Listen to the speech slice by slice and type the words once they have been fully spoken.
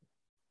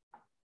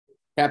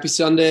Happy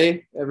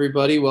Sunday,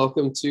 everybody.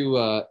 Welcome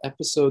to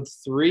episode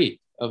 3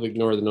 of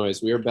Ignore the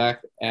Noise. We are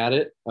back at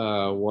it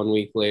 1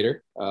 week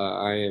later.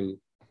 I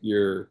am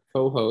your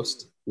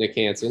co-host, Nick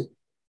Hansen,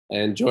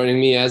 and joining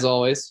me, as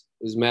always,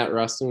 is Matt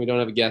Rustin. We don't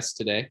have a guest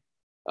today,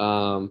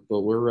 but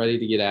we're ready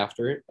to get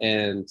after it.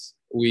 And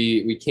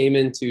we came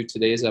into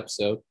today's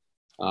episode.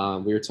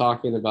 We were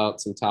talking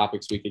about some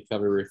topics we could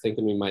cover. We were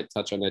thinking we might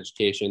touch on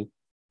education,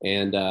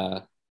 and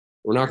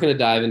we're not going to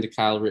dive into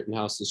Kyle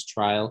Rittenhouse's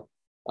trial,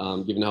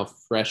 given how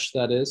fresh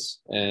that is.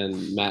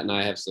 And Matt and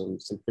I have some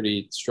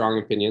pretty strong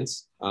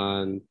opinions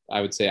on, I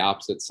would say,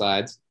 opposite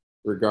sides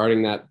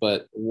regarding that.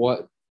 But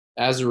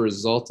as a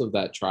result of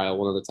that trial,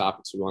 one of the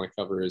topics we want to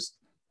cover is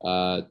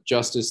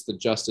justice, the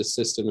justice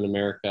system in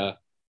America,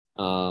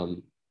 how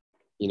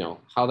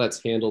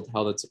that's handled,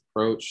 how that's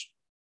approached,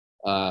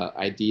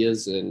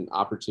 ideas and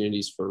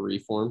opportunities for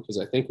reform, because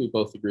I think we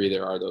both agree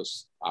there are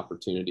those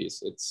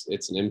opportunities.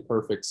 It's an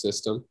imperfect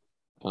system.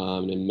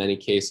 In many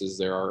cases,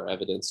 there are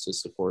evidence to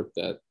support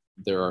that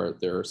there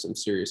are some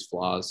serious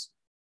flaws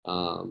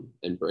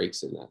and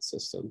breaks in that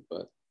system.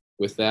 But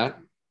with that,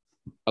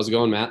 how's it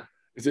going, Matt?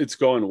 It's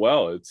going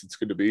well. It's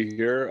good to be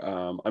here.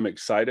 I'm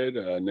excited.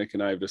 Nick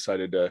and I have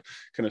decided to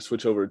kind of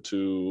switch over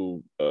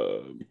to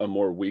a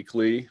more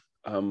weekly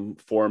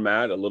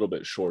format, a little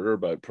bit shorter,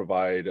 but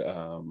provide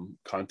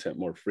content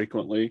more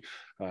frequently,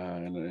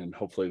 and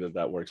hopefully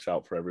that works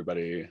out for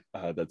everybody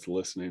that's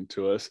listening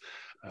to us.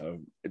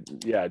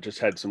 Just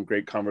had some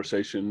great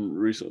conversation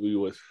recently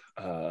with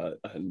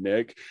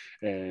Nick,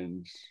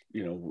 and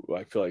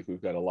I feel like we've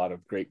got a lot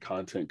of great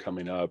content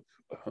coming up.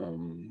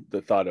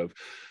 The thought of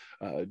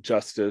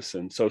justice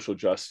and social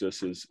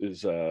justice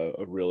is a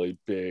really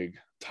big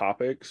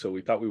topic, so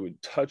we thought we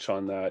would touch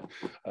on that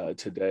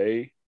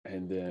today,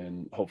 and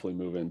then hopefully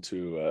move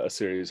into a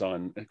series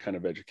on kind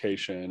of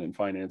education and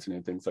financing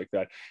and things like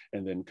that,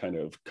 and then kind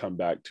of come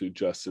back to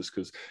justice,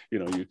 because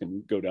you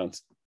can go down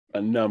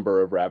a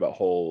number of rabbit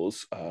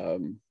holes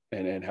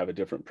and have a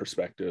different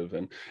perspective,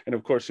 and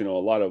of course a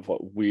lot of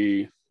what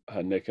we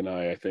Nick and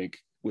I think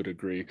would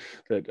agree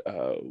that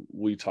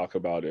we talk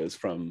about is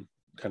from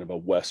kind of a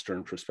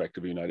Western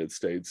perspective, United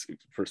States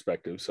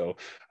perspective. So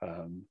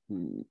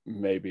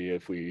maybe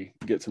if we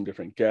get some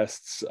different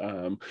guests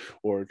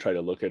or try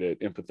to look at it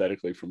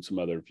empathetically from some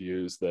other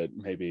views, that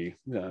maybe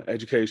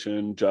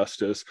education,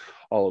 justice,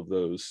 all of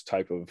those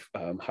type of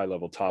high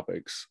level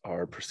topics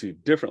are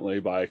perceived differently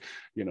by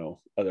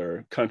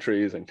other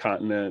countries and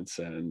continents,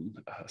 and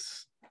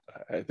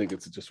I think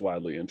it's just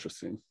wildly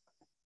interesting.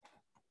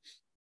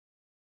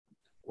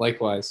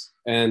 Likewise.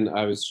 And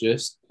I was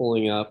just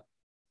pulling up,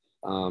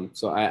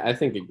 so I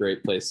think a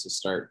great place to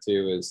start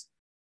too is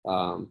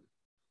how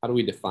do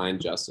we define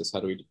justice?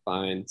 How do we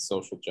define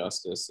social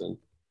justice? And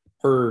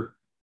per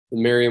the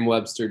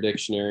Merriam-Webster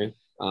dictionary,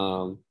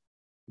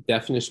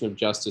 definition of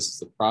justice is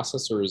the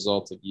process or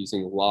result of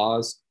using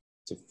laws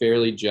to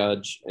fairly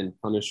judge and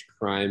punish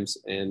crimes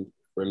and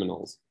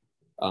criminals.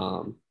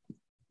 I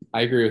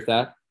agree with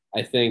that.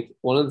 I think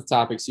one of the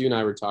topics you and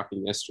I were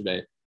talking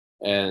yesterday,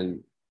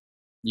 and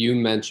you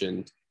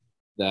mentioned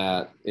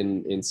that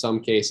in some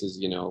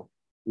cases,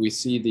 we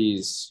see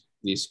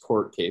these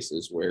court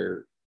cases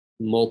where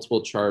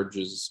multiple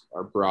charges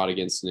are brought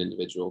against an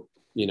individual,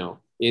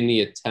 in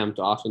the attempt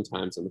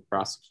oftentimes on the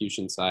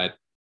prosecution side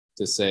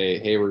to say,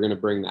 hey, we're going to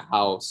bring the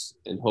house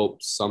and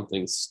hope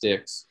something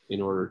sticks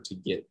in order to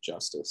get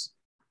justice.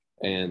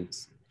 And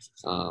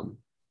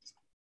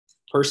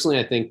personally,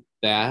 I think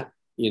that,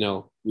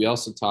 we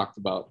also talked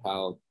about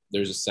how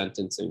there's a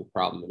sentencing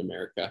problem in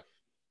America.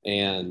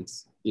 And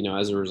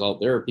as a result,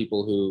 there are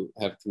people who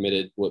have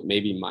committed what may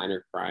be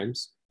minor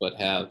crimes, but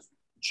have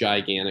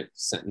gigantic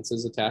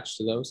sentences attached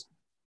to those.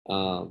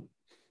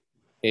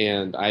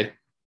 And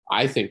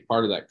I think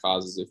part of that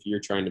cause is if you're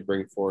trying to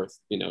bring forth,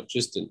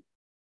 just an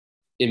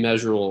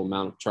immeasurable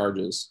amount of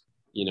charges,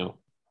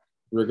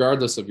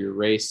 regardless of your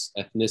race,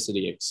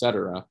 ethnicity,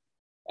 etc.,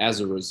 as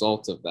a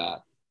result of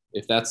that,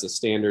 if that's the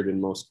standard in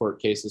most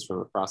court cases from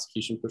a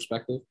prosecution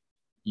perspective,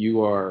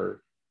 you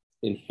are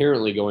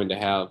inherently going to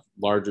have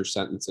larger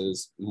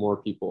sentences, more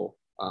people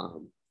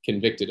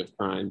convicted of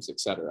crimes,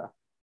 etc.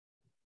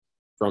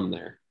 from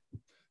there.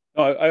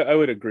 I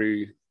would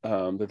agree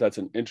that that's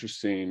an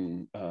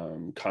interesting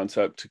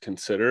concept to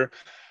consider.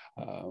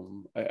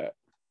 I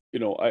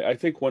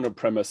think one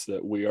premise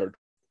that we are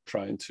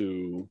trying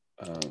to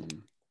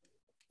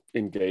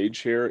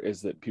engage here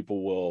is that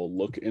people will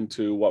look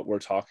into what we're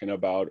talking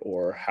about,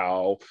 or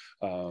how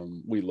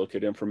we look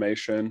at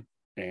information,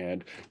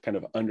 and kind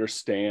of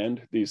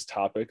understand these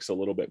topics a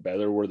little bit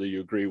better. Whether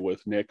you agree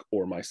with Nick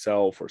or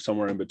myself or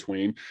somewhere in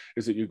between,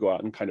 is that you go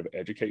out and kind of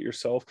educate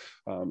yourself.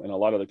 And a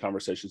lot of the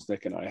conversations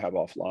Nick and I have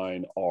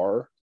offline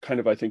are kind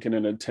of, I think, in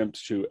an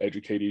attempt to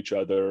educate each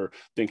other,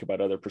 think about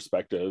other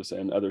perspectives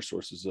and other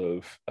sources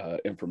of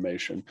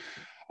information.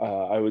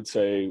 I would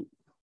say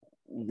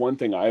one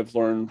thing I've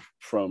learned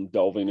from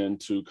delving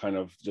into kind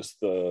of just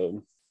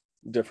the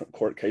different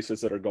court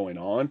cases that are going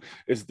on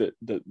is that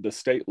the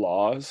state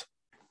laws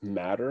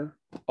matter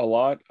a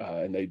lot,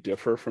 and they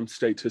differ from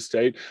state to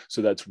state.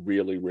 So that's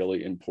really,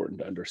 really important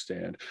to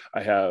understand.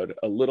 I had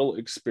a little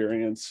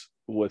experience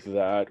with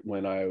that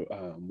when I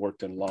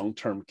worked in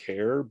long-term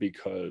care,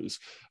 because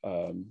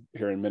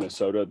here in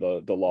Minnesota,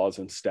 the laws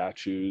and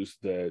statutes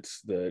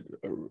that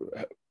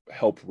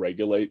help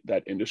regulate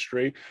that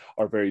industry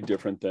are very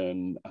different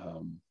than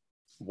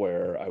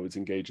where I was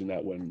engaged in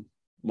that when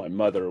my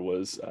mother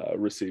was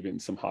receiving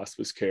some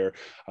hospice care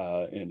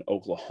in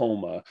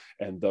Oklahoma,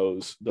 and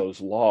those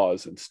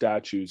laws and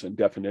statutes and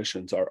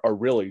definitions are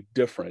really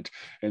different.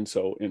 And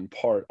so in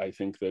part, I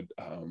think that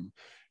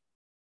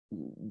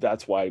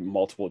that's why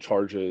multiple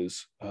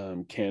charges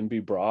can be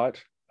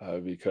brought,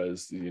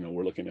 because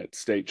we're looking at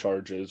state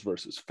charges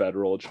versus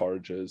federal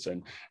charges,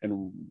 and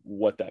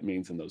what that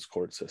means in those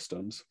court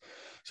systems.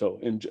 So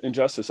in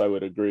justice, I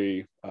would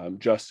agree.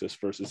 Justice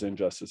versus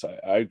injustice,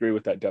 I agree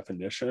with that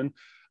definition,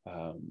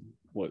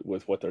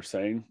 with what they're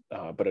saying.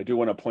 But I do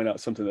want to point out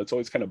something that's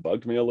always kind of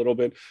bugged me a little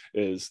bit,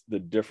 is the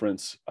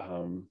difference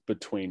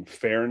between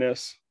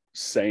fairness,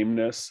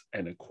 sameness,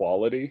 and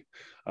equality.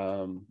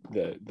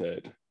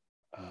 That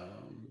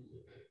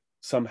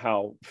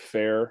somehow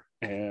fair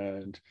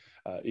and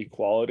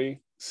equality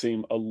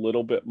seem a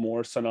little bit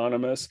more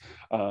synonymous,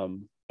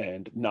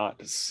 and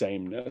not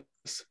sameness.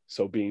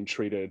 So being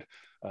treated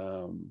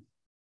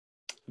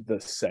the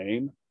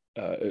same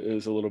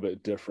is a little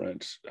bit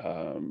different,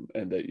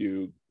 and that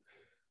you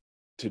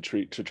to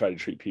try to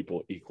treat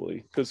people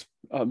equally, because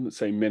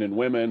say men and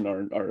women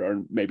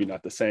are maybe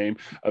not the same.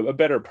 A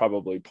better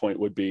probably point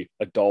would be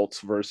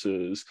adults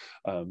versus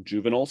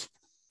juveniles.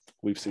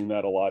 We've seen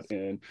that a lot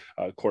in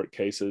court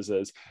cases,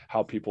 as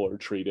how people are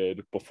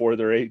treated before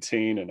they're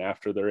 18 and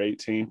after they're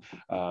 18,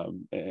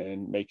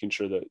 and making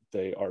sure that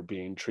they are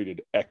being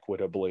treated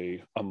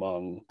equitably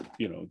among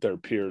their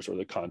peers or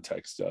the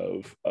context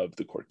of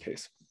the court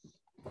case.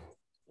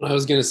 I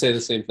was going to say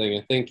the same thing.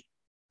 I think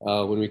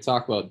when we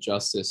talk about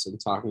justice and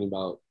talking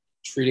about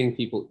treating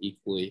people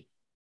equally,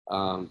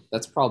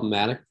 that's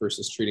problematic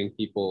versus treating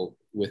people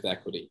with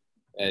equity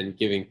and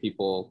giving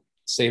people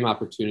same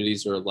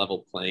opportunities or a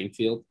level playing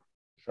field.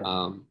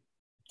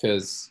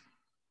 Because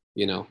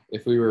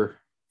if we were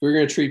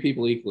going to treat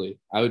people equally,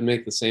 I would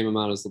make the same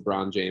amount as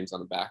LeBron James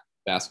on a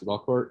basketball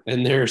court,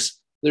 and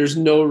there's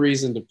no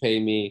reason to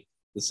pay me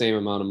the same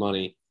amount of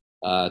money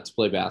to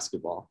play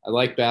basketball. I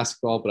like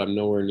basketball, but I'm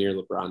nowhere near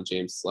LeBron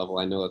James' level.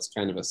 I know that's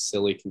kind of a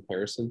silly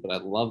comparison, but I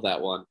love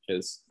that one,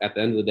 because at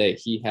the end of the day,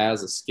 he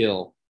has a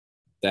skill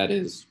that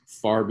is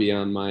far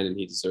beyond mine, and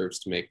he deserves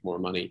to make more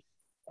money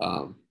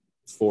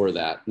for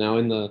that. Now,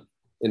 in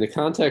the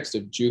context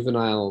of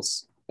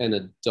juveniles and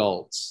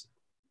adults,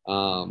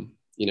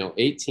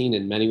 18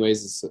 in many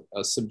ways is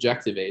a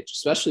subjective age,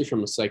 especially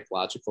from a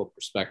psychological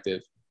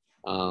perspective.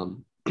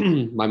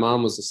 My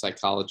mom was a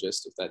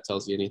psychologist, if that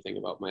tells you anything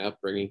about my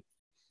upbringing.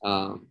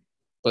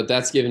 But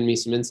that's given me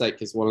some insight,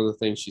 because one of the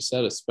things she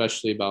said,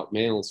 especially about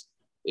males,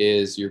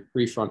 is your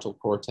prefrontal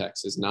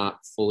cortex is not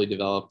fully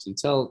developed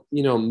until,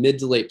 mid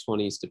to late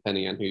 20s,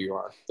 depending on who you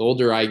are. The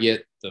older I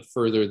get, the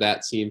further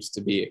that seems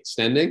to be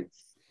extending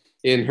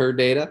in her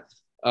data.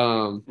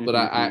 But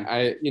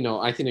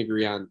I can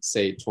agree on,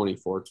 say,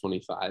 24,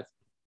 25.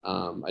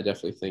 I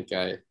definitely think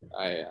I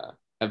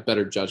have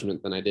better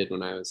judgment than I did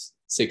when I was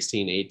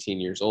 16, 18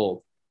 years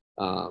old.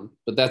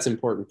 But that's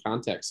important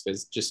context,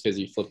 because just because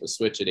you flip a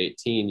switch at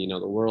 18,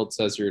 the world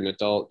says you're an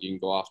adult, you can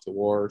go off to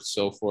war,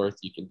 so forth,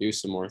 you can do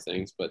some more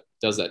things, but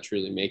does that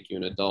truly make you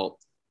an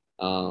adult?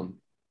 I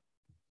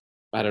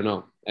don't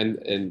know.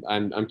 And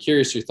I'm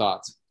curious your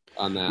thoughts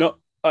on that. No,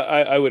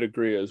 I would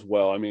agree as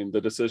well. I mean,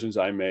 the decisions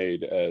I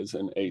made as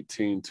an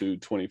 18 to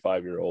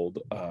 25-year-old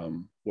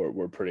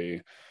were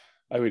pretty,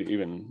 I would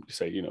even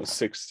say,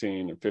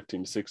 16 or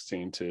 15,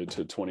 16 to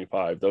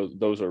 25.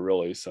 Those are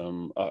really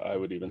some, I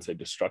would even say,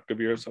 destructive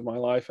years of my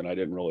life. And I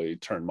didn't really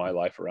turn my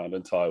life around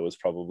until I was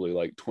probably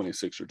like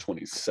 26 or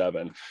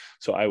 27.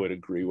 So I would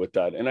agree with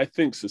that. And I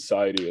think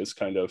society is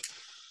kind of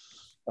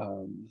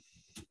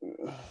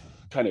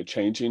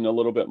changing a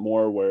little bit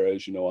more,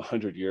 whereas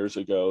 100 years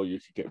ago you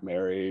could get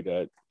married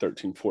at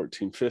 13,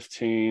 14,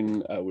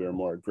 15. We were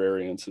more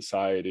agrarian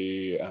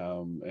society,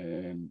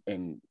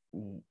 and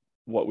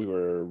what we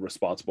were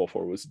responsible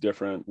for was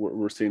different.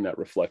 We're seeing that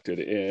reflected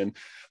in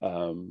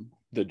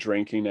the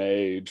drinking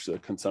age, the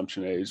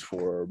consumption age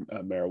for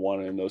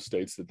marijuana in those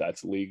states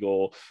that's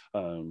legal.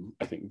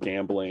 I think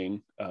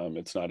gambling,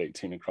 it's not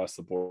 18 across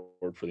the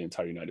board for the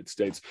entire United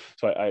States.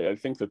 So I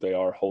think that they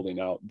are holding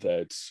out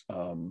that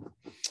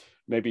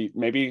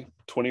maybe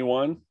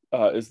 21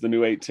 is the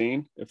new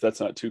 18, if that's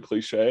not too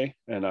cliche.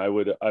 And I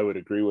would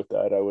agree with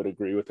that. I would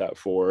agree with that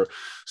for,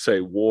 say,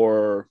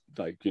 war,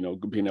 like,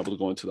 being able to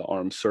go into the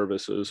armed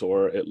services,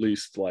 or at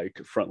least like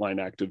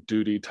frontline active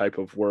duty type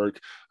of work.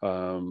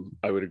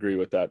 I would agree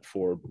with that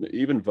for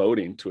even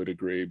voting to a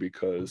degree,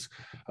 because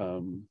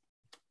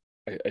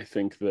I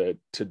think that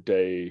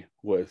today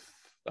with,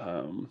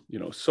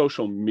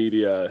 social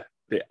media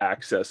the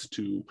access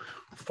to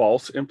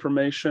false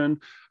information,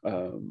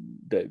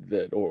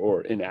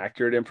 or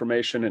inaccurate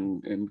information,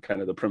 and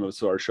kind of the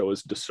premise of our show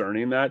is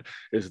discerning that.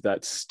 Is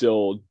that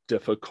still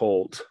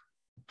difficult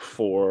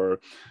for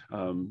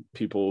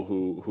people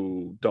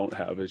who don't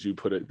have, as you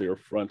put it, their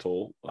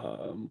frontal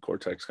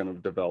cortex kind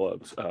of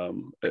developed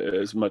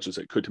as much as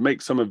it could to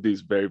make some of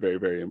these very, very,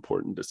 very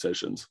important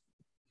decisions?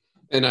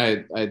 And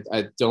I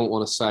don't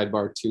want to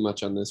sidebar too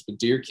much on this, but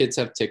do your kids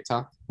have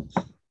TikTok?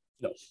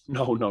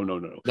 No.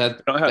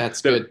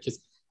 That's good, because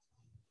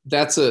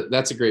that's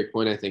a great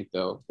point, I think,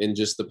 though, in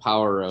just the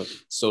power of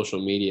social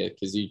media,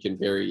 because you can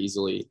very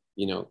easily,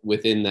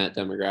 within that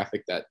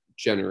demographic, that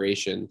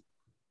generation,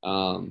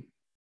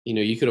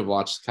 you could have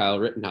watched Kyle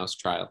Rittenhouse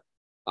trial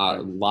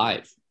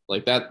live.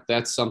 Like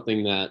that's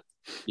something that,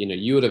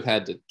 you would have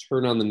had to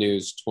turn on the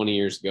news 20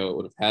 years ago. It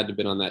would have had to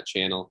been on that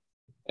channel,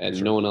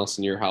 and no one else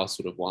in your house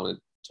would have wanted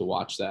to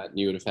watch that. And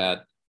you would have had,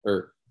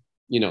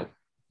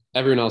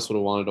 everyone else would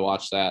have wanted to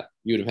watch that.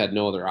 You would have had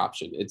no other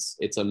option.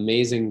 It's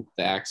amazing,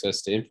 the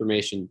access to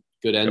information,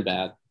 good and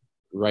bad,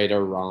 right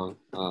or wrong,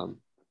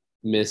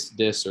 miss,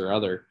 dis, or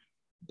other,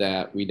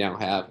 that we now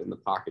have in the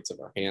pockets of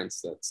our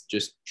hands. That's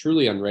just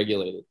truly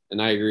unregulated. And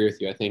I agree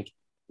with you. I think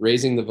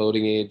raising the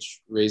voting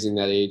age, raising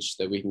that age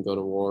that we can go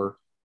to war.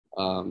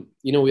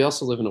 We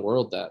also live in a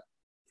world that,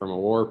 from a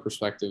war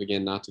perspective,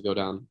 again, not to go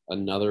down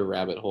another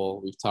rabbit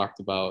hole, we've talked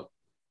about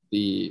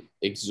the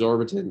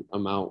exorbitant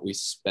amount we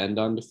spend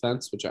on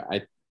defense, which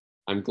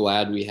I'm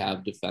glad we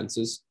have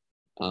defenses.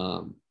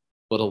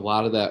 But a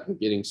lot of that, we're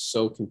getting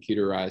so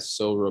computerized,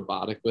 so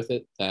robotic with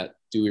it, that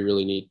do we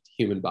really need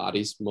human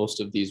bodies? Most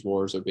of these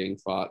wars are being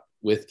fought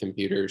with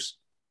computers,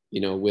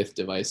 with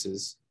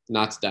devices.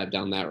 Not to dive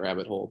down that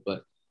rabbit hole,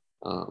 but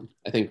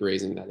I think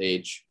raising that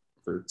age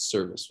for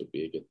service would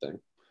be a good thing.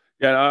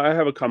 Yeah, I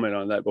have a comment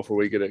on that before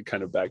we get it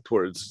kind of back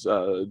towards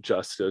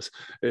justice.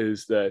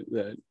 Is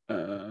that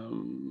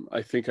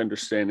I think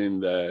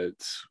understanding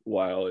that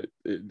while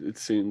it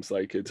seems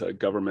like it's a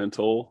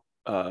governmental,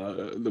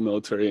 the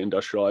military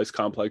industrialized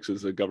complex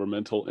is a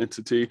governmental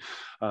entity,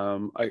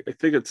 I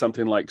think it's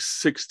something like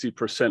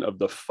 60% of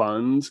the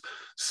funds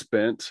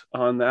spent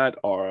on that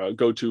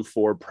go to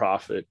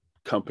for-profit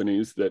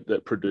companies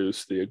that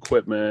produce the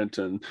equipment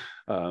and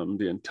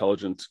the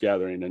intelligence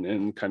gathering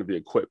and kind of the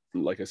equipment,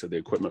 like I said, the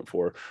equipment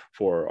for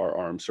our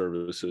armed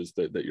services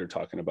that you're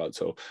talking about.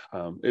 So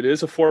it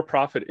is a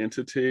for-profit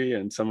entity,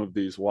 and some of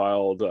these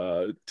wild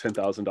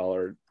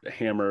 $10,000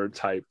 hammer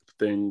type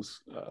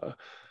things,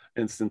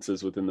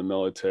 instances within the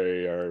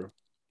military, are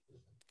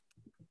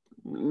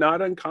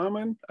not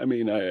uncommon. I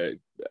mean,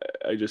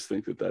 I just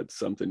think that that's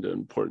something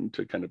important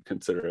to kind of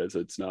consider, as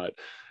it's not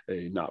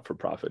a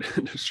not-for-profit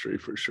industry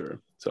for sure.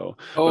 So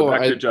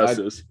back to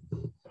justice.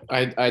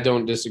 I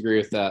don't disagree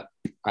with that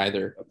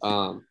either.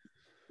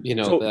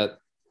 That.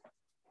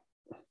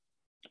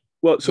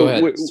 Well, so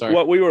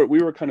what we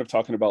were kind of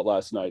talking about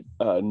last night,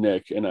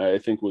 Nick, and I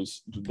think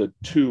was the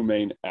two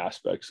main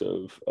aspects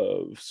of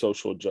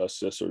social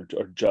justice or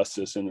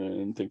justice,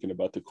 and thinking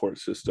about the court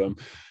system,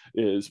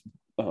 is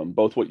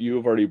both what you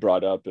have already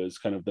brought up as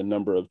kind of the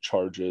number of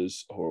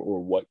charges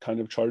or what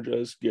kind of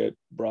charges get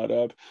brought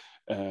up.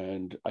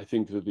 And I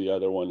think that the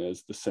other one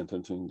is the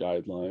sentencing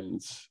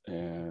guidelines.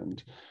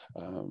 And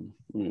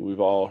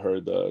we've all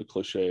heard the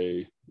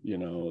cliche,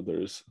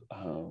 there's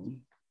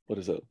what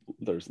is it?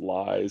 There's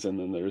lies, and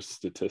then there's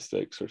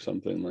statistics or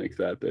something like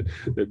that.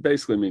 That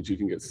basically means you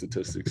can get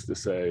statistics to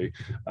say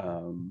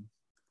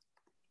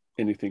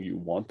anything you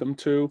want them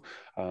to,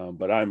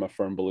 but I'm a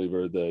firm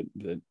believer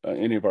that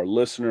any of our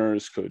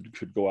listeners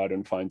could go out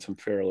and find some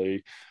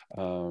fairly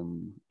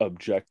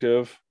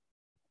objective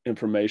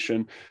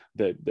information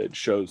that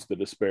shows the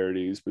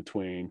disparities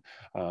between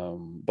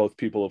both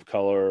people of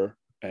color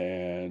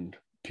and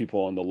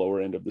people on the lower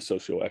end of the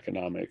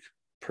socioeconomic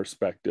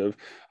perspective,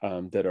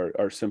 that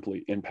are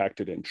simply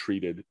impacted and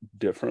treated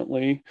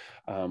differently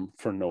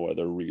for no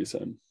other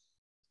reason.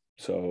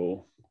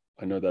 So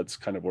I know that's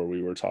kind of where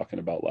we were talking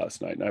about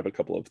last night, and I have a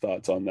couple of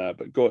thoughts on that,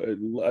 but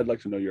I'd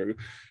like to know your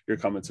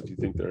comments, if you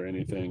think there are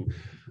anything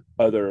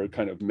other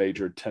kind of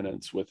major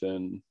tenets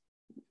within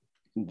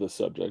the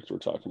subject we're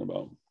talking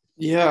about.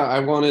 Yeah,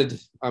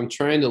 I'm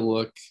trying to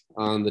look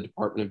on the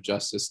Department of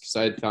Justice, because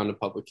I had found a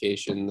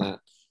publication that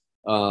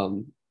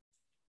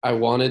I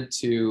wanted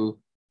to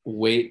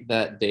weight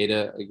that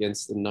data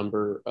against the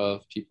number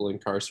of people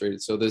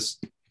incarcerated. So this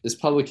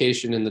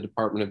publication in the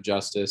Department of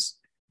Justice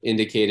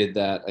indicated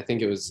that I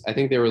think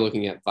they were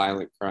looking at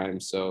violent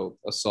crimes, so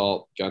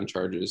assault, gun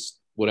charges,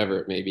 whatever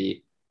it may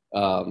be.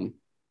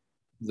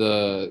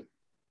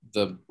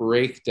 The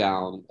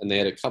breakdown, and they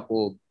had a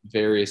couple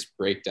various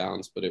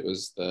breakdowns, but it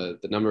was the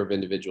number of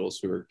individuals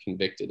who were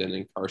convicted and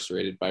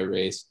incarcerated by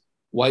race.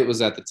 White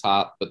was at the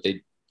top, but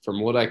they, from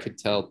what I could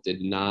tell,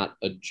 did not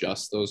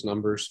adjust those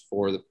numbers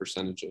for the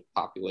percentage of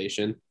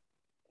population.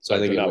 So I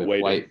think it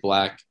went white,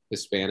 black,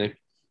 Hispanic.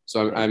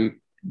 So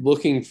I'm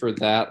looking for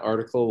that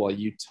article while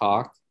you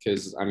talk,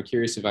 because I'm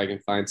curious if I can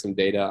find some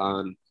data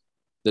on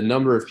the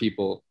number of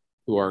people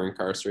who are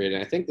incarcerated.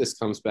 I think this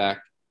comes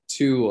back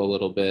to a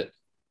little bit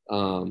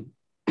um,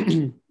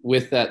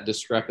 with that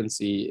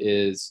discrepancy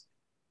is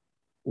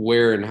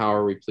where and how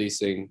are we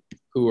policing,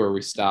 who are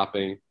we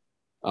stopping.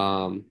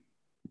 um,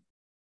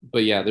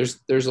 but yeah,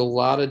 there's a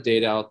lot of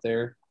data out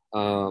there,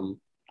 on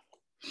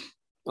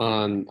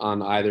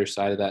either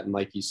side of that. And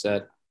like you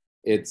said,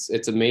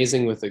 it's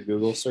amazing with a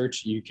Google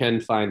search, you can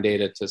find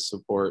data to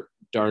support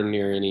darn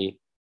near any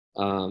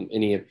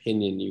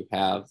opinion you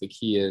have. The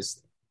key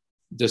is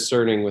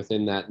discerning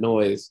within that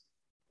noise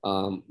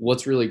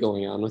what's really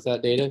going on with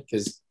that data,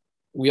 because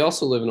we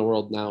also live in a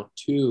world now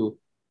too,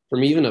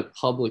 from even a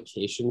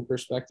publication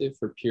perspective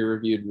for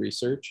peer-reviewed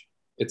research,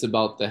 it's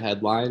about the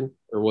headline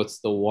or what's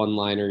the one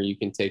liner you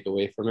can take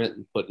away from it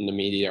and put in a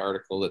media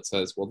article that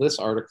says, well, this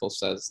article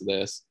says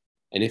this.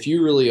 And if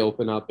you really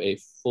open up a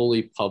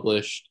fully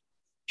published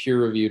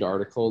peer-reviewed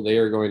article, they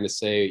are going to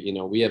say,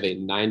 we have a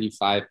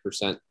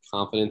 95%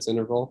 confidence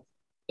interval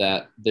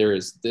that there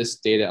is this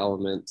data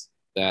element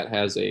that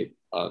has a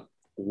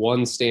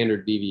one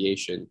standard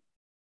deviation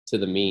to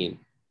the mean.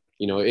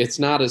 It's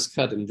not as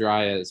cut and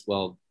dry as,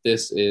 well,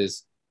 this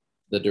is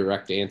the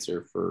direct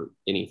answer for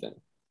anything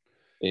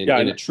Yeah,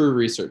 in a true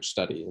research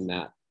study in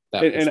that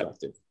and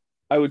perspective.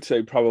 I would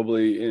say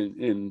probably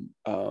in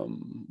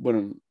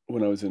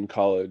when I was in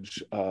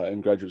college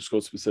and graduate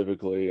school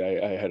specifically,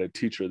 I had a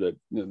teacher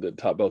that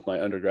taught both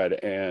my undergrad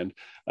and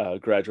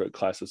graduate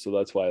classes, so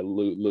that's why I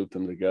looped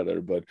them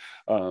together. But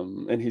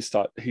and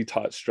he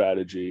taught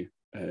strategy,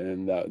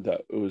 and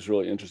that it was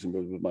really interesting.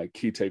 But my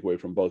key takeaway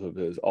from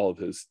all of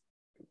his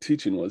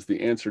teaching was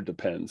the answer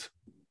depends.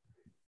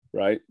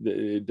 Right?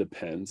 It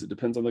depends. It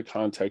depends on the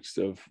context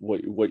of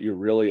what you're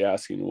really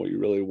asking, what you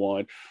really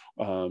want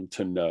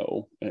to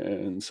know.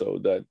 And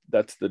so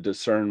that's the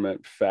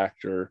discernment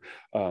factor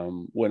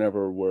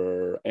whenever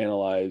we're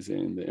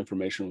analyzing the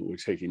information we're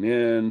taking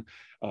in.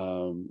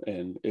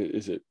 And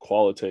is it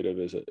qualitative?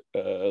 Is it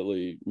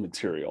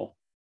material?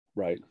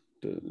 Right?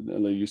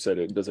 You said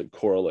it. Does it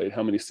correlate?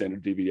 How many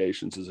standard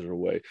deviations is there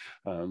away?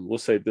 We'll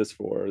save this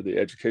for the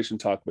education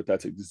talk, but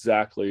that's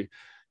exactly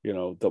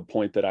the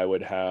point that I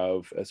would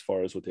have as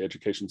far as what the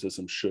education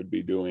system should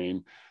be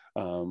doing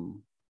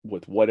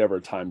with whatever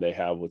time they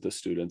have with the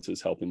students,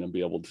 is helping them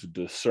be able to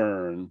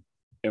discern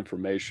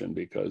information,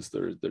 because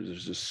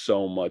there's just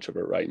so much of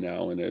it right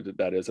now. And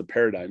that is a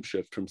paradigm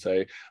shift from,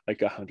 say,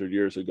 like 100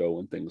 years ago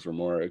when things were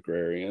more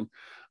agrarian.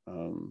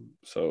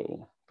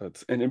 So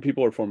that's, and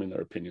people are forming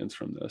their opinions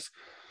from this.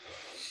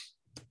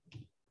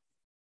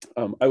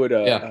 I would,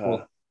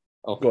 Well,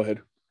 go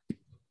ahead.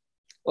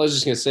 I was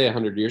just going to say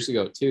 100 years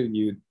ago too,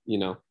 you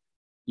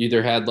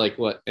either had like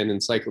an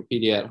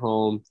encyclopedia at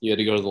home, you had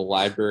to go to the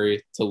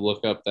library to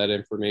look up that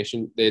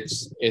information.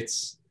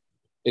 It's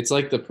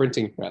like the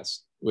printing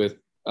press with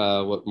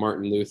what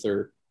Martin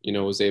Luther,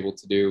 was able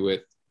to do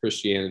with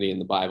Christianity and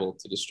the Bible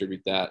to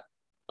distribute that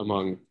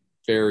among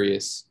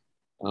various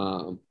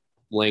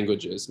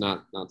languages.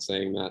 Not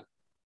saying that,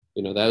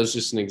 that was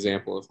just an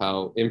example of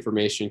how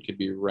information could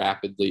be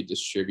rapidly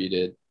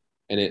distributed,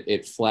 and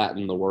it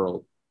flattened the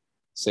world.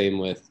 Same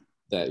with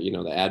that,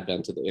 the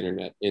advent of the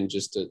internet in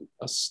just an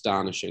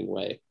astonishing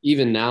way.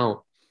 Even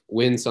now,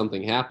 when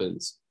something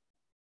happens,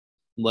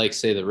 like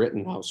say the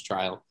Rittenhouse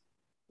trial,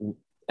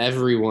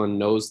 everyone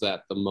knows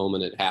that the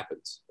moment it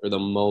happens, or the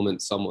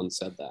moment someone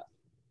said that.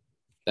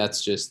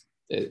 That's just,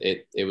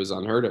 it was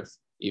unheard of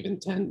even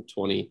 10,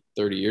 20,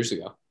 30 years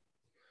ago.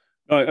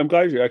 I'm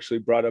glad you actually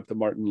brought up the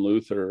Martin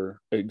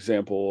Luther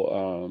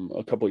example.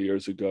 A couple of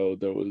years ago,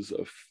 there was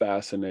a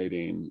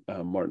fascinating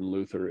Martin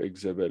Luther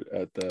exhibit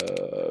at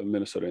the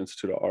Minnesota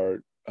Institute of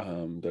Art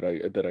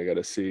that I got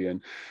to see.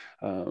 And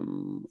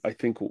I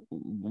think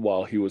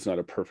while he was not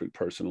a perfect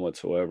person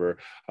whatsoever,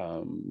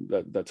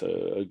 that's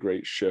a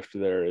great shift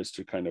there, is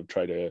to kind of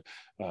try to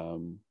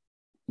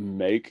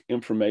make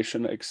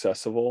information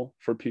accessible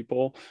for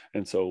people.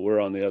 And so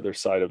we're on the other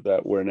side of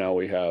that, where now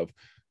we have,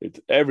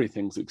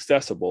 everything's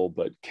accessible,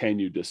 but can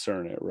you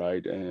discern it,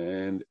 right?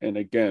 And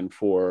again,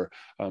 for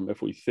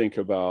if we think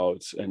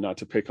about, and not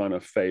to pick on a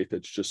faith,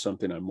 it's just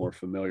something I'm more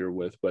familiar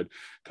with, but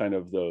kind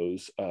of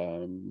those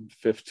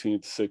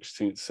 15th,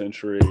 16th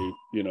century,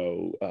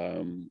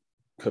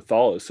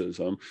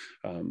 Catholicism,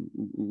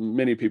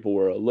 many people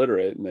were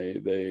illiterate, and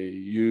they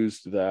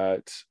used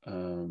that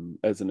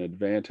as an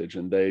advantage,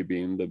 and they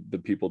being the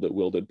people that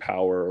wielded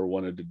power or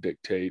wanted to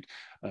dictate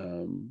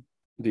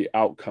the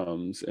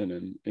outcomes and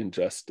an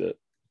injustice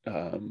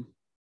and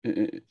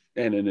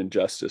an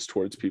injustice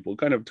towards people,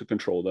 kind of to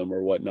control them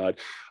or whatnot.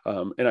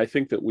 And I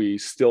think that we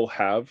still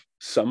have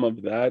some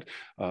of that,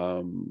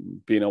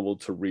 being able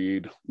to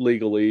read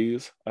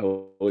legalese. I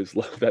always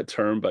love that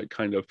term, but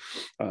kind of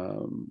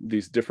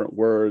these different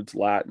words,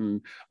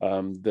 Latin,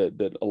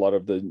 that a lot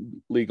of the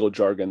legal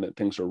jargon that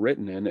things are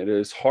written in, it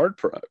is hard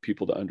for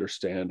people to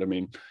understand. I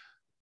mean,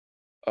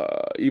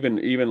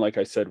 even like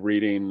I said,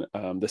 reading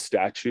the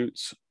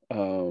statutes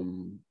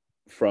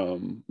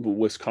from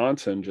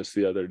Wisconsin just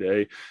the other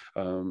day,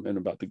 and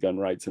about the gun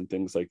rights and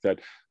things like that,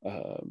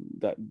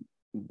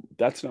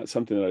 that's not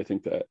something that I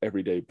think the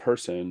everyday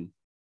person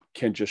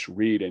can just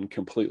read and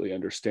completely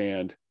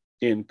understand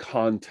in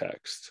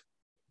context.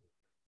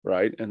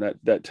 right? And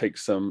that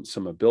takes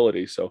some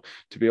ability. So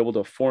to be able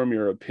to form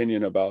your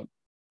opinion about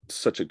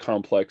such a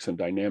complex and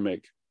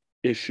dynamic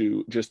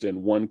issue just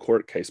in one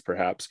court case,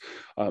 perhaps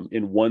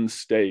in one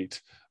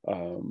state,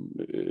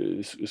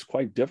 is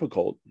quite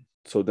difficult.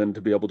 So then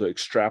to be able to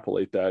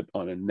extrapolate that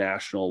on a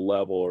national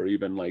level, or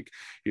even like,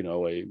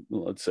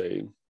 let's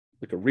say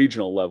like a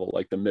regional level,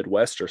 like the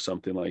Midwest or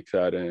something like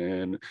that,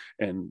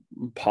 and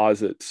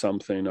posit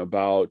something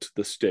about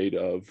the state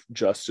of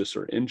justice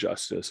or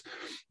injustice,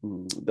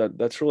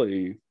 that's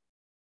really,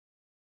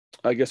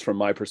 I guess from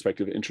my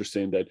perspective,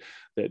 interesting that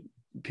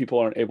people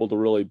aren't able to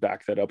really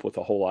back that up with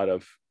a whole lot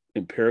of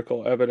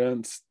empirical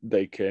evidence.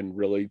 They can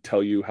really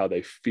tell you how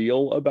they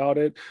feel about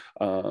it,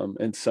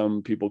 and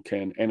some people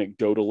can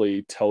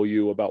anecdotally tell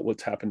you about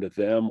what's happened to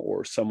them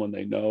or someone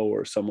they know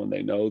or someone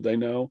they know,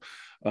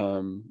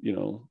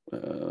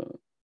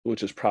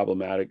 which is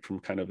problematic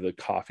from kind of the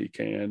coffee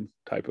can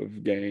type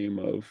of game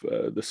of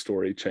the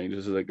story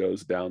changes as it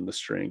goes down the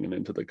string and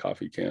into the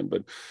coffee can.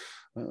 But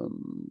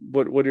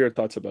what are your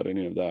thoughts about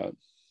any of that?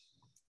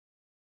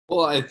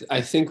 Well,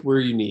 I think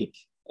we're unique,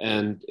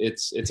 and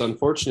it's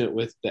unfortunate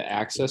with the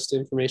access to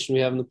information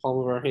we have in the palm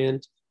of our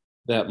hand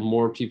that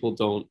more people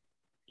don't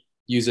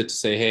use it to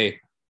say, hey,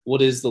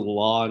 what is the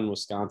law in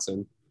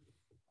Wisconsin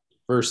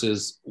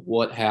versus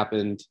what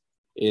happened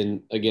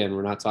in, again,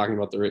 we're not talking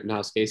about the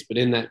Rittenhouse case, but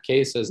in that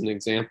case as an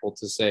example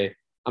to say,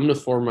 I'm going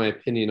to form my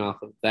opinion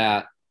off of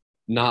that,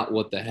 not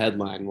what the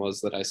headline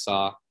was that I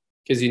saw.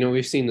 Because,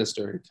 we've seen this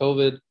during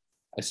COVID.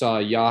 I saw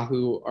a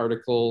Yahoo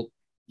article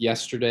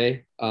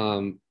yesterday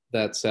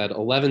that said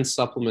 11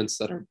 supplements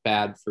that are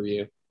bad for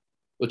you,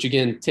 which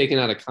again, taken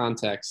out of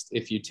context,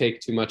 if you take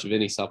too much of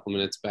any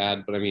supplement, it's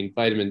bad. But I mean,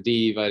 vitamin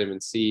D, vitamin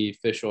C,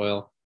 fish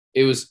oil.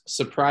 It was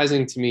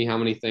surprising to me how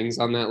many things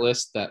on that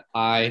list that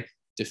I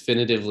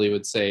definitively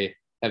would say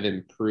have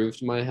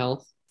improved my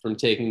health from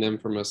taking them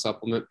from a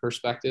supplement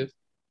perspective.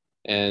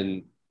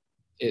 And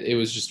it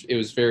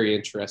was very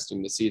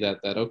interesting to see that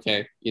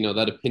okay,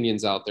 that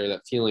opinion's out there,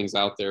 that feeling's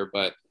out there,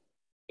 but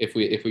if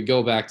we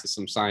go back to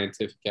some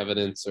scientific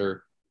evidence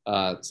or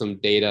some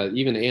data,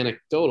 even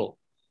anecdotal,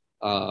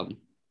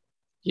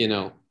 you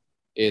know,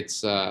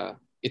 it's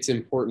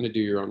important to do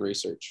your own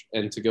research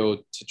and to go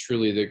to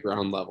truly the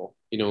ground level.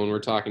 When we're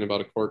talking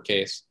about a court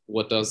case,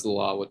 what does the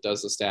law, what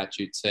does the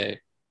statute say?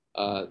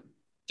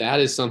 That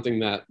is something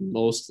that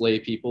most lay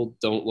people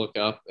don't look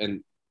up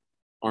and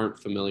aren't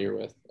familiar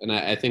with. And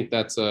I think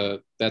that's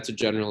a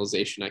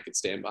generalization I could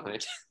stand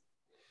behind.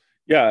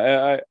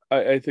 Yeah,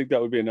 I think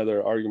that would be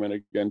another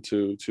argument again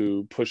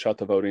to push out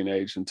the voting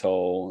age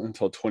until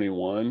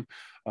 21,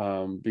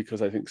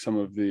 because I think some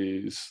of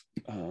these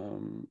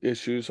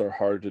issues are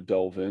hard to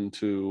delve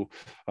into,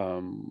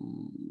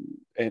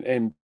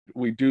 and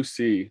we do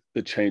see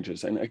the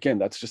changes. And again,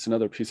 that's just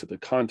another piece of the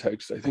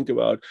context. I think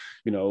about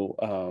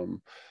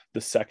the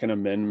Second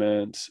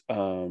Amendment,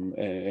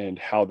 and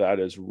how that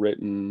is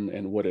written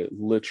and what it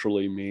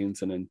literally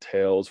means and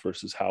entails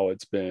versus how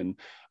it's been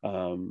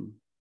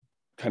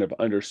kind of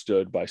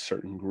understood by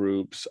certain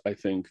groups. I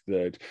think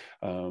that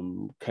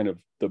kind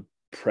of the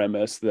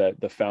premise that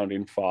the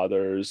founding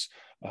fathers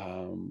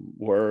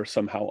were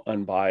somehow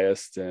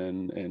unbiased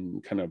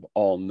and kind of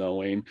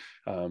all-knowing,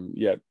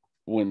 yet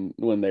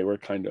when they were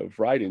kind of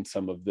writing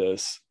some of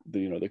this,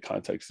 the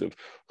context of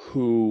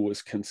who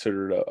was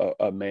considered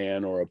a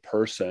man or a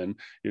person,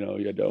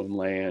 you had to own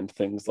land,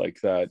 things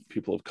like that.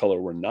 People of color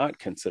were not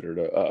considered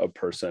a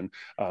person,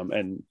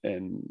 and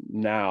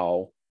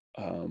now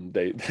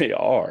they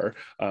are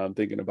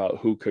thinking about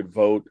who could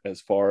vote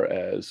as far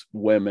as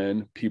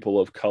women, people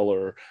of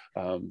color.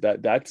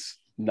 That's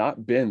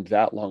not been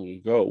that long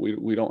ago.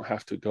 We don't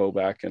have to go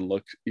back and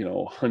look,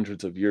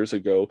 hundreds of years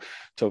ago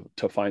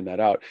to find that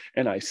out.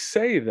 And I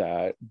say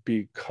that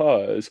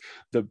because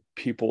the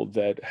people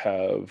that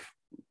have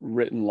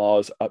written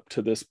laws up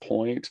to this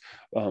point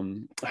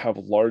have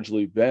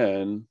largely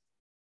been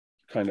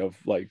kind of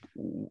like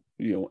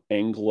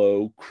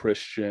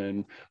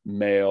Anglo-Christian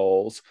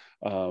males,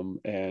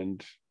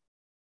 and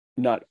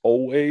not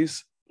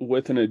always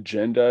with an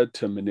agenda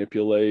to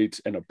manipulate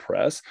and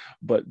oppress,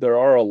 but there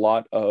are a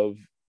lot of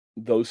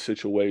those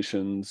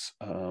situations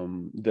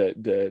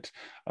that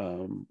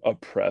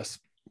oppress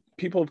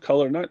people of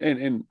color, not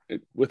and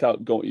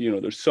without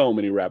going, there's so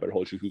many rabbit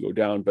holes you could go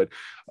down, but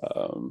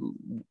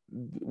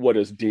what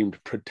is deemed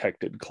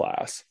protected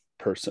class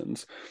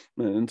persons.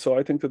 And so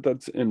I think that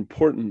that's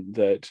important,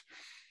 that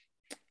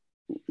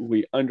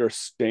we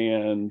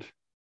understand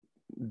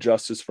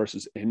justice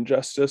versus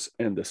injustice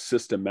and the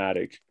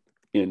systematic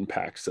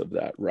impacts of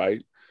that,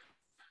 right?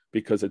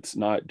 Because it's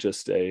not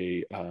just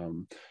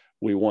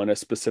we want a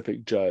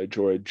specific judge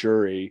or a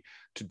jury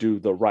to do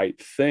the right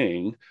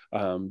thing.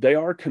 They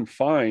are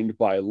confined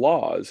by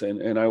laws.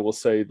 And I will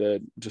say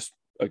that, just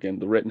again,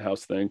 the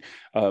Rittenhouse thing,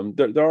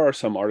 there are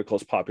some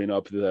articles popping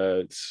up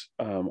that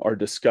are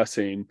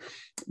discussing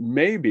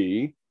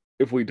maybe,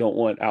 if we don't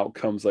want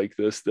outcomes like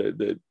this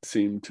that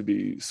seem to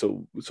be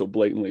so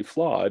blatantly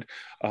flawed,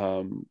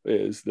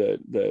 is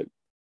that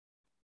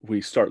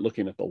we start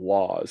looking at the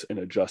laws and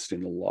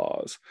adjusting the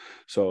laws.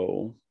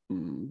 So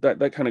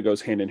that kind of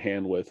goes hand in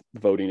hand with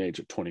voting age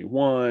at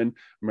 21,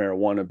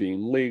 marijuana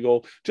being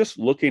legal, just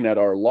looking at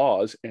our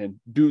laws and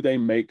do they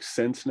make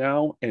sense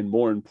now? And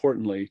more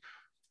importantly,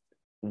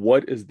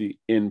 what is the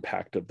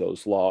impact of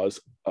those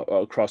laws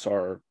across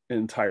our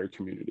entire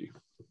community?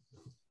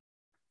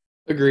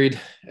 Agreed.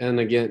 And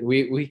again,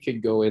 we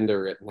could go into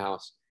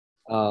Rittenhouse,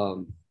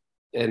 and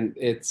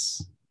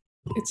it's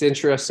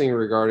interesting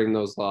regarding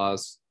those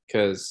laws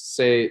because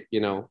say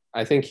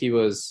I think he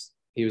was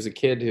a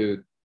kid who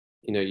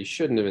you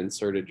shouldn't have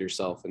inserted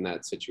yourself in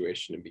that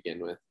situation to begin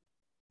with.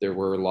 There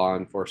were law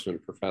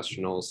enforcement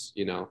professionals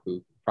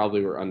who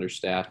probably were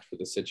understaffed for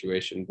the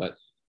situation, but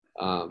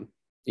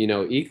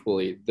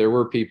equally there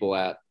were people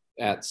at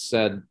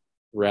said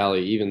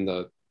rally. Even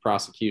the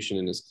prosecution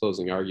in his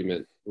closing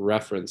argument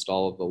referenced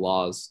all of the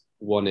laws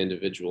one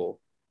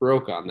individual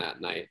broke on that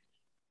night.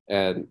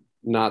 And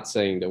not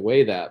saying to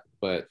weigh that,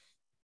 but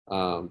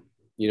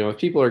if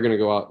people are going to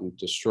go out and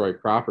destroy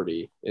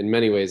property, in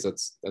many ways,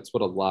 that's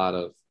what a lot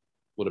of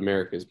what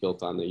America is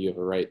built on, that you have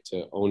a right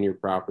to own your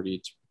property,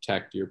 to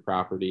protect your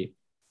property.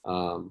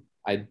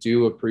 I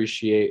do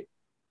appreciate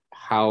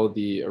how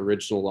the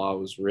original law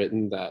was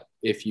written, that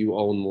if you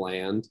own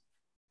land,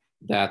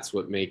 that's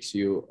what makes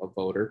you a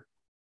voter.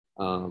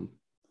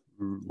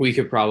 We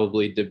could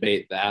probably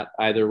debate that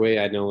either way.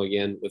 I know,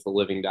 again, with a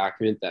living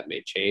document, that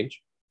may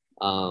change.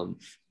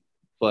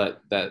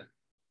 But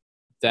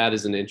that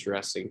is an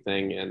interesting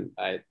thing. And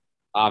I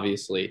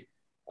obviously,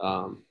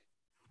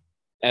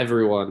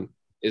 everyone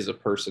is a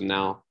person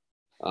now,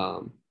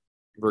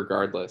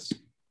 regardless.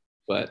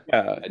 But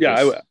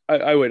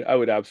I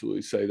would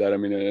absolutely say that. I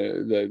mean,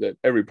 that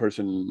every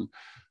person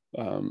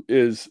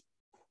is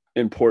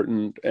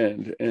important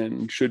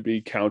and should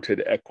be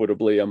counted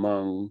equitably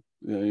among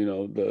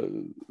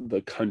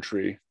the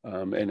country,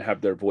 and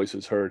have their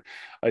voices heard.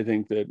 I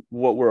think that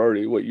what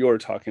you're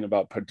talking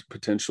about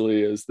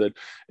potentially is that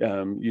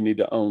you need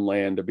to own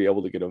land to be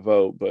able to get a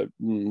vote, but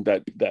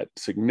that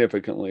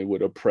significantly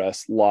would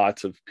oppress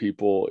lots of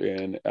people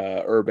in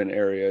urban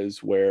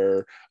areas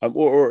where,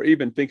 or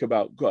even think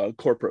about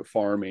corporate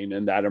farming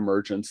and that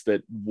emergence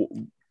that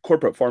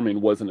corporate farming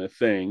wasn't a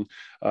thing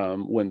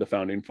when the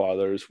founding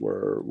fathers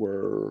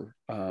were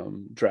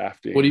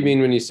drafting. What do you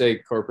mean when you say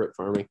corporate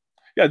farming?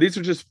 Yeah, these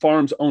are just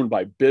farms owned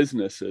by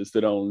businesses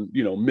that own,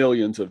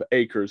 millions of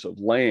acres of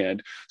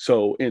land.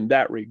 So in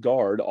that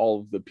regard, all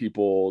of the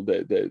people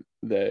that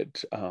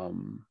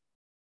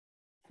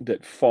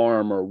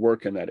farm or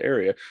work in that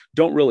area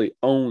don't really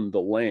own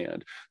the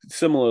land.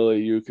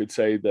 Similarly, you could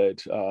say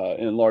that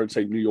in large,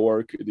 say, New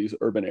York, these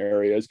urban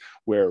areas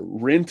where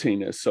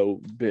renting is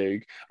so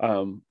big,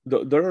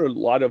 there are a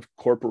lot of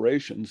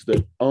corporations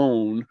that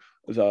own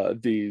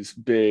these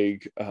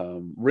big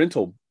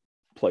rental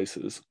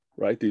places,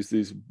 right?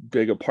 These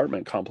big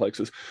apartment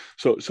complexes.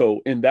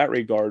 So in that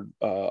regard,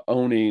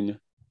 having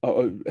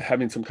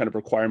some kind of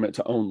requirement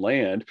to own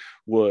land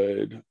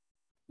would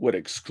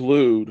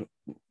exclude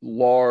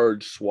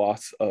large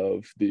swaths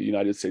of the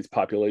United States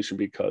population,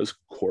 because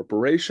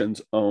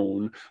corporations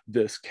own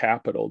this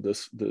capital,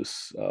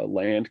 this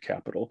land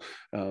capital.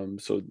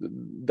 So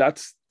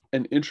that's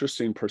an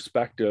interesting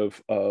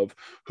perspective of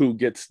who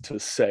gets to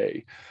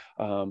say.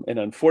 And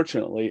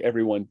unfortunately,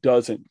 everyone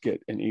doesn't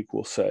get an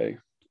equal say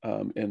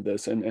in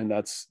this. And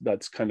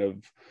that's kind of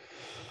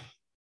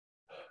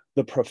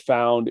the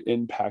profound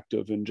impact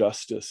of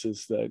injustice,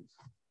 is that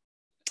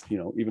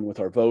even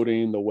with our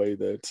voting, the way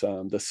that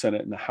the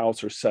Senate and the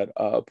House are set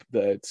up,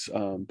 that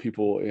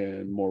people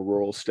in more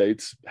rural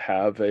states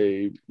have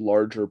a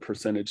larger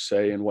percentage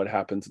say in what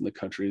happens in the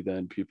country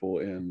than people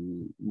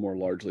in more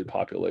largely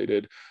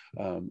populated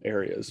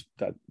areas.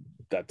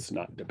 That's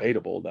not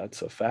debatable.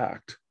 That's a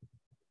fact.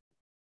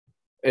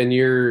 And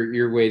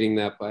you're weighting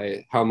that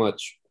by how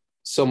much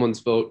someone's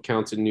vote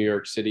counts in New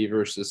York City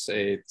versus,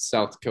 say,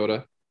 South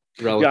Dakota,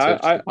 relative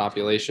to the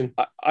population.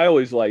 I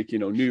always like,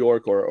 New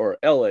York or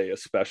LA,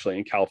 especially,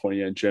 in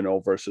California in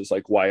general, versus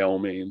like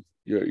Wyoming,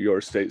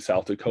 your state,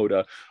 South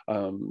Dakota,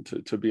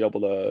 to be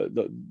able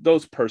to,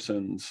 those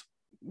persons'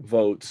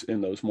 votes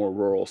in those more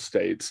rural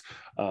states.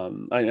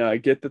 I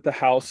get that the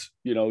House,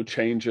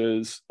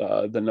 changes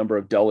the number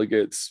of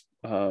delegates,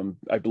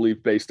 I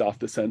believe, based off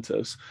the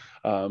census,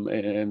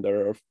 and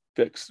there are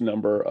fixed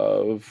number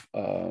of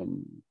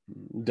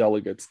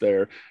delegates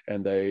there,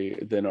 and they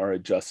then are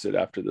adjusted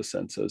after the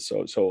census.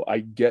 So I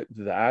get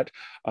that,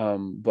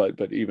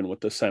 but even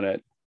with the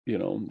Senate,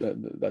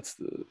 that's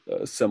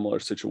a similar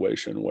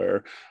situation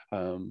where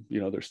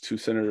there's 2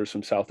 senators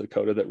from South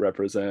Dakota that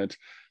represent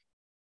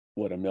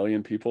 1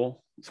 million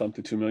people,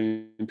 something 2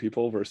 million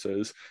people,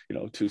 versus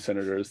 2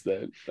 senators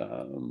that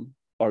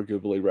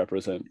arguably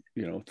represent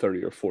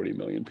 30 or 40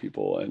 million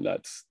people, and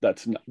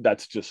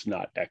that's just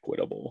not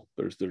equitable.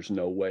 There's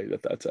no way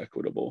that that's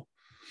equitable,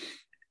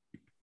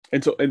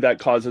 and that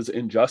causes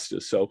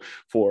injustice. So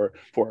for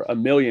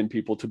 1 million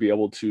people to be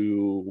able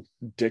to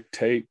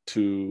dictate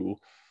to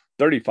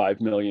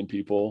 35 million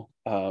people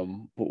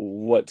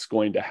what's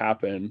going to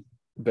happen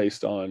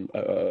based on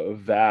a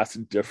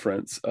vast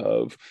difference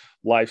of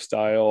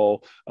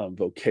lifestyle,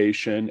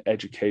 vocation,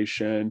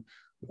 education,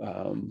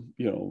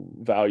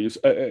 values.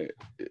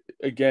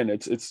 Again,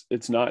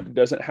 it's not, it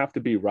doesn't have to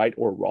be right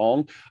or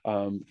wrong.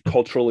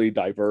 Culturally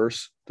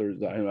diverse.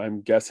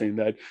 I'm guessing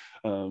that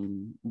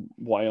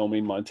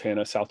Wyoming,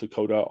 Montana, South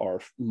Dakota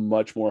are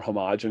much more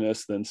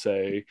homogenous than,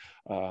 say,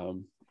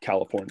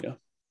 California.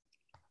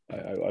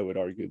 I would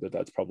argue that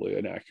that's probably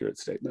an accurate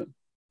statement.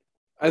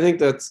 I think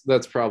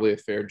that's probably a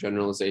fair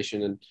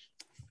generalization, and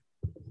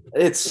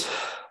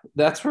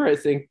that's where I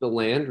think the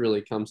land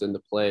really comes into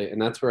play, and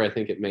that's where I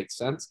think it makes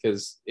sense,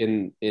 because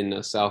in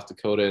a South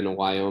Dakota, in a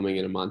Wyoming,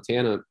 and a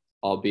Montana,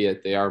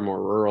 albeit they are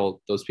more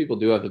rural, those people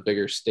do have a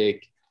bigger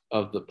stake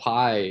of the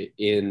pie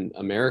in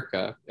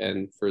America,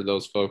 and for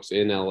those folks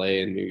in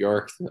LA and New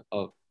York,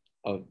 a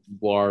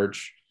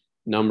large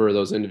number of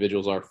those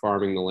individuals are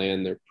farming the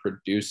land. They're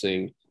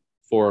producing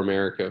for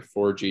America,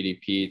 for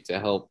GDP, to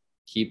help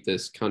keep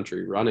this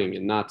country running.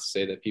 And not to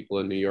say that people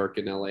in New York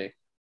and LA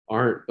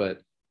aren't,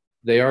 but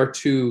they are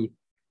two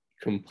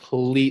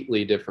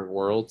completely different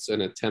worlds,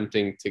 and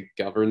attempting to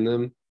govern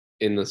them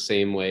in the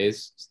same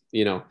ways.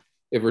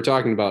 If we're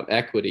talking about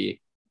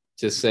equity,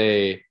 to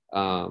say,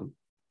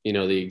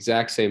 the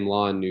exact same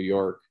law in New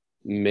York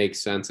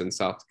makes sense in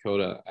South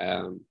Dakota,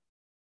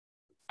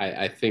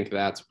 I think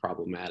that's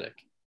problematic.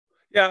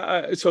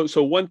 Yeah.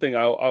 So one thing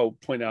I'll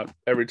point out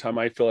every time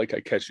I feel like I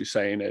catch you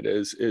saying it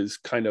is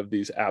kind of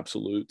these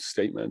absolute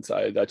statements.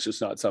 That's just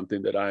not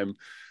something that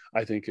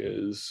I think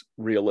is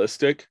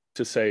realistic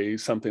to say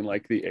something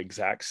like the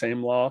exact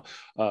same law.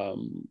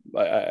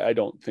 I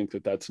don't think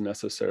that that's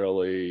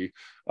necessarily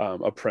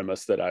a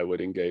premise that I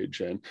would engage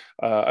in.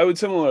 I would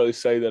similarly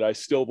say that I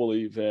still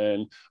believe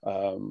in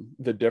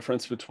the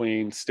difference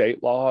between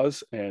state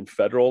laws and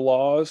federal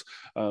laws.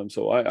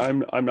 So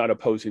I'm not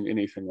opposing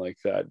anything like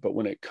that. But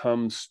when it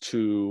comes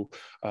to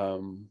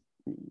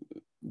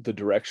the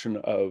direction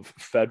of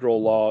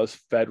federal laws,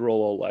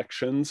 federal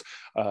elections,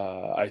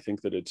 I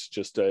think that it's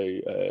just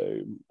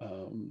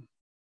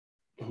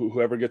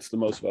whoever gets the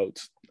most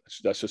votes.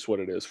 That's just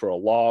what it is. For a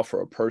law, for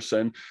a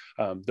person,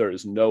 there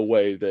is no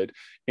way that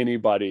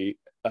anybody's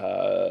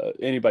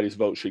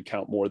vote should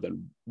count more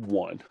than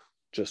one.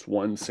 Just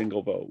one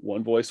single vote,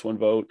 one voice, one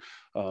vote,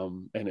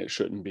 and it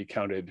shouldn't be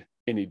counted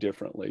any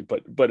differently.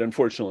 But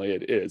unfortunately,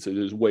 it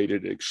is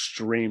weighted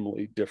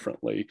extremely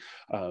differently.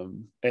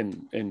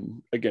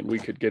 And again, we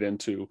could get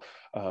into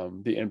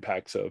the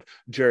impacts of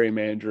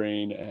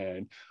gerrymandering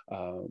and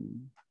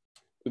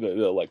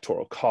the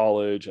electoral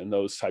college and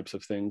those types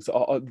of things.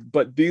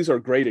 But these are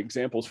great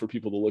examples for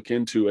people to look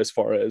into as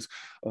far as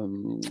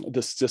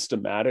the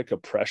systematic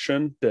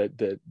oppression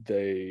that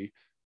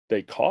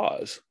they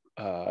cause.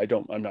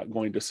 I'm not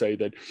going to say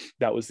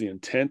that was the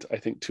intent. I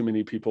think too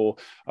many people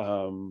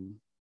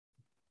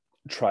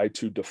try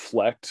to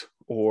deflect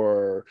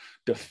or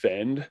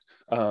defend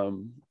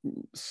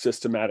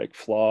systematic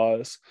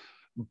flaws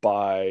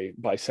by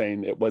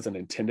saying it wasn't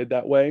intended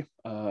that way.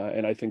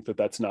 And I think that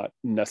that's not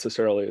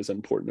necessarily as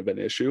important of an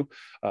issue,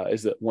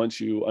 is that once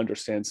you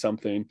understand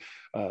something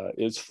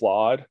is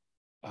flawed,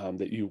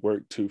 that you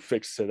work to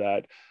fix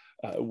that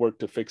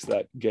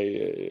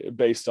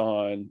based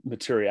on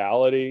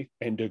materiality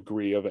and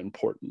degree of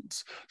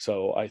importance.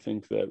 So I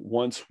think that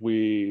once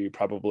we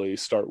probably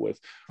start with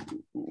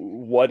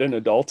what an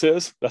adult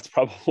is, that's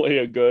probably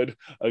a good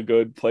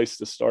place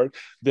to start.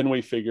 Then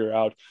we figure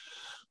out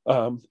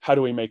how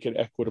do we make it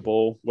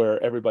equitable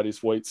where everybody's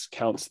voice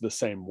counts the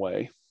same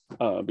way?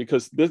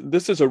 Because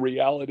this is a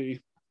reality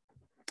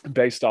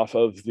based off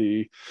of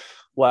the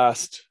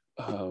last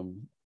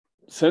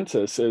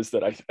census, is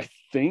that I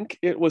think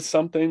it was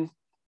something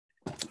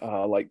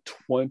like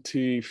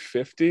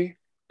 2050.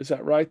 Is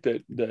that right?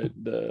 That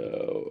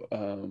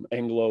the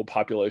Anglo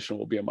population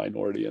will be a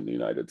minority in the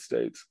United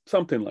States,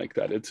 something like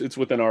that. It's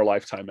within our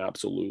lifetime,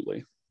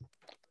 absolutely.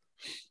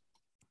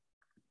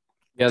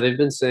 Yeah, they've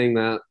been saying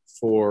that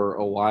for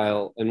a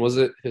while. And was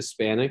it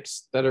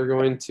Hispanics that are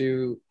going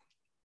to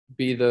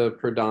be the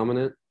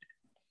predominant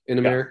in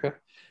America?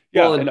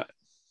 Yeah.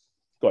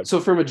 Well,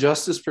 so from a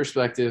justice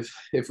perspective,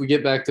 if we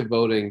get back to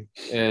voting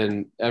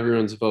and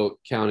everyone's vote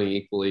counting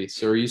equally,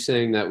 so are you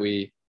saying that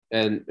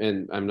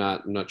and I'm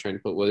not trying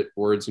to put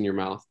words in your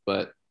mouth,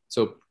 but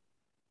so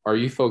are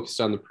you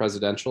focused on the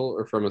presidential,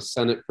 or from a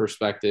Senate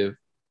perspective,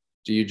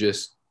 do you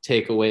just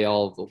take away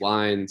all of the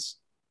lines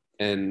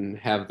and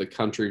have the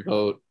country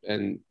vote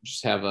and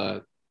just have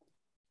a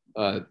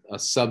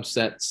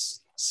subset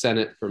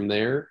Senate from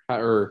there?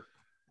 Or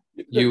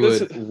you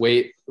would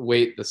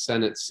weight the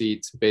Senate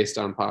seats based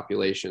on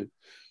population?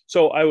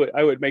 So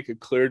I would make a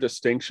clear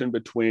distinction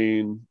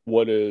between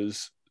what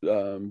is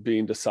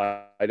being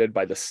decided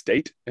by the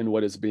state and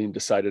what is being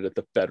decided at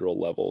the federal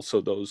level.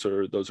 So those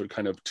are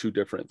kind of two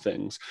different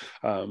things.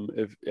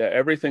 If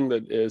everything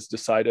that is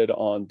decided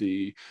on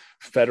the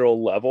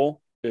federal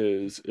level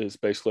is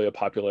basically a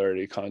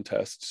popularity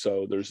contest.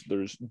 So there's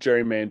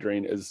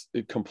gerrymandering is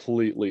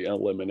completely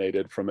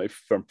eliminated from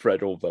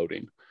federal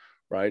voting,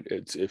 right?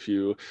 It's if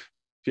you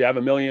have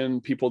 1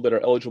 million people that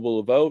are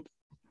eligible to vote,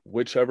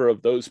 whichever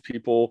of those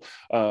people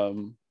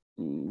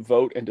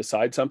vote and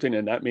decide something.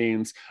 And that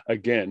means,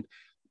 again,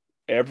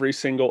 every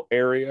single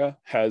area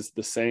has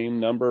the same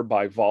number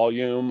by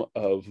volume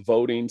of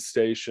voting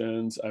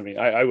stations. I mean,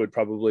 I would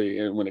probably,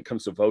 and when it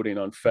comes to voting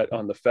on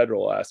the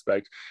federal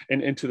aspect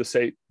and to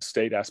the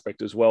state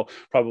aspect as well,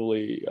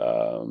 probably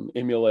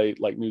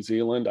emulate like New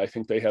Zealand. I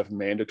think they have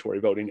mandatory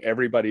voting.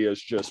 Everybody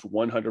is just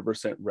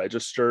 100%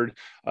 registered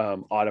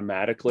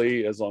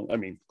automatically, as long, I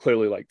mean,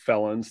 clearly like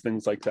felons,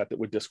 things like that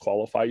would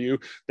disqualify you.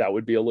 That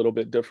would be a little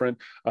bit different.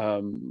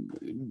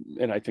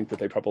 And I think that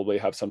they probably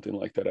have something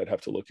like that. I'd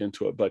have to look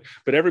into it, but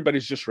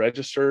everybody's just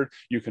registered.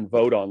 You can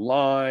vote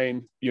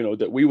online, you know,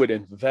 that we would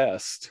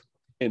invest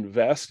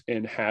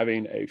in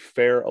having a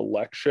fair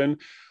election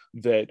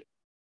that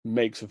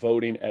makes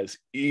voting as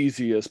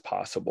easy as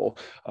possible.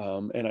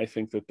 And I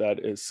think that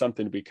that is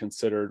something to be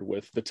considered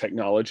with the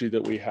technology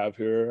that we have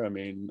here. I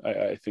mean,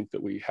 I think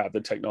that we have the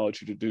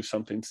technology to do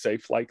something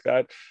safe like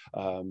that.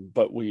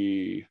 But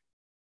we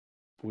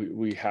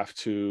have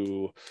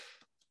to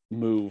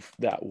move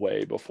that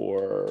way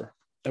before.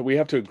 And we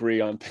have to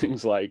agree on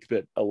things like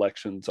that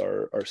elections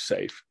are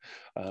safe.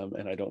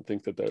 And I don't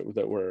think that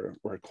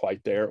we're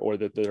quite there, or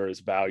that there is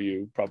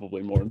value,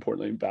 probably more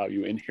importantly,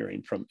 value in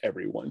hearing from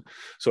everyone.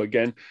 So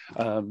again,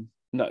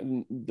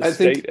 I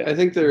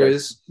think there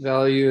is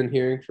value in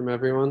hearing from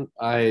everyone.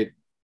 I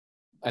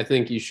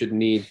think you should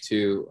need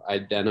to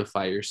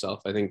identify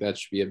yourself. I think that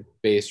should be a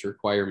base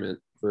requirement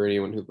for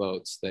anyone who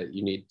votes, that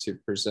you need to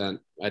present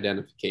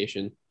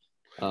identification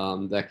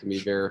that can be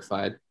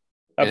verified.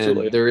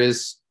 Absolutely.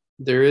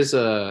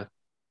 And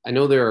I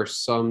know there are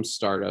some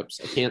startups.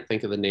 I can't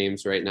think of the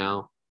names right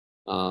now.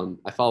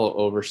 I follow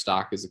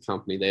Overstock as a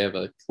company. They have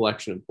a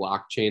collection of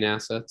blockchain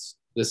assets.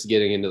 This is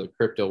getting into the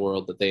crypto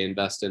world that they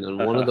invest in.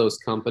 And one of those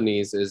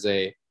companies is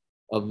a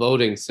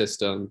voting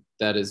system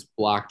that is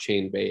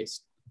blockchain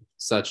based,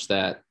 such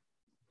that,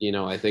 you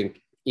know, I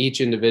think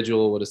each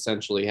individual would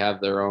essentially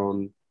have their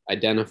own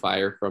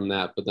identifier from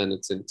that, but then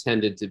it's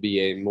intended to be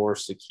a more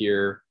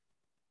secure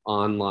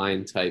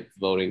online type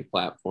voting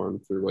platform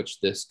through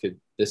which this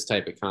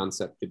type of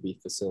concept could be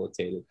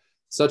facilitated,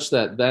 such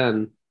that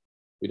then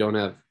we don't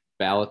have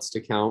ballots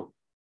to count.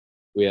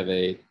 We have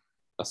a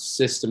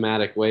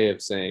systematic way of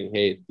saying,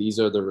 hey, these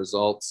are the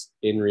results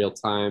in real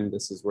time.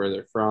 This is where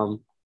they're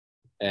from.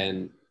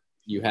 And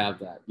you have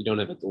that. You don't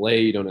have a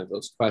delay. You don't have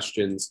those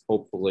questions,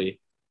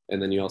 hopefully.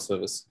 And then you also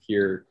have a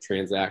secure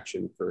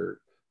transaction for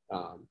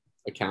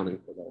accounting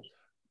for those.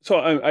 So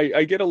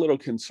I get a little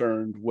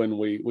concerned when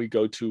we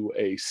go to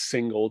a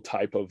single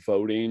type of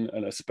voting,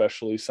 and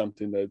especially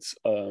something that's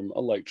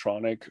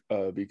electronic,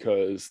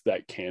 because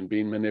that can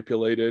be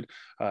manipulated.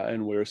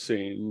 And we're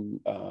seeing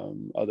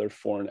other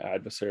foreign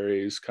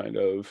adversaries kind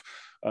of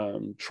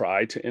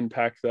try to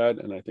impact that.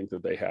 And I think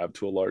that they have,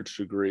 to a large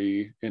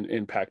degree,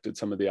 impacted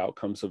some of the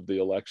outcomes of the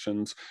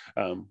elections,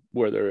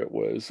 whether it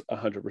was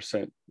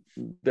 100%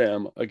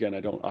 them. Again,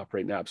 I don't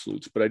operate in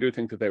absolutes, but I do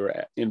think that they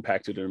were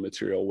impacted in a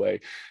material way.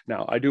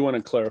 Now, I do want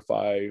to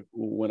clarify,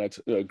 when I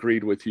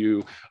agreed with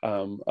you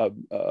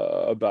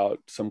about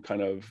some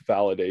kind of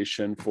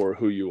validation for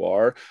who you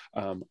are,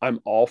 I'm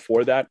all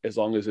for that, as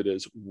long as it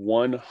is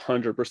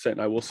 100%.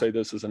 And I will say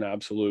this is an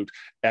absolute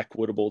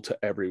equitable to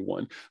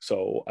everyone.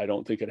 So I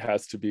don't think it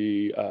has to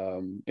be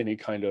any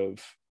kind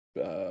of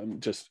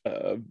just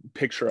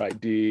picture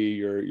ID,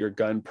 your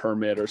gun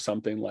permit or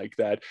something like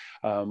that.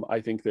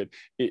 I think that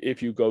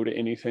if you go to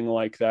anything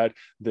like that,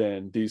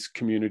 then these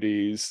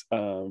communities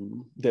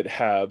that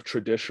have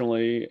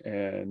traditionally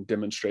and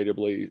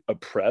demonstratively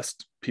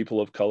oppressed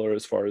people of color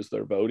as far as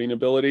their voting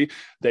ability,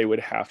 they would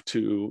have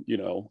to, you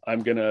know,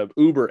 I'm going to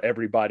Uber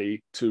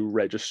everybody to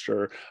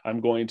register. I'm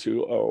going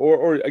to,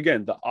 or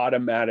again, the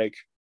automatic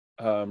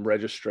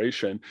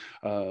registration.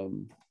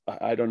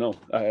 I don't know.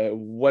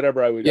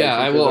 Whatever I would. Yeah,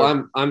 I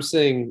will. I'm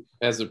saying,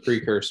 as a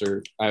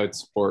precursor, I would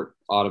support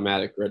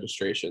automatic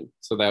registration,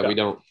 so that we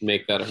don't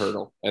make that a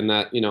hurdle. And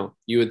that, you know,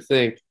 you would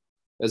think,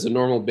 as a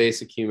normal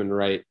basic human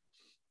right,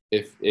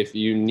 if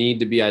you need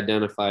to be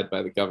identified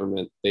by the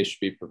government, they should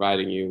be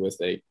providing you with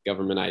a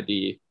government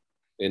ID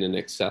in an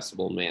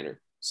accessible manner,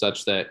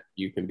 such that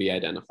you can be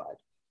identified.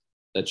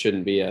 That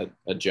shouldn't be a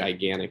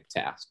gigantic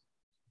task.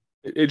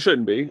 It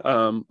shouldn't be.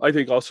 I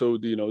think also,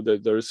 you know,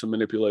 that there's some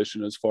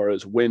manipulation as far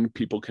as when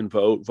people can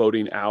vote,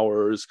 voting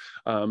hours,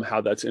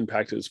 how that's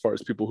impacted as far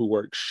as people who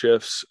work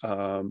shifts,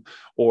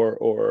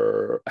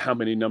 or how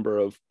many number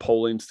of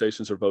polling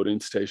stations or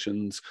voting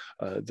stations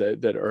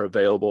that are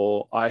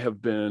available. I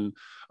have been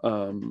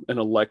an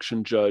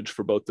election judge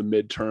for both the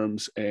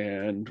midterms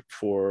and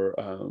for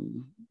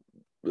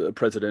the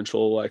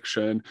presidential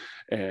election,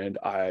 and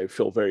I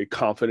feel very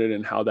confident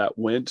in how that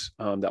went.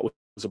 That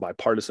was a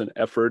bipartisan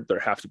effort. There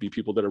have to be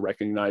people that are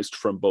recognized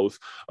from both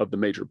of the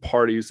major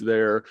parties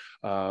there.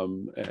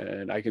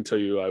 And I can tell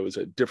you, I was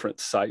at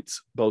different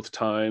sites both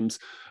times,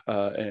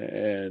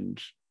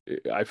 and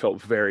I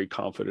felt very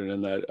confident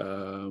in that.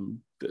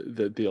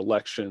 The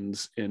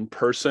elections in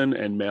person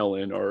and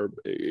mail-in are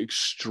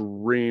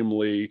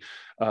extremely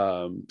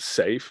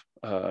safe.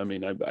 I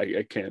mean,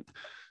 I can't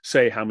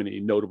say how many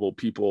notable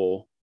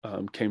people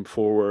came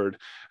forward,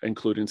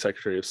 including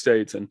Secretary of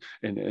States and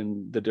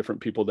the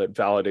different people that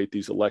validate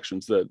these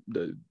elections. That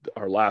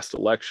our last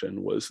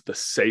election was the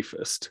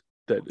safest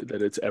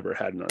that it's ever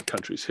had in our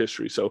country's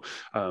history. So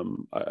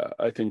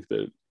I think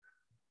that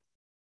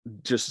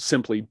just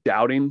simply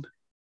doubting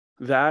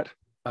that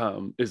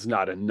is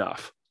not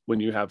enough. When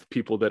you have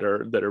people that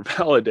are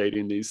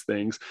validating these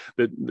things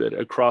that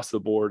across the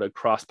board,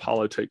 across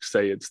politics,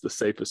 say it's the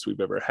safest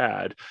we've ever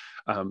had,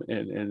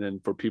 and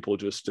then for people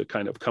just to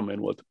kind of come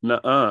in with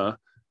nuh-uh,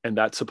 and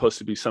that's supposed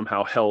to be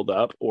somehow held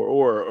up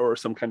or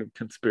some kind of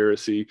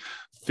conspiracy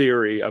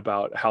theory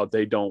about how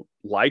they don't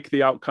like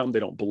the outcome, they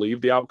don't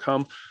believe the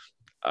outcome.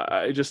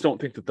 I just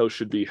don't think that those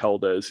should be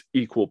held as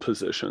equal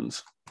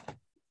positions.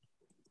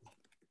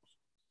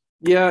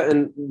 Yeah,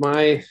 and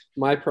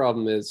my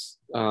problem is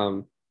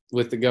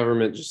with the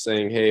government just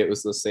saying, "Hey, it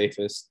was the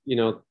safest."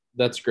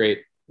 That's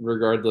great.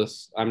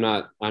 Regardless, I'm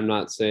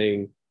not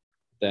saying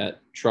that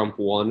Trump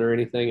won or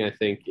anything. I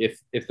think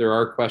if there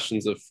are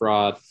questions of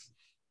fraud,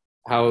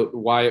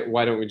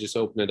 why don't we just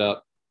open it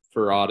up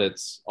for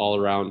audits all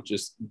around?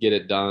 Just get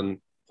it done.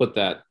 Put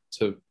that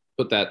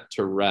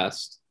to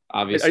rest.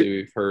 Obviously,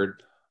 we've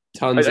heard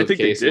tons of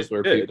cases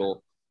where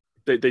people.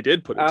 They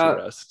did put it to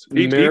rest.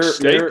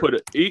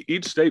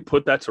 Each state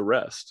put that to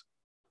rest.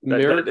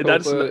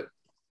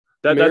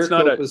 That's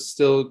not is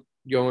still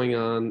going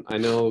on. I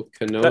know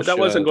Kenosha. That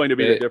wasn't going to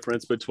be the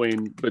difference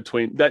between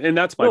that, and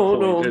that's my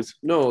point.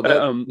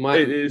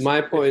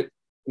 My point.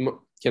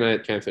 Can I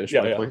finish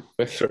my point?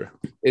 Sure.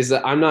 Is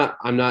that I'm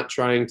not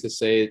trying to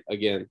say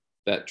again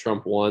that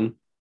Trump won.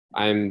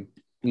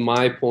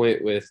 My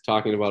point with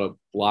talking about a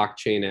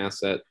blockchain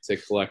asset to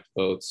collect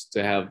votes,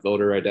 to have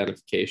voter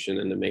identification,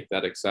 and to make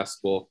that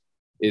accessible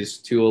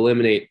is to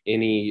eliminate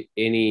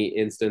any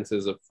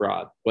instances of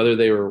fraud, whether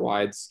they were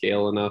wide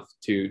scale enough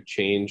to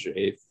change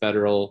a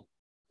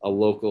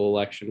local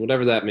election,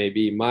 whatever that may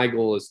be. My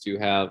goal is to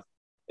have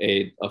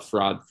a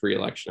fraud-free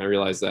election. I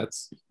realize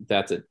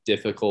that's a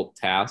difficult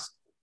task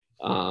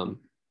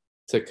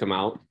to come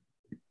out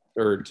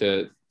or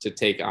to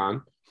take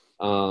on.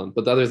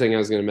 But the other thing I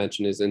was going to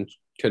mention is in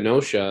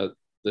Kenosha,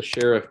 the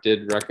sheriff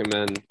did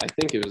recommend, I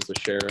think it was the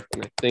sheriff,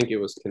 and I think it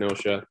was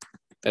Kenosha,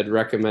 had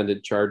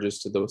recommended charges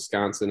to the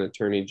Wisconsin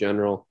Attorney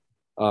General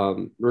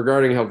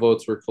regarding how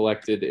votes were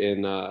collected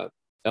in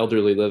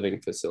elderly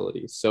living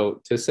facilities.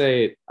 So to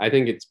say, I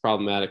think it's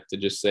problematic to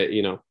just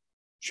say,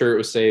 sure, it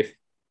was safe,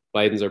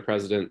 Biden's our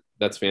president,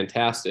 that's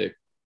fantastic.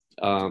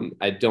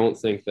 I don't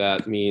think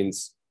that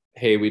means,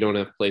 hey, we don't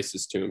have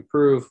places to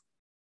improve.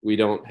 We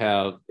don't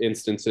have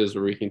instances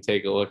where we can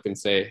take a look and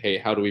say, hey,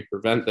 how do we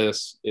prevent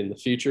this in the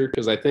future?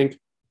 Because I think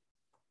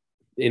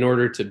in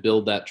order to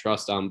build that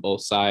trust on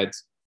both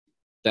sides,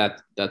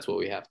 that's what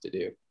we have to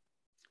do.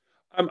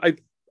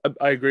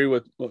 I agree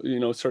with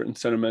certain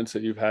sentiments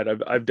that you've had.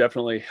 I've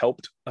definitely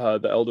helped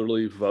the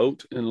elderly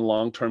vote in a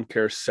long-term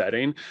care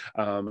setting,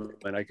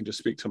 and I can just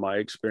speak to my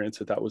experience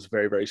that was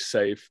very, very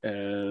safe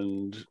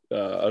and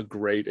a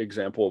great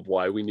example of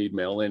why we need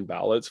mail-in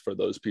ballots for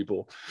those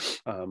people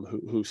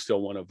who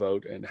still want to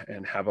vote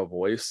and have a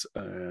voice.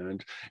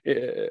 And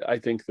I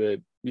think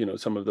that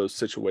some of those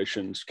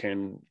situations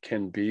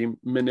can be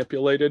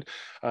manipulated,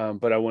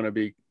 but I want to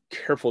be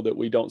careful that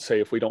we don't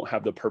say if we don't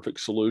have the perfect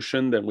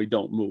solution, then we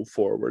don't move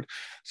forward.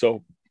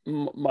 So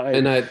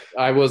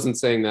I wasn't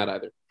saying that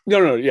either.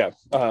 No, yeah.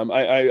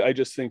 I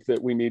just think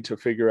that we need to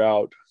figure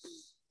out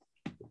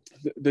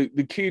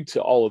the key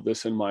to all of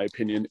this, in my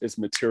opinion, is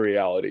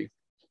materiality,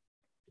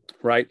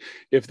 right?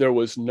 If there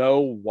was no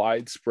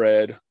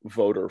widespread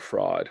voter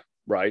fraud,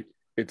 right?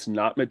 It's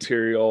not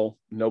material.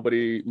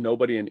 Nobody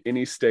in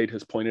any state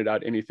has pointed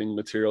out anything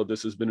material.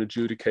 This has been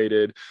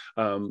adjudicated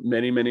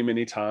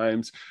many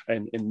times,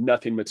 and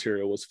nothing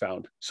material was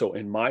found. So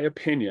in my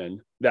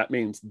opinion, that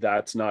means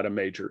that's not a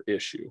major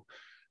issue.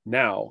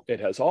 Now,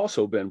 it has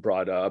also been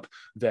brought up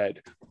that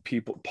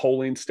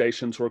polling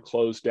stations were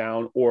closed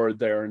down, or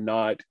they're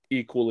not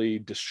equally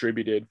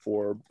distributed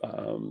for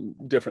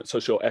different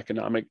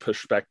socioeconomic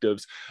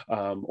perspectives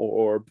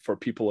or for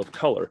people of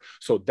color.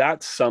 So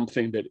that's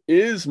something that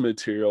is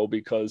material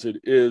because it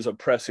is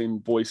oppressing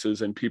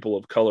voices and people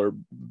of color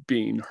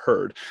being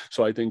heard.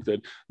 So I think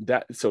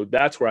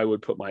that's where I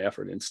would put my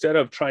effort. Instead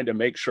of trying to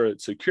make sure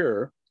it's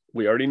secure,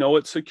 we already know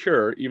it's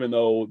secure, even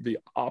though the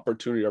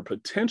opportunity or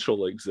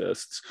potential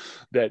exists,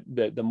 that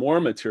the more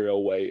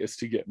material way is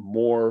to get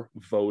more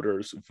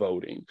voters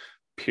voting,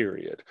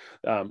 period.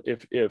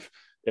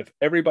 If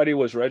everybody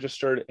was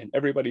registered and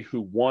everybody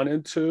who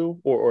wanted to,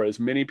 or as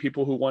many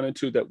people who wanted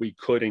to that we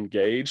could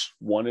engage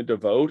wanted to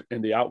vote,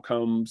 and the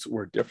outcomes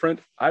were different,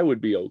 I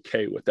would be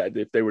okay with that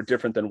if they were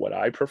different than what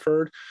I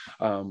preferred.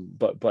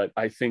 But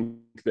I think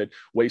that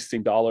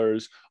wasting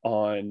dollars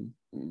on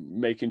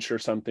making sure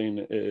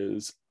something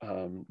is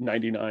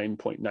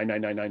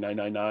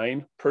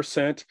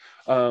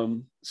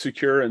 99.9999999%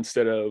 secure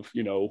instead of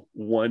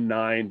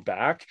 19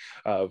 back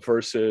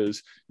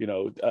versus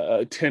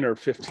a 10 or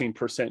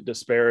 15%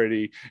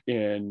 disparity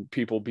in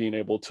people being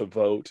able to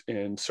vote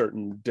in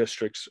certain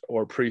districts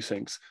or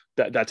precincts.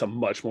 That's a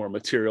much more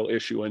material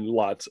issue, and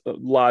lots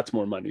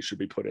more money should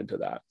be put into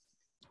that.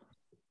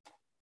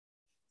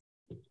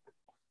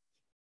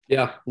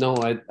 Yeah, no,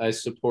 I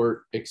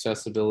support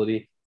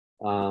accessibility,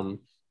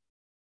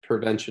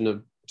 prevention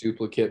of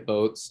duplicate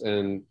votes,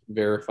 and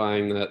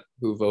verifying that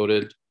who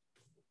voted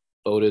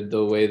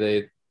the way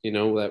they,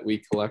 that we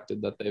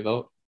collected that they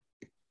vote.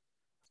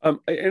 And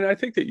I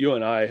think that you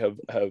and I have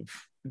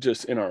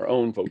just in our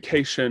own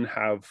vocation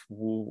have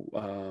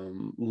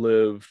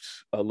lived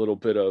a little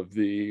bit of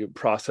the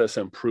process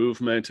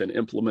improvement and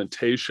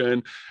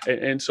implementation.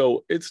 And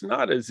so it's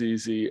not as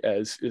easy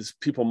as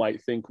people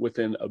might think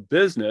within a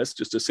business,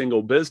 just a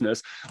single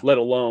business, let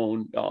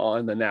alone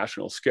on the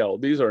national scale.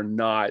 These are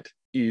not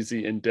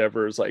easy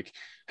endeavors like,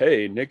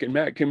 hey, Nick and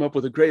Matt came up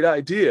with a great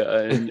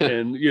idea, and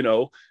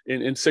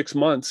in 6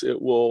 months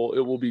it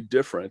will be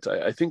different.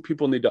 I think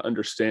people need to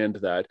understand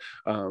that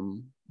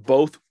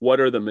both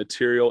what are the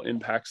material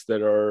impacts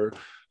that are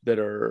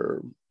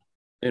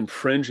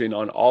infringing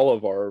on all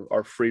of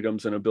our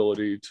freedoms and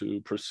ability to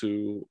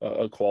pursue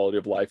a quality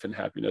of life and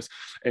happiness,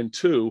 and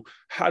two,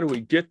 how do we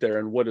get there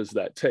and what does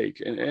that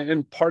take?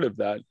 And part of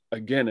that,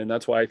 again, and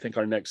that's why I think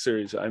our next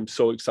series, I'm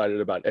so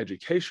excited about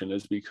education,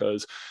 is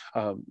because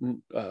I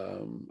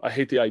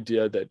hate the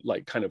idea that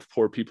like kind of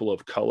poor people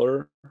of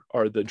color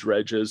are the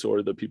dredges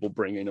or the people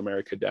bringing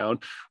America down,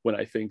 when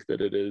I think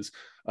that it is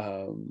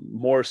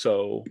more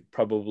so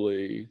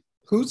probably.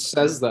 Who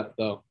says that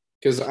though?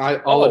 Because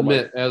I'll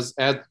admit, as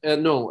a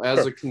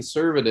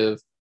conservative,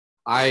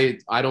 I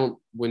don't.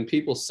 When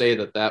people say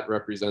that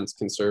represents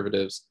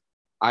conservatives,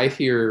 I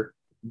hear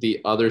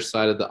the other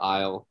side of the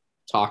aisle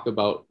talk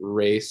about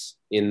race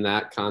in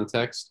that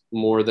context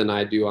more than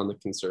I do on the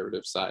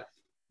conservative side.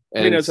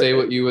 And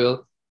what you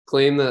will,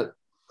 claim that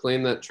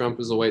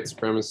Trump is a white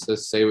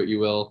supremacist. Say what you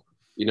will.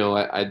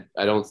 I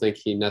don't think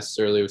he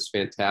necessarily was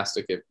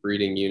fantastic at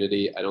breeding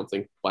unity. I don't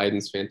think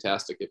Biden's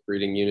fantastic at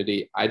breeding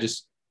unity.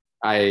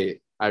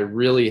 I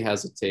really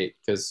hesitate,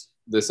 because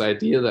this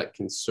idea that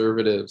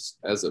conservatives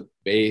as a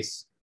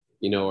base,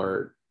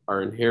 are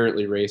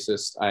inherently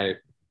racist. I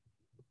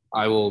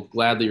will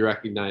gladly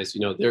recognize,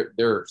 there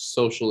are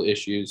social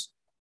issues.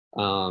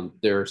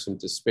 There are some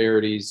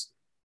disparities,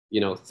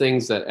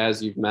 things that,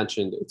 as you've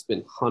mentioned, it's been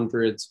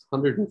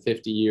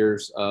 150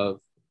 years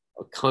of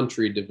a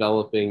country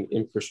developing,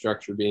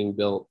 infrastructure being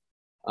built,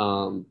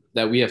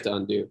 that we have to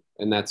undo.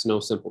 And that's no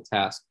simple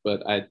task.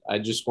 But I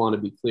just want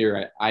to be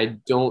clear. I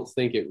don't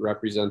think it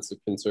represents a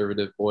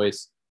conservative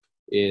voice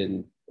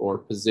or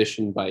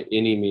position by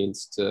any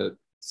means to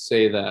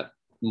say that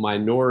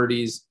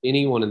minorities,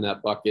 anyone in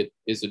that bucket,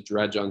 is a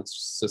dredge on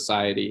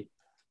society.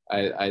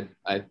 I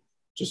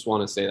just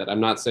want to say that.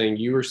 I'm not saying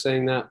you were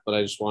saying that, but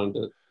I just wanted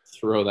to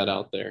throw that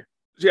out there.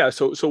 Yeah.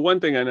 So one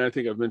thing, and I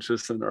think I've mentioned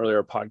this in an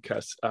earlier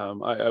podcast,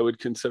 I would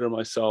consider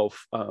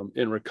myself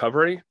in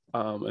recovery.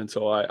 And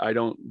so I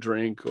don't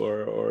drink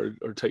or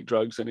take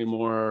drugs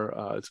anymore.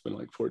 It's been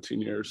like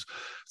 14 years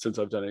since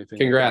I've done anything.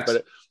 Congrats.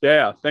 Like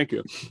yeah, thank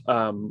you.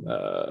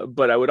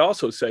 But I would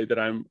also say that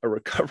I'm a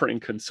recovering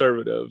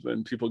conservative,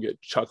 and people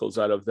get chuckles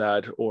out of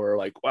that, or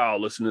like, wow,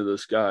 listen to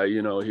this guy,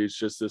 he's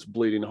just this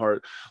bleeding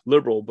heart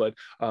liberal. But,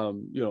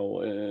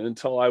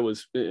 until I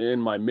was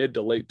in my mid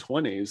to late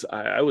 20s,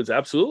 I was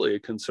absolutely a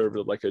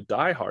conservative, like a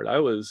diehard. I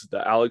was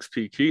the Alex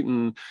P.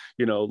 Keaton,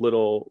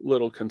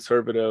 little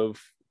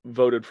conservative,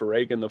 voted for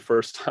Reagan the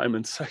first time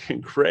in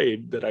second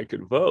grade that I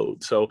could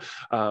vote. So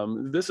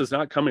this is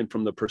not coming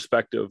from the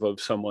perspective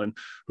of someone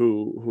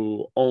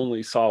who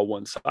only saw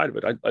one side of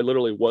it. I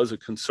literally was a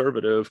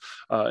conservative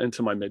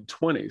into my mid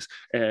 20s.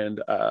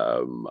 And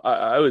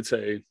I would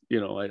say,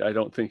 I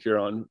don't think you're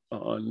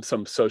on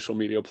some social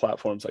media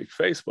platforms like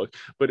Facebook,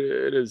 but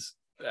it is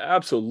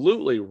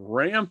absolutely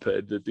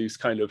rampant that these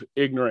kind of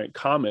ignorant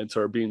comments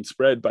are being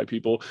spread by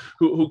people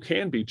who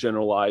can be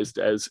generalized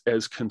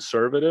as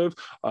conservative.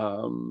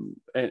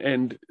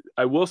 And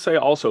I will say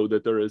also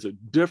that there is a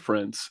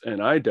difference,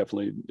 and I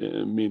definitely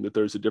mean that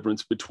there's a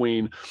difference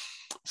between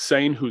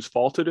saying whose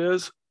fault it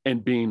is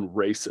and being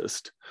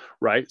racist,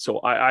 right?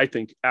 So I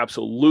think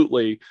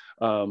absolutely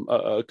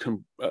a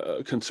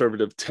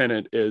conservative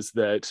tenet is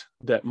that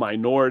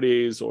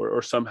minorities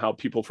or somehow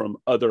people from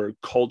other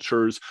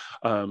cultures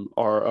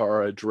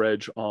are a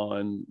dredge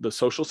on the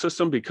social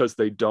system because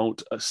they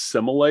don't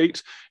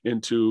assimilate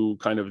into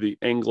kind of the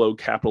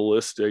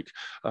Anglo-capitalistic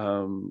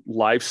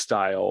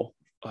lifestyle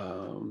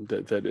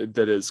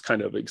that is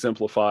kind of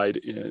exemplified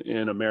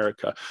in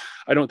America.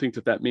 I don't think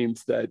that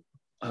means that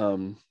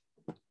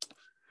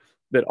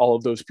that all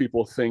of those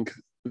people think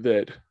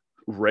that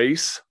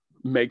race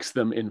makes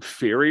them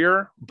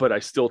inferior, but I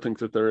still think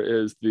that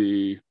there is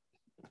the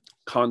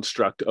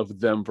construct of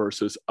them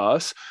versus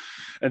us,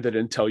 and that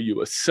until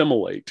you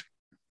assimilate,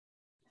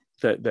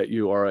 that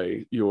you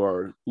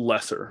are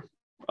lesser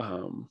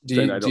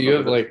then I Do don't you know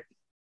have that.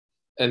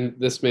 and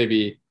this may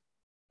be,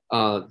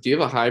 do you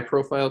have a high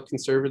profile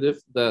conservative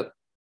that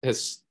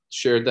has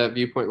shared that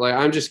viewpoint? Like,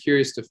 I'm just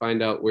curious to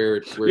find out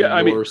where Yeah,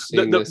 I mean, you're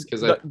seeing this,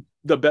 because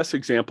the best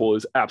example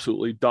is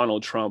absolutely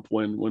Donald Trump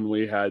when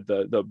we had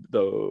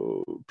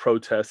the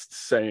protests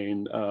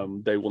saying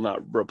they will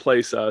not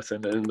replace us,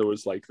 and then there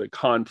was like the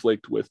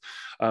conflict with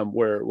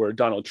where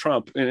Donald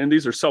Trump, and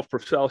these are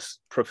self-professed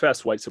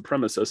white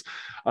supremacists,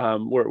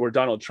 where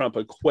Donald Trump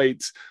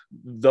equates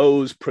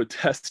those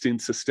protesting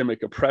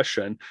systemic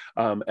oppression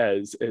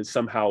as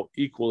somehow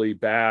equally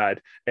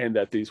bad, and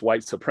that these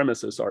white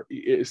supremacists are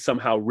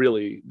somehow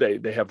really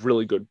they have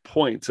really good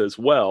points as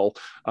well,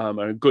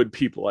 and good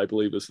people, I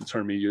believe is the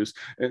term he used,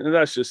 and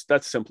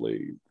that's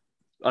simply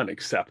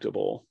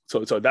unacceptable.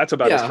 So that's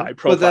about as yeah, high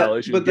profile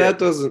as you but get.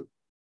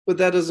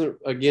 that doesn't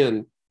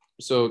again.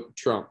 So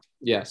Trump,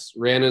 yes,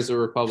 ran as a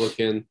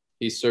Republican.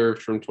 He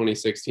served from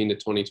 2016 to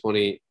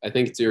 2020. I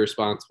think it's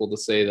irresponsible to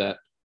say that,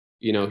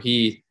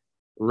 he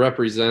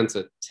represents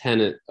a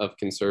tenet of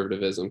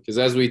conservatism, because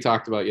as we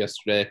talked about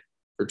yesterday,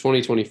 for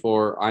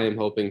 2024, I am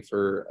hoping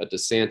for a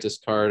DeSantis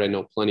card. I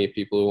know plenty of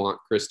people who want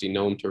Kristi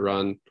Noem to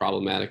run,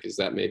 problematic as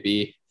that may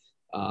be.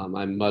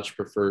 I much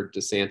prefer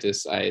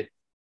DeSantis.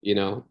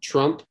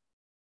 Trump,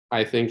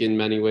 I think in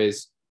many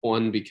ways,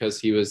 won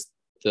because he was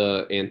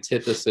the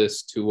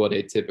antithesis to what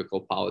a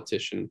typical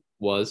politician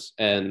was.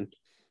 And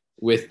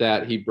with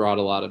that, he brought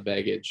a lot of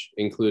baggage,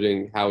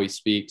 including how he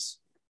speaks,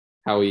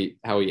 how he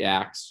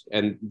acts.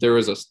 And there are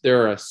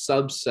a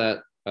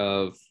subset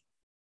of,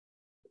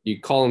 you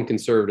call them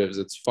conservatives,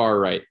 it's far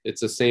right.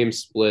 It's the same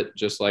split,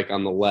 just like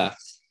on the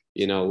left,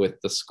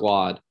 with the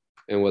squad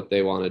and what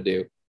they want to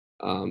do,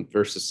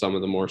 versus some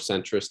of the more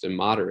centrist and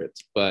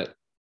moderates. But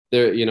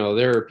there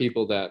are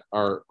people that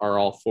are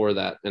all for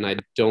that, and I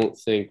don't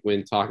think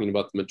when talking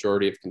about the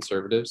majority of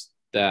conservatives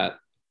that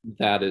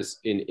is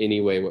in any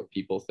way what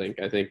people think.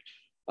 I think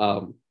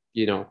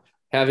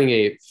having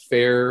a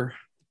fair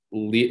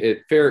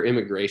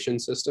immigration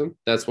system,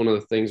 that's one of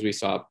the things we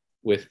saw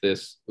with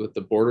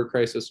the border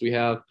crisis we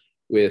have,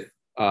 with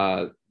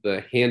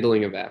the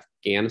handling of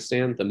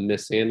Afghanistan, the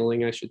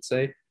mishandling, I should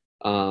say.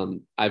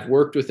 I've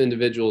worked with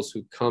individuals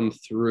who come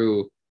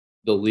through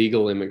the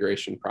legal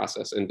immigration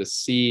process, and to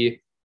see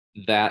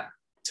that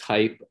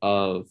type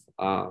of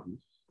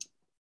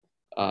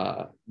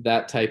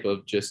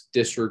just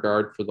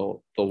disregard for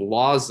the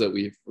laws that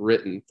we've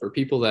written for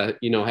people that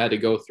had to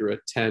go through a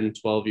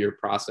 10-12 year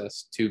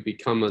process to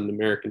become an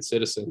American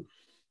citizen,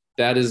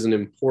 that is an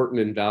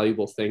important and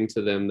valuable thing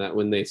to them, that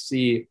when they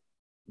see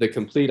the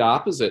complete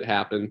opposite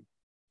happen,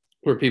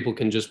 where people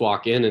can just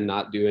walk in and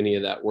not do any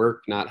of that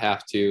work, not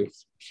have to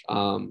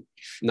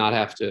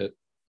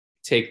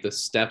take the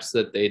steps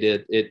that they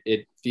did,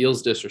 it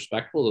feels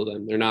disrespectful to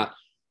them. They're not,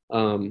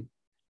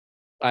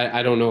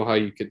 I don't know how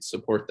you could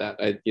support that.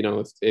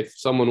 If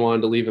someone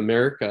wanted to leave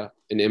America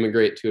and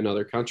immigrate to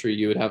another country,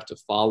 you would have to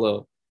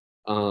follow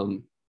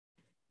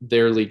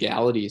their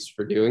legalities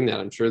for doing that.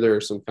 I'm sure there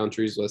are some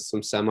countries with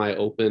some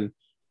semi-open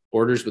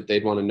borders, but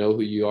they'd want to know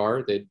who you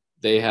are.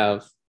 They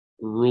have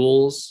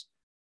rules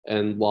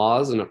and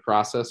laws and a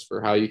process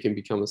for how you can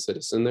become a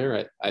citizen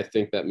there. I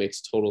think that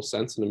makes total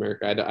sense in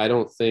America. I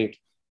don't think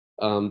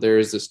there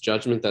is this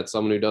judgment that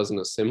someone who doesn't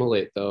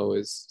assimilate, though,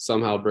 is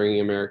somehow bringing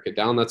America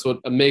down. That's what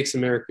makes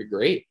America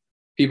great.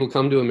 People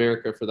come to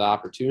America for the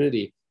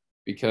opportunity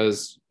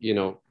because,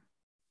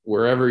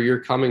 wherever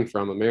you're coming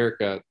from,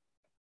 America,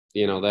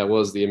 that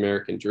was the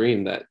American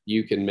dream, that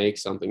you can make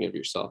something of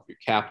yourself. You're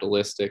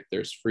capitalistic.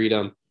 There's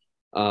freedom.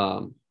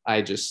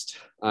 I just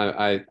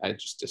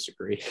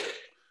disagree.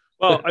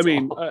 Well,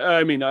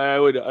 I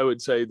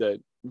would say that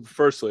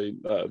firstly,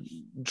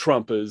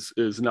 Trump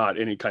is not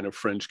any kind of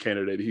fringe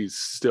candidate. He's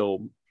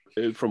still,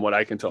 from what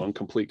I can tell, in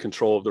complete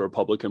control of the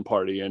Republican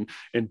Party and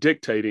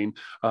dictating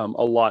a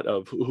lot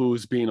of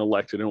who's being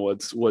elected and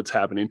what's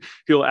happening.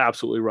 He'll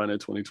absolutely run in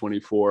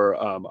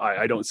 2024.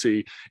 I don't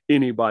see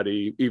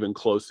anybody even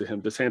close to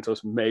him.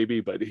 DeSantis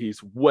maybe, but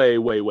he's way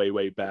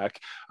back.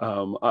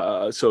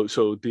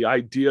 So the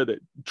idea that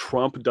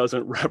Trump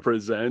doesn't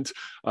represent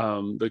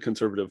the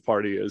conservative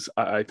party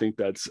I think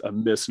that's a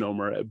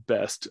misnomer at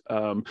best.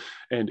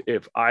 And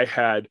if I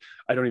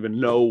don't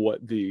even know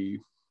what the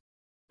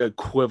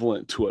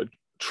equivalent to a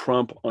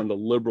Trump on the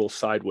liberal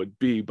side would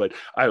be, but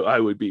I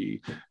would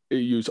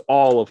use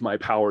all of my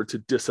power to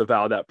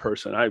disavow that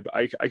person.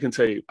 I can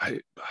say I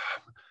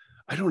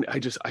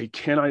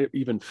cannot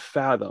even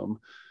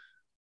fathom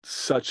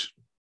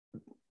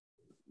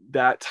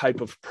that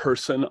type of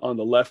person on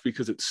the left,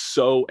 because it's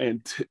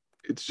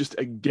just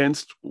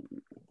against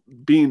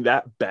being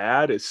that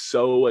bad, is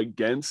so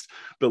against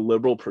the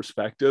liberal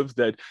perspective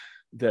that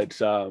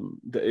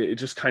it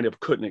just kind of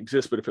couldn't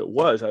exist. But if it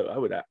was,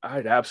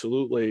 I'd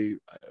absolutely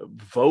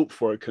vote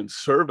for a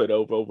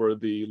conservative over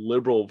the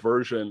liberal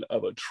version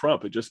of a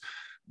Trump. It just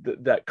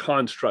that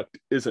construct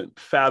isn't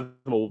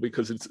fathomable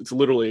because it's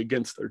literally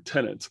against their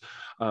tenets.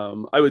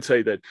 I would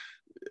say that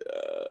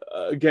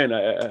again,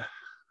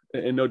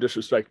 and no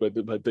disrespect,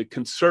 but the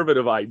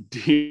conservative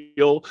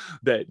ideal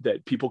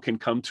that people can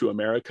come to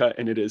America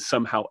and it is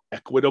somehow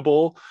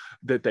equitable,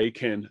 that they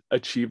can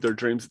achieve their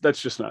dreams.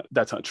 That's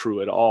not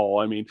true at all.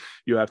 I mean,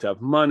 you have to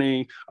have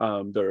money.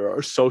 There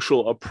are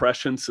social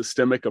oppression,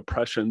 systemic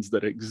oppressions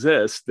that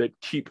exist that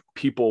keep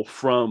people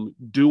from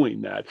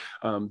doing that.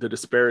 The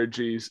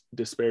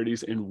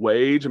disparities in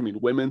wage. I mean,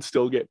 women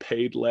still get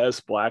paid less.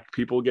 Black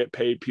people get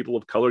paid. People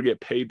of color get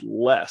paid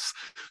less.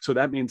 So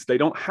that means they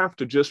don't have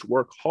to just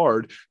work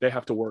hard. They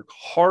have to work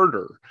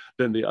harder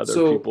than the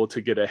other people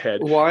to get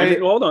ahead. Why?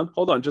 And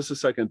hold on just a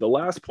second. The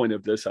last point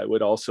of this I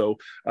would also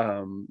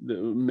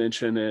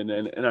mention,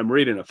 and I'm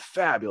reading a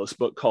fabulous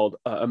book called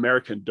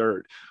American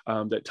Dirt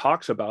that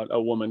talks about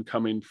a woman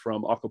coming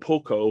from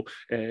Acapulco,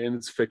 and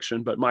it's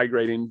fiction, but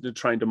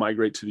trying to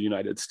migrate to the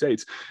United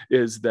States,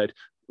 is that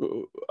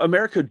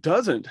America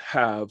doesn't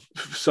have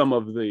some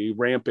of the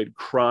rampant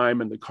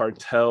crime and the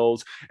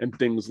cartels and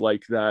things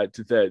like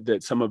that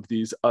some of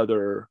these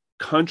other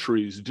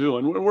countries do.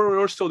 And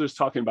we're still just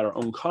talking about our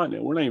own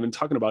continent. We're not even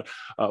talking about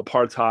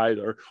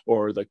apartheid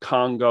or the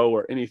Congo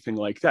or anything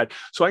like that.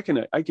 So I can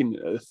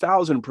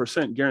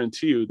 1,000%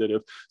 guarantee you that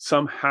if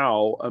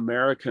somehow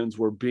Americans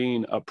were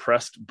being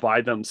oppressed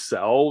by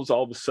themselves,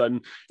 all of a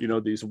sudden,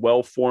 these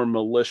well-formed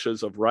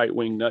militias of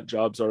right-wing nut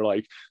jobs are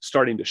like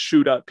starting to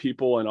shoot up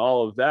people and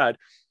all of that,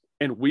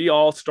 and we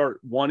all start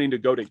wanting to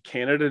go to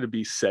Canada to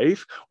be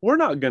safe, we're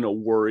not going to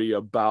worry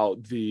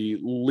about the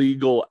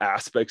legal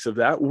aspects of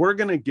that. We're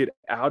going to get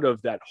out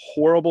of that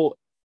horrible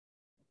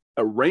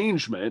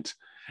arrangement,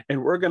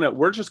 and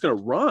we're just going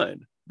to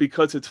run,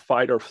 because it's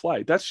fight or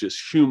flight. That's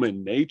just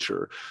human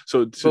nature.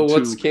 So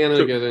what's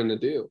Canada going to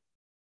do?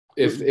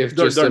 If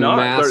just a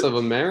mass of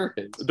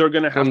Americans, they're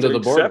going to have to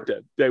accept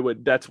it.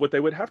 That's what they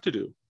would have to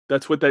do.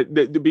 That's what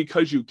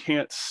because you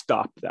can't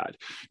stop that.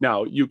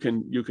 Now you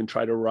can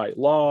try to write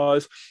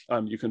laws.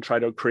 You can try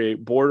to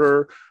create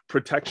border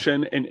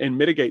protection and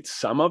mitigate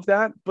some of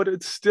that, but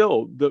it's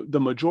still the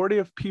majority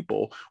of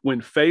people,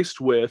 when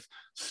faced with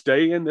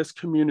stay in this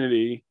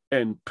community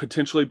and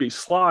potentially be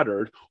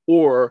slaughtered,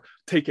 or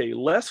take a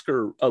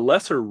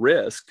lesser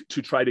risk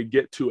to try to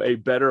get to a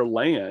better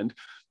land.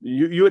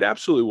 You would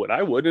absolutely would.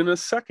 I would in a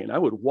second. I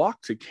would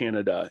walk to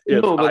Canada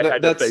if I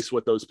had to face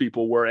what those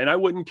people were. And I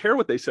wouldn't care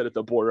what they said at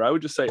the border. I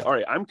would just say, all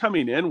right, I'm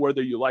coming in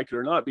whether you like it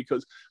or not,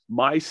 because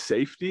my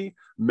safety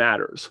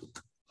matters.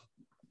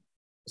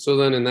 So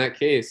then in that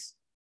case,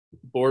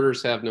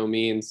 borders have no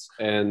means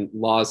and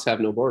laws have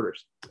no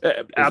borders.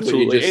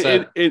 Absolutely.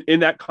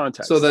 In that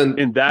context. So then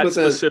in that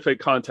specific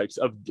context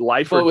of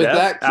life or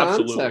death,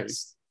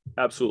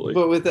 absolutely.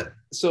 But with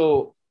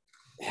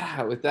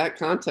that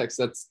context,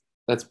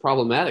 that's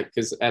problematic,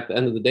 because at the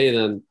end of the day,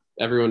 then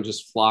everyone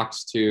just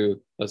flocks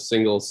to a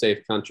single safe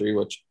country,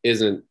 which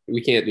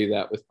we can't do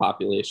that with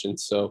population.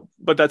 So,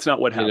 but that's not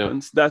what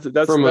happens. That's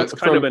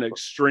kind of an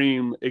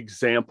extreme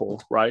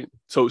example, right?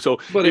 So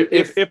but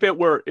if it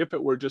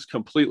were just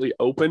completely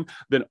open,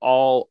 then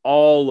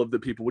all of the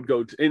people would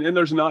go to, and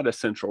there's not a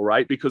central,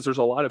 right? Because there's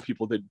a lot of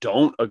people that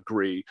don't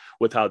agree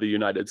with how the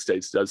United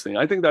States does things.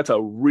 I think that's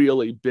a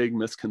really big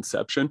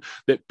misconception,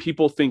 that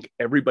people think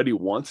everybody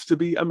wants to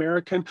be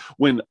American,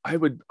 when I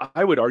would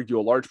argue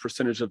a large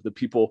percentage of the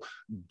people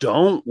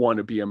don't want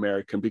to be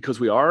American, because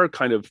we are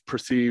kind of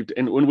perceived,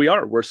 and when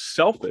we're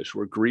selfish,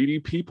 we're greedy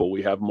people.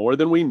 We have more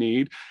than we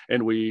need,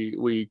 and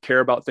we care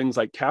about things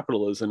like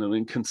capitalism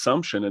and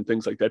consumption and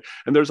things like that.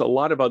 And there's a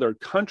lot of other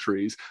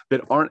countries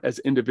that aren't as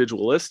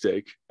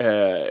individualistic.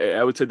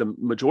 I would say the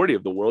majority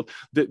of the world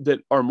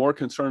that are more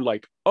concerned,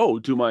 like, oh,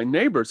 do my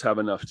neighbors have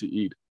enough to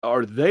eat?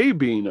 Are they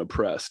being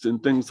oppressed?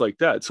 And things like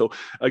that. So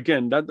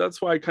again, that's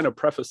why I kind of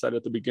preface that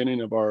at the beginning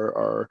of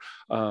our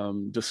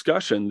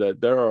discussion, that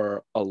there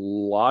are a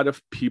lot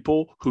of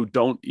people who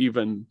don't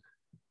even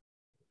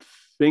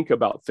think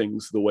about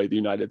things the way the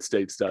United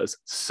States does.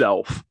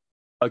 Self,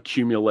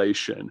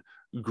 accumulation,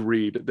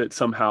 greed, that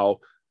somehow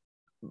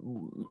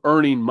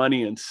earning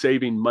money and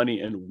saving money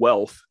and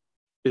wealth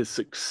is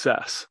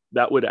success.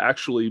 That would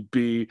actually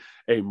be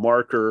a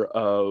marker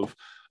of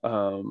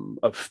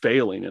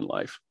failing in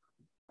life.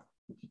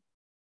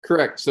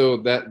 Correct. So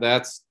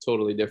that's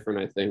totally different,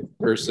 I think,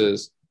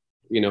 versus,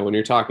 when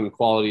you're talking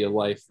quality of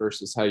life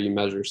versus how you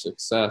measure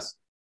success.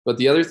 But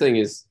the other thing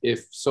is,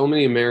 if so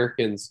many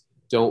Americans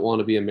don't want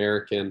to be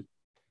American,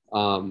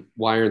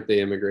 why aren't they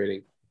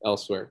immigrating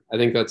elsewhere? I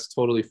think that's a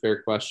totally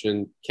fair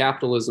question.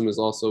 Capitalism is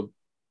also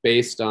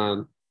based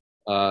on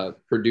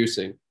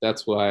producing.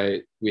 That's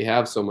why we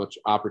have so much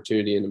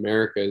opportunity in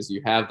America, is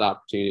you have the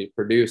opportunity to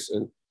produce.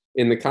 And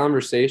in the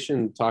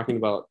conversation talking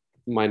about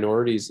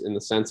minorities in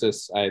the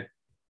census,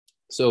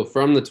 so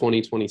from the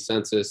 2020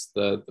 census,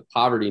 the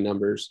poverty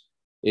numbers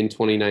in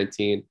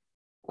 2019,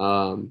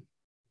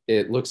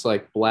 it looks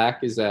like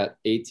Black is at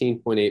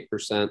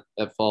 18.8%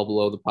 that fall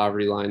below the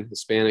poverty line.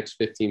 Hispanics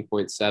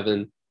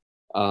 15.7%.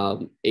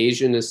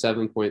 Asian is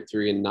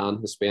 7.3%, and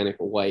non-Hispanic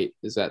white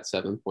is at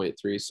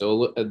 7.3%.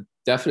 So a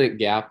definite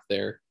gap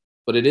there.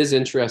 But it is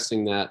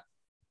interesting that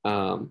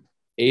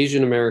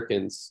Asian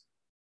Americans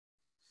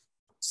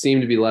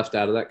seem to be left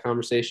out of that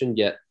conversation,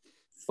 yet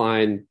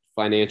find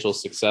financial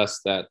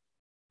success that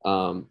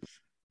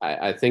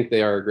I think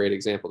they are a great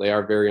example. They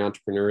are very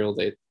entrepreneurial.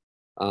 They,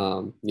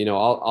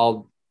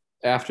 I'll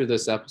after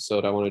this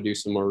episode, I want to do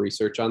some more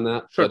research on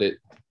that. Sure. But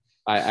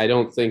I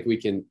don't think we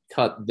can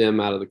cut them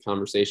out of the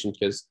conversation,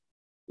 because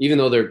even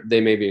though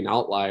they may be an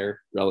outlier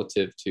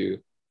relative to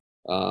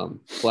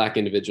Black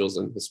individuals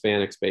and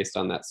Hispanics based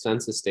on that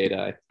census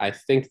data, I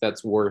think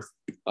that's worth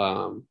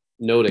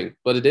noting.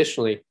 But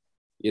additionally,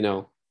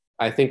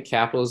 I think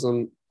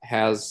capitalism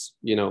has,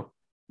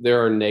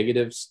 there are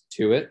negatives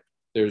to it.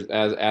 There's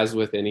as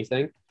with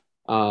anything,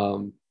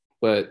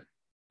 but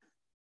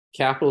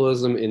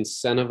capitalism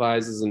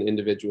incentivizes an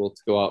individual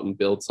to go out and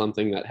build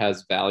something that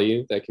has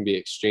value that can be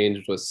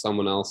exchanged with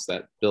someone else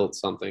that built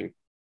something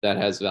that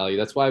has value.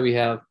 That's why we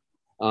have,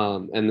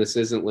 and this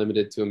isn't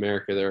limited to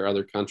America, there are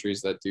other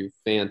countries that do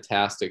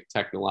fantastic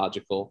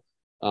technological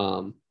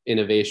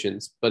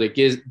innovations, but it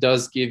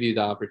does give you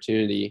the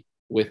opportunity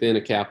within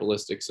a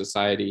capitalistic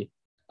society,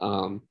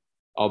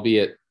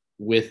 albeit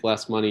with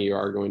less money, you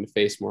are going to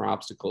face more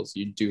obstacles.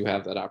 You do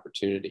have that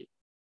opportunity,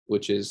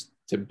 which is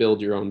to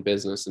build your own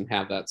business and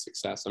have that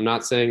success. I'm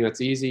not saying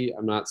that's easy.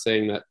 I'm not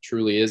saying that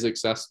truly is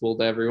accessible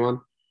to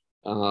everyone.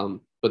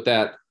 But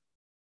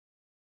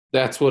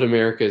that's what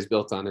America is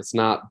built on. It's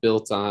not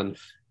built on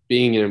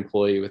being an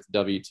employee with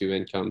W-2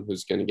 income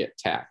who's going to get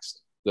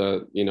taxed.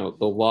 The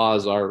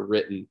laws are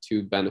written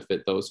to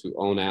benefit those who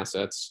own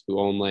assets, who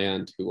own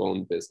land, who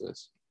own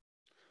business.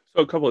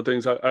 So a couple of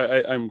things.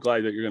 I'm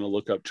glad that you're going to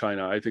look up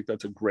China. I think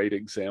that's a great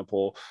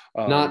example.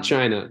 Not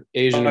China,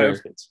 Asian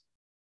Americans.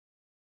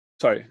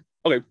 Sorry.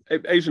 Okay,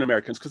 Asian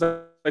Americans,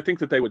 because I think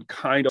that they would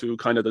kind of do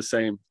kind of the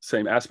same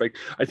aspect.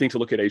 I think to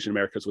look at Asian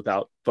Americans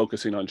without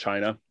focusing on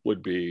China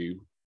would be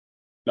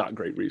not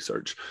great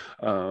research.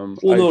 No.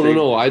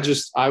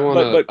 I want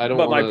to. I don't.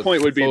 But my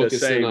point would be the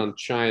same on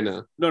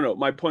China. No.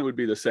 My point would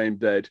be the same,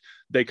 that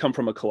they come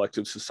from a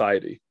collective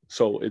society.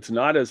 So it's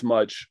not as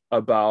much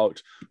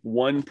about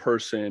one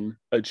person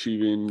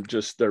achieving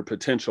just their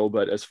potential,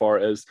 but as far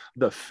as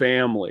the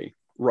family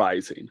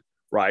rising.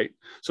 Right.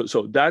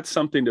 So that's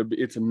something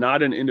it's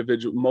not an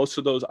individual. Most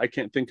of those, I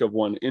can't think of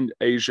one in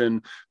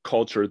Asian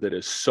culture that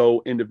is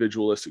so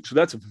individualistic. So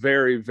that's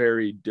very,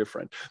 very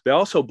different. They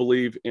also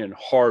believe in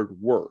hard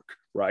work.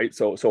 Right.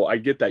 So I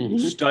get that. You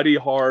study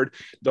hard,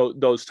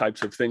 those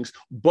types of things.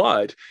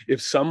 But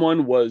if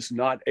someone was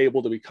not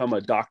able to become a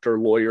doctor,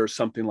 lawyer,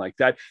 something like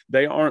that,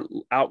 they aren't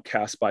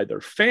outcast by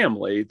their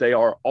family. They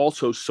are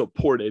also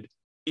supported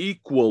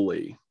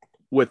equally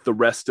with the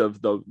rest of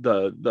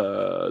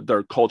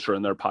their culture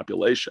and their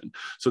population.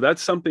 So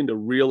that's something to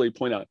really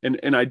point out.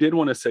 And I did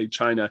want to say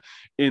China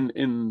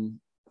in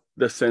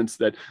the sense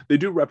that they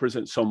do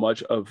represent so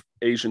much of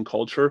Asian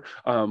culture,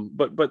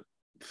 but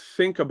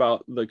think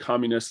about the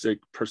communistic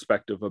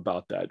perspective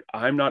about that.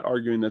 I'm not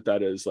arguing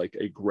that is like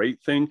a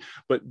great thing,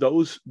 but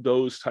those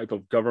type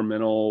of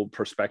governmental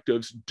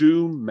perspectives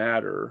do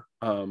matter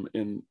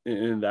in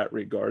that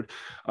regard.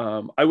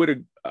 I'm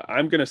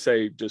going to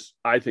say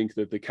I think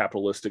that the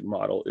capitalistic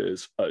model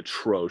is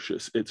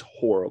atrocious. It's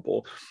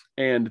horrible.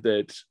 And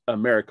that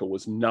America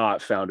was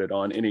not founded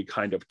on any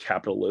kind of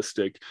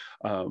capitalistic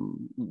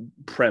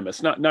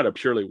premise, not a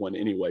purely one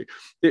anyway.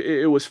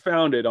 It was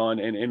founded on,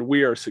 and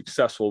we are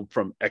successful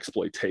from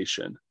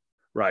exploitation.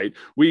 Right.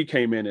 We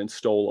came in and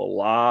stole a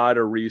lot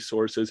of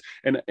resources,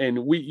 and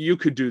you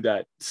could do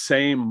that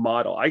same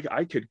model.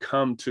 I could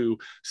come to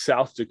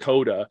South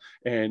Dakota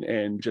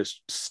and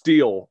just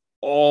steal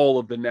all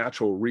of the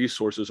natural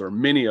resources, or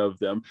many of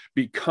them,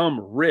 become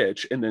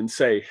rich, and then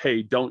say,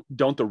 hey, don't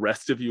the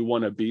rest of you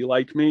want to be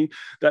like me?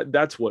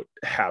 That's what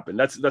happened.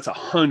 That's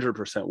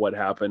 100% what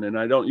happened. And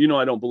I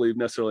don't believe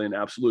necessarily in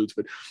absolutes,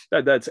 but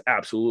that's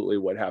absolutely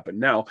what happened.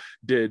 Now,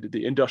 did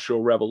the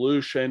Industrial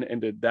Revolution,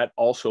 and did that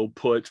also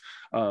put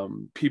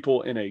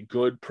people in a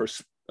good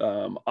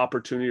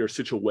opportunity or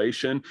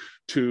situation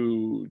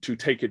to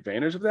take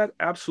advantage of that?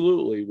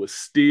 Absolutely. With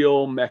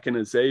steel,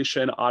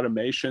 mechanization,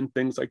 automation,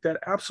 things like that,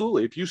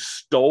 absolutely. If you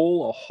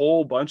stole a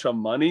whole bunch of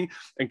money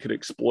and could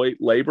exploit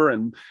labor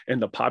and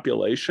the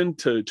population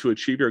to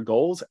achieve your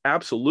goals,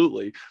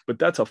 absolutely. But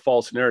that's a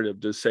false narrative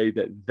to say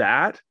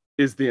that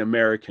is the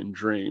American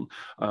dream.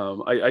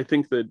 I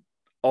think that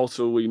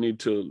also we need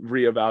to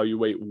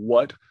reevaluate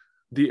what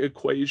the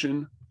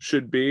equation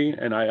should be,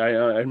 and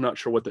I'm not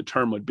sure what the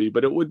term would be,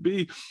 but it would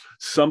be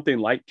something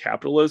like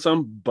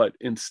capitalism, but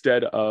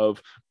instead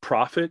of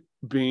profit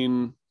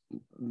being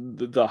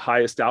the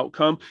highest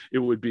outcome, it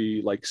would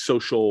be like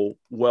social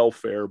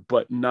welfare,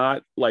 but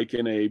not like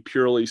in a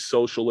purely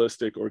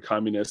socialistic or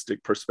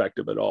communistic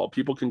perspective at all.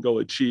 People can go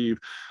achieve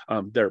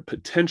their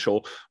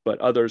potential,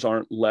 but others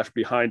aren't left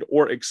behind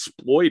or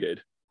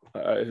exploited.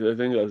 I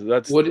think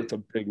that's a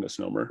big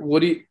misnomer.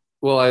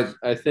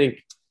 I think,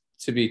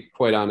 to be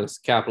quite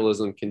honest,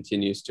 capitalism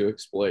continues to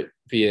exploit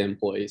via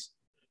employees.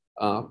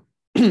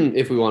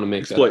 If we want to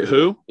make exploit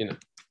who?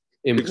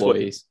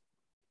 Employees.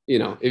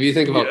 If you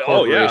think about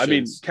corporations. I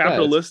mean,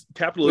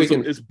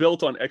 capitalism is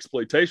built on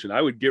exploitation.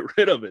 I would get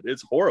rid of it.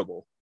 It's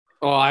horrible.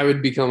 I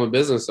would become a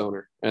business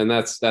owner, and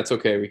that's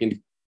okay.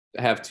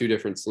 have two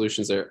different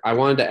solutions there. I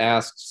wanted to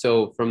ask,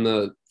 so from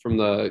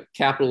the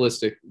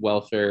capitalistic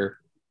welfare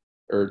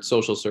or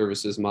social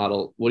services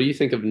model, what do you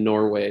think of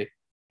Norway?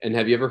 And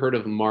have you ever heard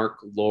of Mark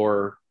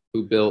Lohr,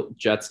 who built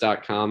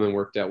Jets.com and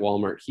worked at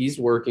Walmart? He's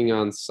working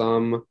on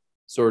some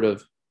sort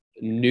of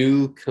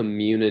new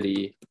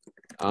community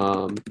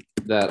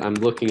that I'm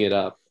looking it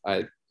up.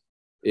 I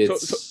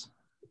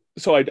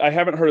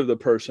haven't heard of the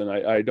person.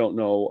 I don't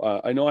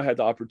know. I know I had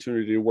the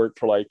opportunity to work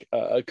for like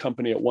a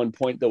company at one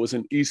point that was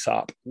an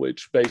ESOP,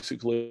 which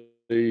basically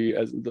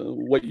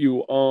what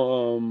you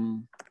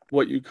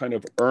kind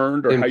of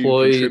earned or how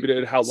you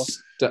contributed, how long.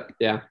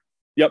 Yeah.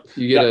 Yep.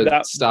 You get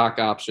that stock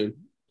option.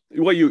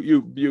 Well,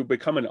 you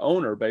become an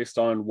owner based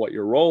on what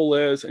your role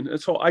is,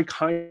 and so I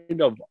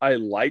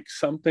like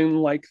something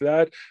like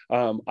that.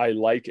 I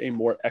like a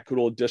more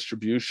equitable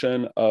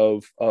distribution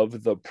of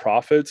the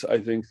profits. I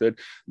think that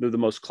the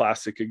most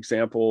classic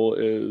example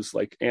is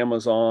like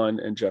Amazon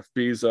and Jeff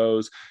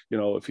Bezos. You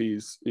know, if he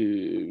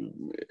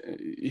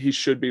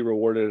should be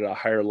rewarded at a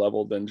higher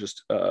level than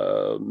just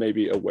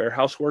maybe a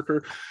warehouse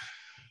worker.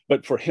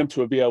 But for him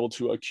to be able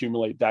to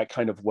accumulate that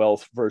kind of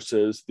wealth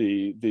versus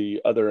the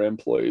other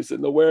employees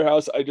in the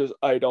warehouse,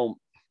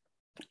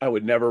 I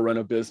would never run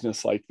a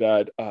business like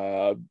that.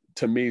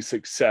 To me,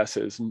 success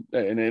is,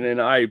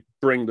 and I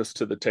bring this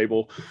to the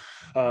table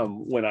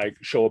when I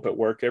show up at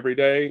work every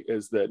day,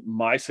 is that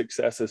my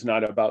success is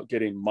not about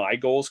getting my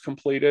goals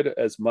completed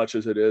as much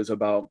as it is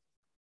about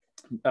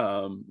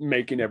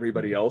making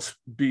everybody else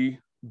be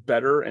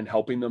better and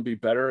helping them be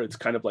better. It's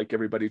kind of like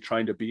everybody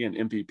trying to be an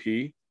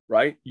MVP.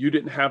 Right? You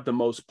didn't have the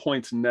most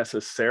points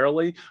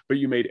necessarily, but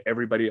you made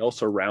everybody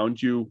else around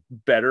you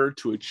better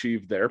to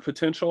achieve their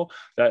potential.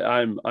 That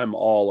I'm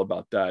all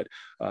about that.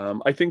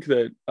 I think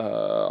that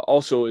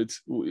also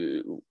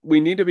we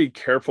need to be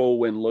careful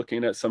when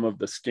looking at some of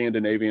the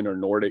Scandinavian or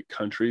Nordic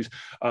countries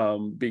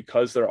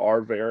because there are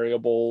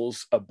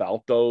variables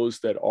about those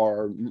that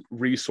are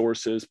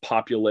resources,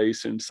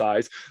 population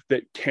size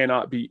that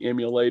cannot be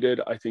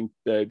emulated. I think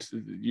that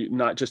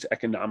not just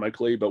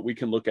economically, but we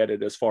can look at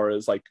it as far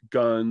as like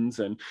guns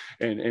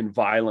and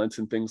violence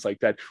and things like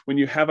that. When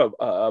you have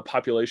a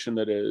population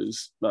that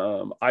is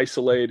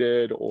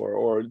isolated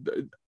or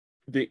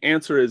the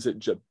answer is it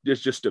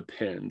just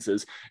depends.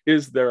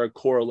 Is there a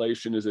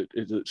correlation? Is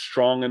it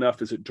strong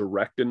enough? Is it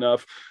direct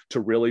enough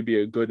to really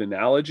be a good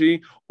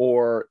analogy?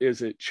 Or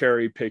is it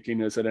cherry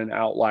picking? Is it an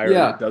outlier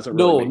that doesn't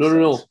really make sense?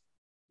 No.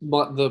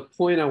 But the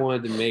point I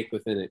wanted to make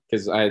within it,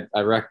 because I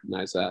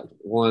recognize that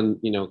one,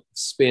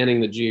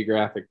 spanning the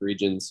geographic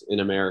regions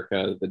in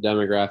America, the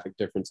demographic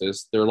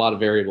differences, there are a lot of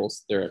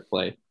variables there at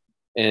play.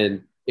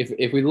 And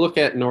if we look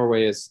at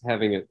Norway as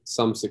having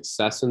some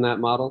success in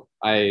that model,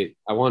 I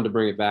wanted to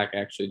bring it back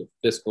actually to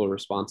fiscal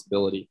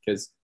responsibility,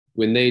 because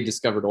when they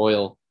discovered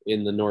oil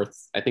in the North,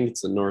 I think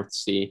it's the North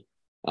Sea,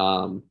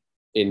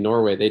 in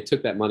Norway, they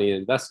took that money and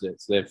invested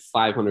it. So they have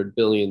 500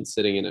 billion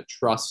sitting in a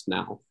trust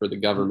now for the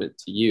government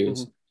to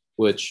use. Mm-hmm.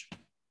 Which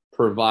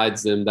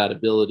provides them that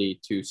ability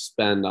to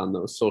spend on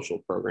those social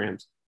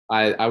programs.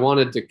 I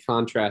wanted to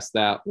contrast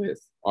that with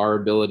our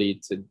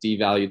ability to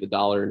devalue the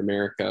dollar in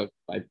America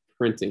by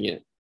printing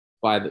it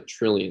by the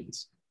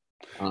trillions.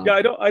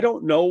 I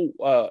don't know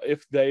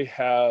if they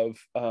have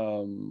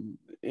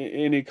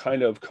any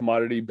kind of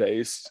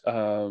commodity-based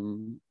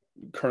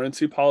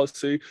currency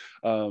policy.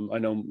 I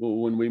know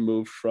when we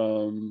moved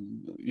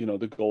from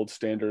the gold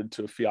standard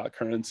to fiat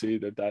currency,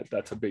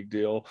 that's a big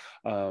deal.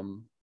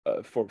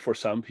 For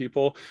some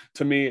people.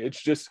 To me,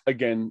 it's just,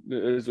 again,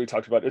 as we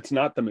talked about, it's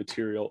not the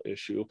material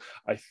issue.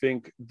 I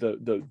think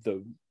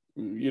the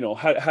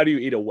how do you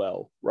eat a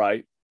whale,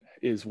 right?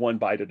 Is one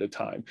bite at a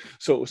time.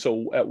 So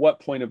at what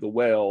point of the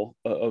whale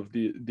of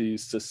the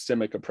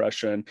systemic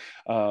oppression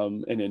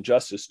and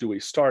injustice do we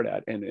start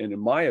at? And in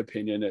my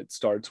opinion, it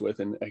starts with,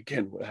 and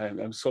again,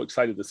 I'm so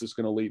excited this is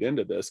going to lead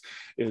into this,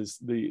 is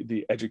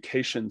the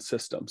education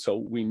system. So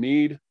we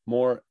need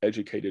more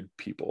educated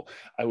people.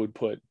 I would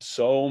put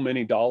so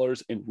many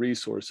dollars and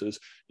resources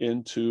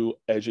into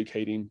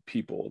educating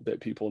people,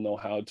 that people know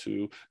how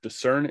to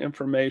discern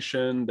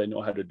information, they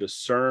know how to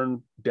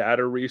discern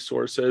data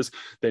resources,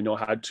 they know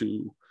how to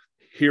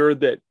hear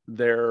that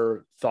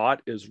their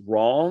thought is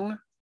wrong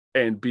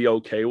and be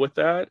okay with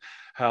that,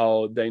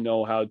 how they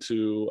know how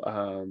to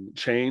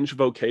change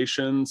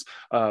vocations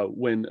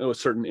when a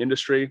certain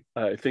industry,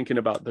 thinking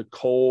about the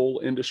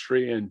coal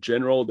industry in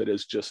general, that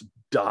is just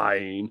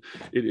dying.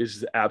 It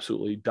is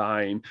absolutely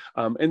dying.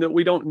 And that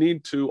we don't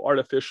need to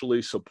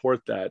artificially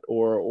support that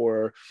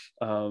or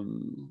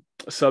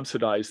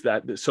subsidize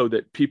that so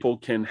that people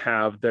can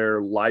have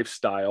their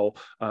lifestyle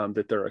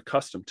that they're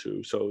accustomed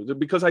to. So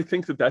because I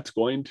think that that's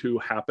going to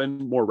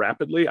happen more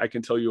rapidly. I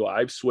can tell you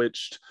I've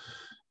switched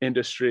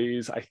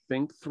industries, I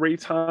think 4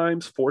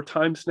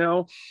 times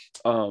now.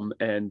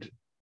 And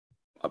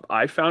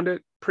I found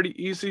it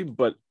pretty easy,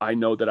 but I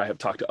know that I have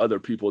talked to other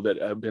people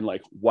that have been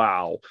like,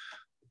 wow,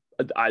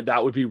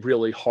 that would be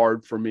really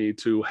hard for me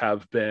to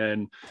have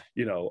been,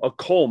 a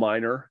coal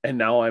miner and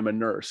now I'm a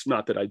nurse.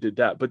 Not that I did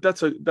that, but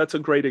that's a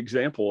great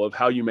example of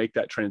how you make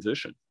that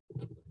transition.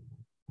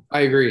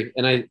 I agree.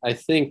 And I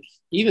think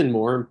even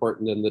more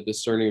important than the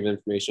discerning of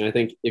information, I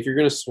think if you're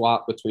going to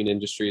swap between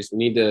industries, we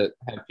need to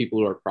have people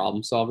who are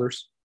problem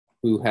solvers,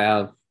 who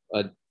have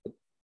a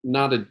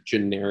not a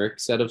generic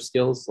set of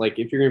skills. Like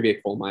if you're going to be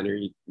a coal miner,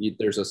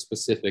 there's a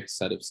specific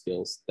set of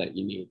skills that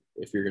you need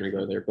if you're going to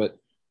go there. But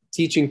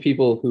teaching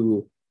people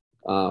who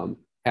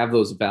have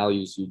those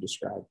values you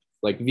described,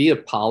 like via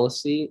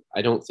policy,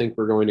 I don't think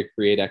we're going to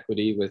create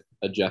equity with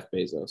a Jeff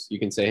Bezos. You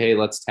can say, hey,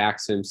 let's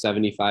tax him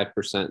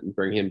 75% and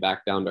bring him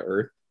back down to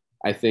earth.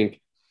 I think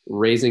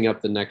raising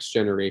up the next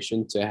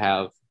generation to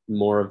have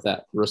more of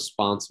that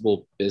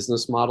responsible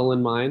business model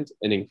in mind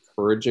and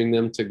encouraging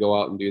them to go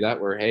out and do that,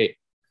 where, hey,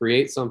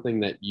 create something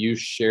that you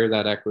share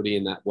that equity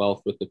and that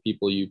wealth with the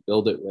people you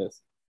build it with,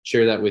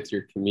 share that with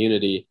your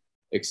community,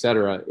 et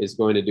cetera, is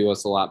going to do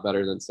us a lot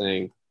better than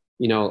saying,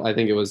 I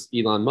think it was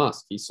Elon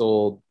Musk. He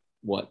sold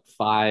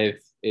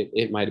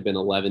it might have been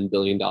 $11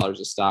 billion of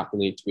stock,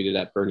 and he tweeted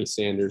at Bernie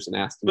Sanders and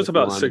asked him It was if he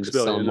about wanted 6 him to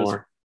sell billion.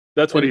 more.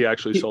 That's what he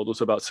actually sold,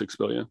 was about 6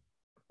 billion.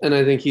 And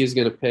I think he's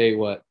going to pay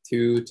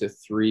 2 to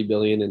 3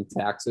 billion in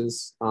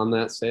taxes on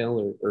that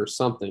sale, or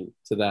something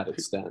to that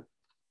extent.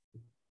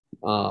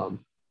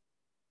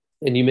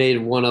 And you made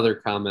one other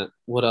comment.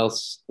 What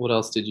else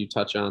did you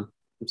touch on?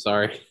 I'm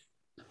sorry.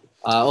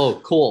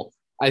 Cool.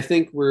 I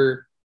think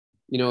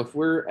if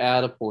we're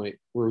at a point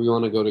where we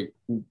want to go to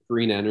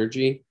green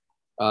energy,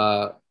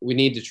 we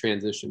need to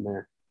transition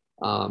there.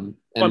 And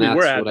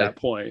we're at that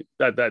point.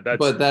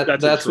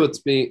 That's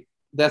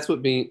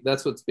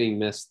what's being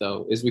missed,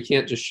 though, is we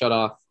can't just shut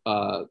off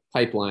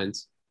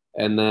pipelines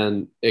and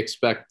then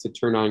expect to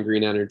turn on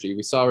green energy.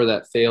 We saw where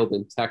that failed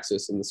in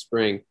Texas in the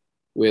spring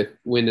with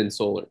wind and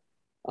solar.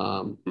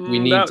 We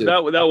need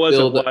that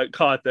wasn't what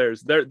caught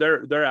theirs.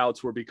 Their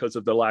outs were because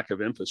of the lack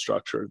of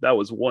infrastructure. That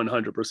was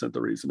 100%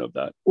 the reason of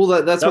that.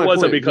 Well, that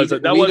wasn't because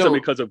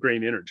of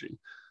green energy.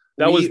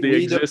 That was the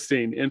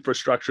existing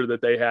infrastructure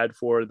that they had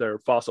for their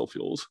fossil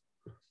fuels.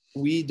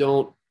 We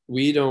don't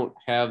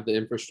have the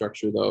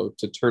infrastructure, though,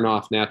 to turn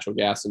off natural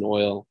gas and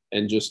oil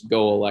and just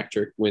go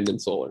electric, wind and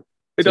solar.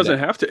 It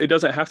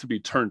doesn't have to be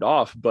turned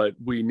off, but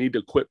we need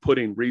to quit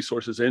putting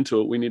resources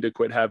into it. We need to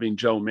quit having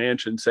Joe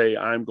Manchin say,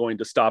 I'm going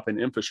to stop an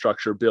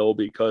infrastructure bill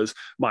because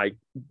my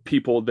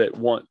people that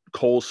want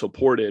coal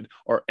supported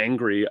are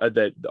angry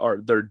that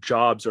their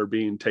jobs are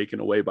being taken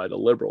away by the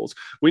liberals.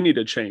 We need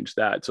to change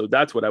that. So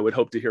that's what I would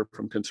hope to hear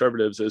from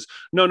conservatives is,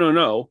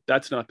 no,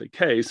 that's not the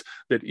case.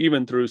 That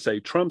even through,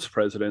 say, Trump's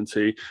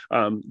presidency,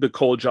 the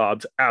coal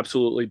jobs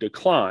absolutely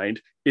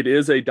declined. It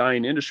is a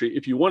dying industry.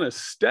 If you want to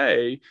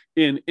stay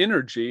in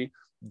energy,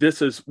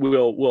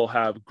 we'll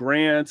have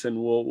grants and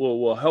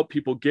we'll help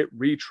people get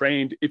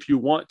retrained if you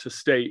want to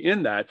stay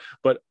in that.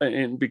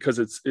 And because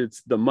it's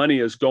the money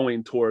is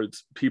going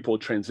towards people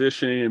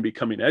transitioning and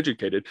becoming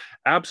educated,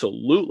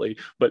 absolutely.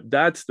 But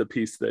that's the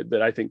piece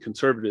that I think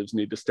conservatives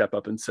need to step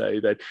up and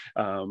say that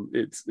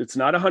it's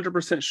not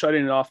 100%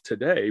 shutting it off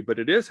today, but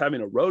it is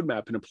having a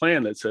roadmap and a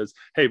plan that says,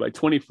 hey, by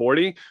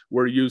 2040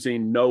 we're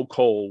using no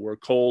coal,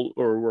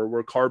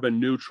 we're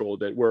carbon neutral,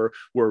 that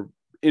we're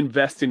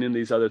investing in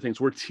these other things.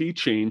 We're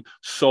teaching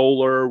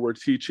solar, we're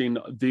teaching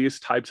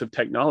these types of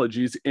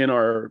technologies in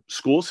our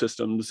school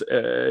systems,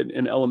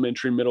 in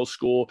elementary, middle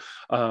school,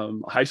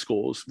 high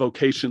schools,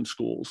 vocation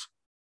schools.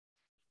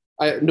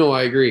 I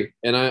agree.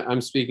 And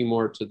I'm speaking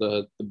more to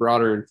the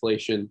broader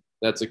inflation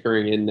that's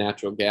occurring in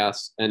natural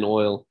gas and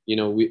oil.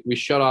 We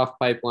shut off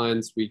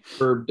pipelines, we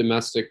curbed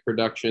domestic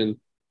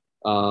production.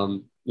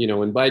 When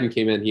Biden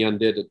came in, he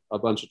undid a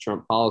bunch of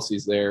Trump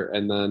policies there.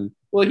 And then,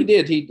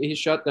 he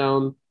shut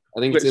down, I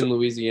think it's in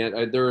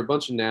Louisiana. There were a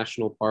bunch of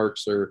national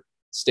parks or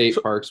state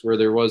parks where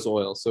there was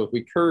oil. So if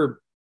we curb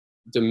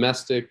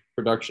domestic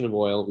production of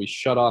oil, we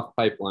shut off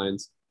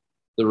pipelines,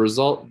 the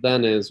result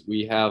then is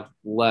we have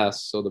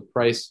less. So the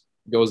price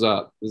goes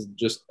up. This is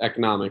just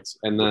economics.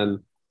 And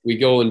then we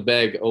go and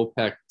beg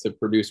OPEC to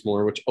produce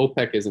more, which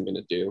OPEC isn't going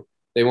to do.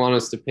 They want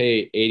us to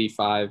pay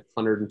 $85,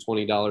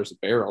 $120 a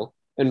barrel,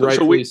 and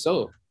rightfully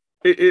so.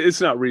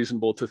 It's not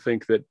reasonable to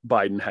think that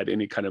Biden had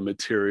any kind of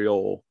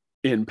material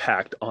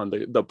impact on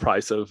the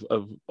price of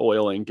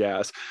oil and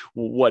gas.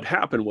 What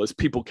happened was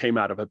people came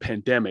out of a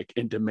pandemic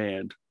and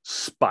demand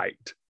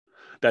spiked.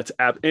 That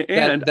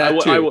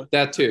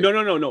too.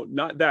 No,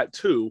 not that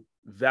too.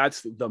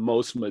 That's the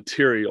most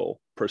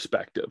material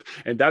perspective.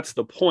 And that's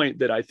the point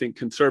that I think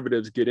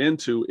conservatives get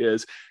into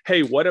is,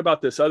 hey, what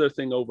about this other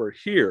thing over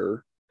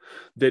here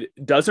that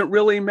doesn't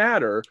really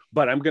matter,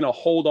 but I'm going to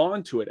hold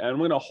on to it. And I'm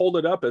going to hold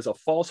it up as a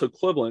false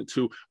equivalent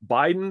to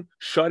Biden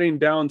shutting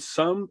down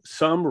some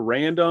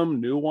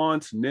random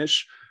nuanced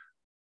niche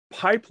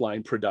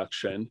pipeline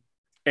production.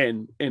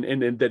 And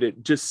that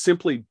it just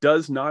simply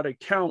does not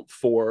account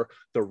for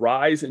the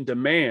rise in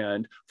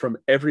demand from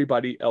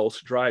everybody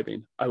else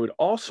driving. I would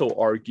also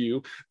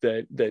argue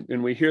that,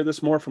 and we hear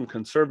this more from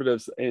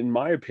conservatives, in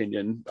my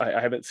opinion, I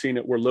haven't seen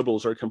it where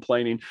liberals are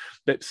complaining,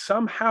 that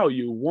somehow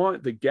you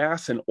want the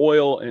gas and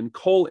oil and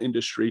coal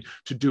industry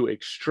to do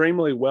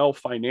extremely well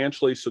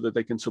financially so that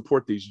they can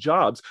support these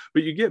jobs,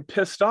 but you get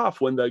pissed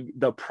off when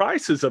the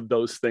prices of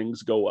those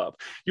things go up.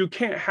 You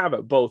can't have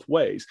it both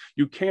ways.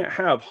 You can't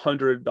have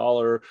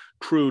 $100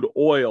 crude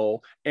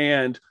oil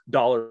and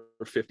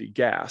 $1.50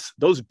 gas.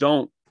 Those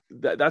don't,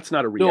 that's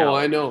not a reality. No,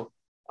 I know.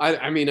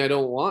 I mean, I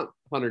don't want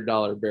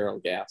 $100 barrel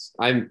gas.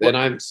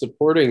 I'm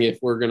supporting if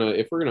we're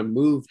gonna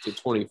move to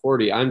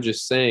 2040. I'm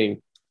just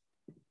saying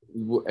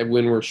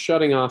when we're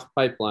shutting off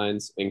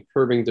pipelines and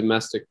curbing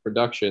domestic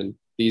production,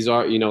 these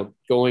are,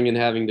 going and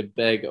having to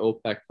beg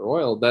OPEC for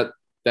oil.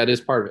 That is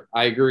part of it.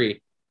 I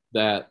agree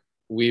that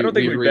I don't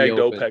think we begged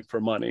OPEC for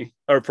money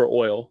or for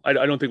oil. I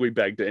don't think we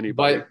begged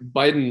anybody.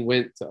 Biden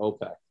went to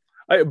OPEC.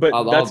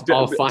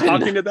 I'll find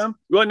talking to them.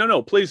 Well,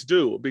 no, please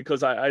do,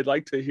 because I'd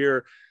like to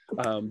hear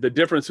the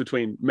difference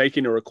between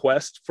making a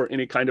request for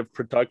any kind of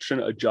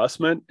production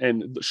adjustment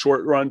and the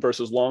short run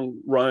versus long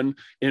run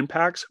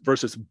impacts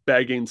versus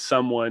begging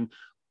someone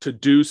to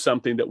do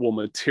something that will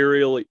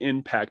materially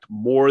impact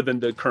more than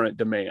the current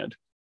demand.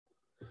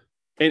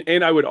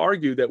 And I would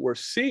argue that we're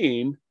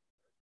seeing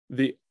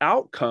the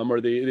outcome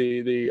or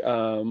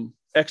the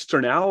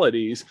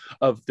externalities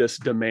of this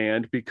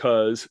demand,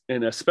 because,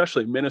 and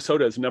especially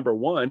Minnesota is number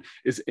one,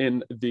 is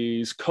in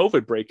these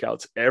COVID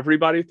breakouts.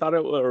 Everybody thought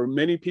or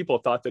many people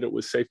thought that it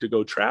was safe to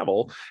go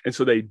travel. And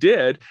so they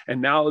did.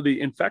 And now the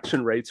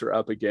infection rates are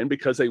up again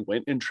because they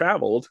went and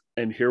traveled.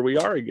 And here we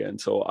are again.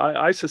 So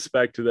I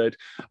suspect that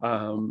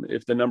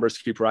if the numbers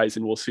keep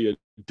rising, we'll see a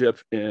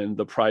dip in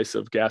the price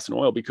of gas and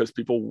oil because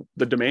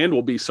the demand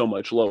will be so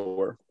much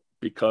lower,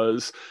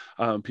 because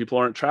people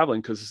aren't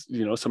traveling because,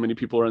 so many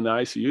people are in the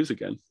ICUs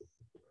again.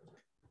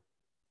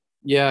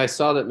 Yeah, I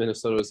saw that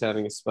Minnesota was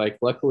having a spike.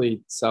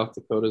 Luckily, South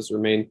Dakota's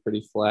remained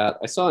pretty flat.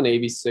 I saw an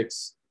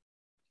ABC6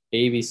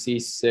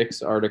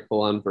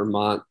 article on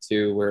Vermont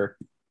too, where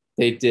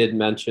they did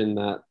mention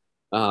that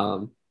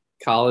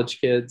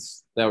college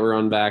kids that were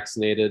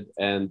unvaccinated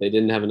and they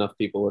didn't have enough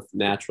people with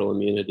natural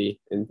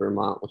immunity in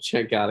Vermont, which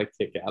I got a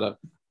kick out of,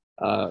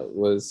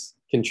 was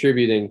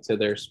contributing to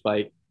their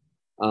spike.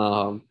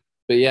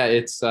 But yeah,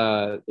 it's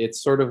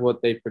sort of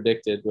what they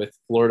predicted with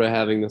Florida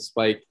having the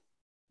spike,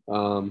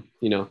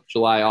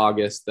 July,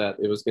 August, that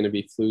it was going to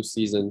be flu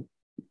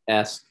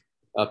season-esque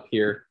up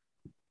here.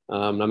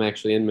 I'm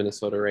actually in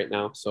Minnesota right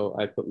now, so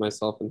I put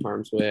myself in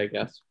harm's way, I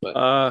guess. But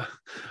I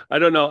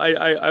don't know.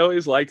 I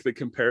always like the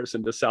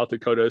comparison to South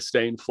Dakota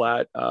staying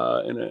flat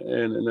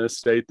in a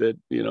state that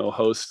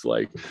hosts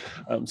like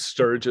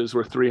Sturgis,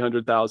 where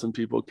 300,000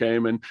 people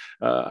came, and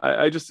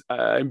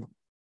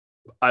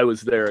I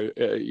was there,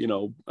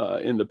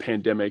 in the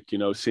pandemic,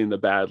 seeing the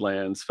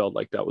Badlands, felt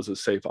like that was a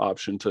safe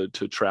option to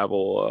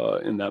travel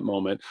in that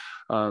moment.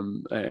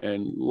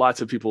 And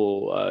lots of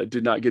people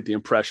did not get the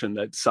impression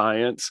that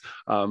science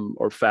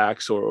or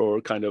facts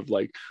or kind of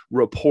like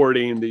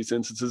reporting these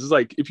instances is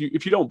like, if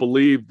you don't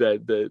believe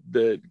that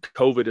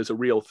COVID is a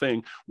real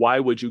thing, why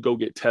would you go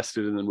get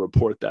tested and then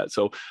report that?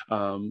 So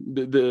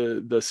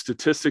the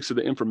statistics or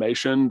the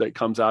information that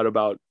comes out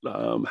about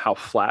how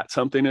flat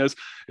something is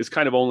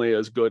kind of only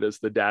as good as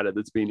the data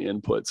that's being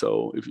input.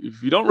 So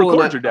if you don't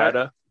record your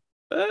data,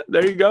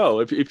 there you go.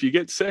 If you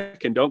get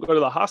sick and don't go to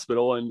the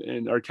hospital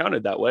and are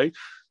counted that way,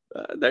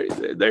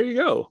 there you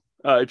go.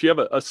 If you have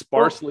a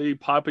sparsely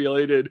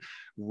populated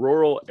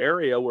rural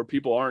area where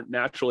people aren't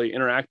naturally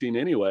interacting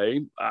anyway,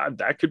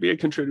 that could be a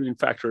contributing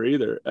factor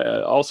either.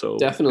 Also,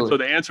 definitely. So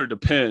the answer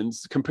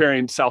depends.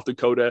 Comparing South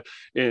Dakota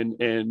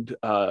and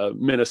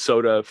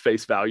Minnesota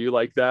face value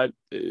like that,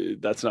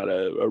 that's not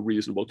a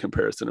reasonable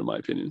comparison in my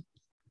opinion.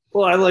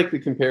 Well, I like the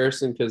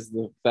comparison because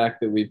the fact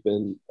that we've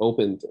been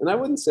opened, and I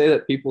wouldn't say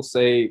that people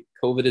say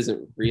COVID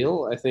isn't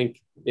real. I think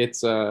it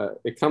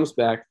comes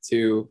back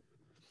to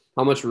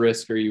how much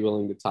risk are you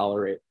willing to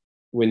tolerate?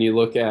 When you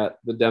look at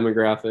the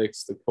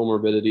demographics, the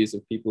comorbidities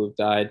of people who've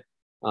died,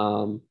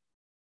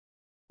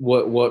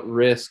 what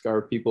risk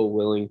are people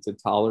willing to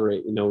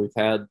tolerate? We've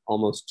had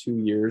almost 2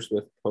 years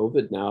with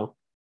COVID now.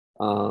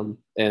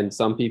 And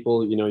some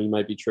people, you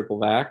might be triple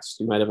vaxxed,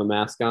 you might have a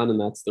mask on, and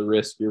that's the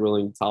risk you're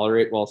willing to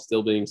tolerate while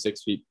still being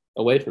 6 feet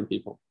away from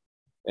people.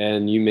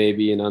 And you may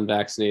be an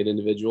unvaccinated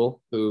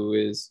individual who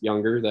is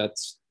younger,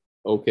 that's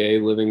okay,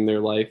 living their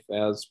life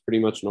as pretty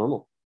much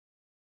normal.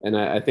 And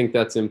I think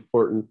that's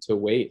important to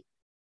weight,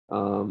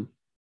 where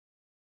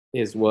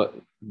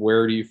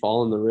do you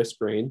fall in the risk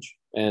range?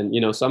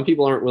 And, some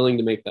people aren't willing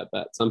to make that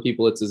bet. Some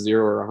people it's a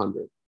 0 or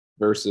 100.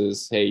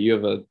 Versus, hey, you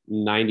have a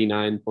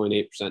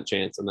 99.8%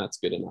 chance, and that's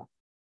good enough.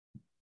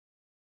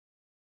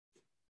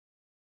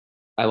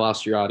 I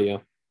lost your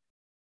audio.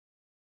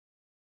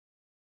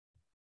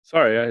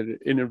 Sorry, I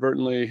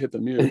inadvertently hit the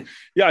mute.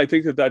 Yeah, I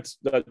think that's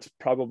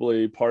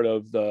probably part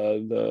of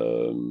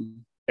the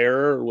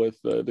error with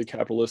the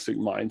capitalistic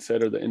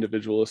mindset or the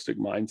individualistic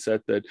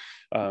mindset that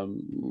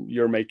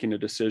you're making a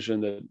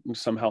decision that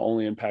somehow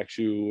only impacts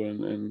you,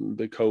 and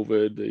the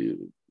COVID,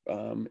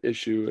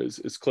 issue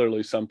is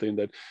clearly something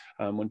that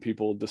when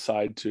people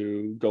decide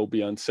to go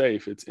be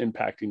unsafe, it's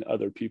impacting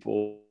other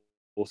people.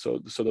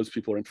 So those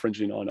people are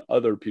infringing on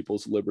other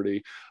people's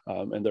liberty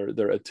and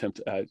their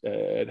attempt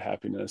at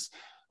happiness.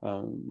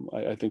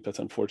 I think that's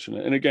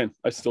unfortunate. And again,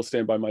 I still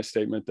stand by my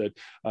statement that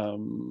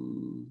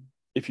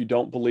if you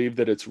don't believe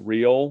that it's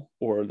real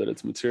or that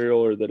it's material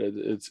or that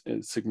it's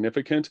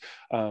significant,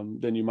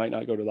 then you might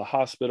not go to the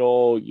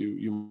hospital.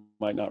 You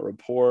might not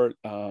report.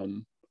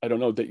 I don't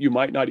know, that you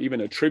might not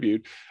even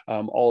attribute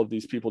all of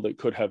these people that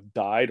could have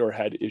died or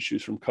had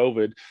issues from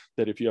COVID,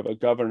 that if you have a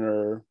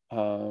governor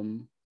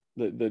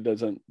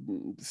that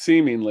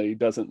seemingly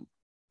doesn't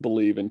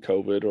believe in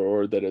COVID,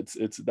 or that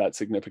it's that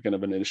significant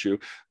of an issue,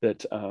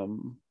 that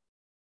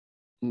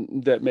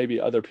that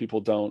maybe other people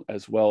don't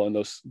as well in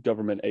those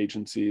government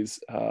agencies,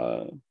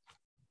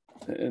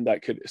 and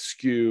that could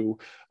skew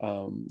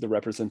the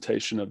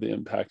representation of the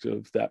impact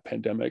of that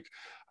pandemic.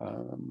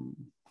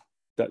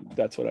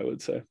 That's what I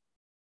would say.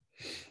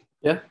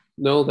 Yeah,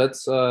 no,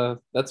 that's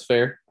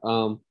fair.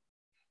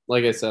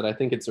 Like I said, I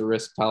think it's a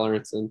risk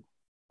tolerance, and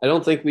I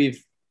don't think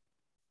with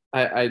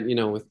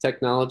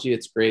technology,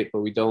 it's great, but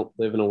we don't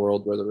live in a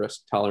world where the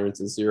risk tolerance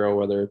is zero,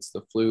 whether it's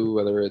the flu,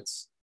 whether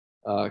it's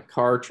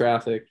car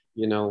traffic,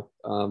 we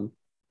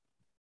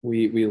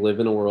live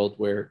in a world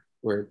where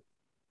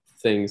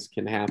things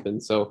can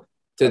happen. So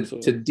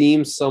to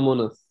deem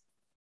someone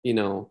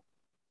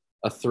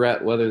a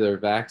threat, whether they're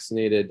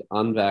vaccinated,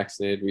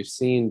 unvaccinated, we've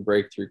seen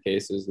breakthrough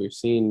cases, we've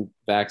seen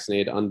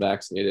vaccinated,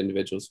 unvaccinated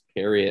individuals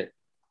carry it.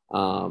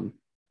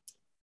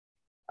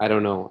 I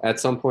don't know. At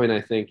some point,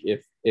 I think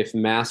if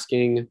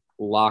masking,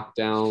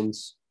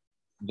 lockdowns,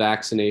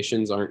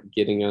 vaccinations aren't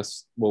getting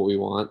us what we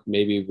want,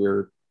 maybe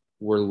we're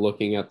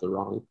looking at the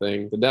wrong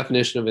thing. The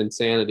definition of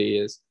insanity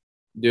is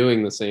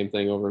doing the same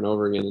thing over and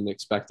over again and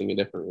expecting a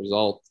different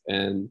result.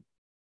 And,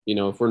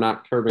 if we're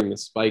not curbing the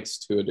spikes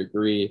to a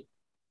degree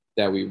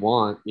that we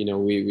want,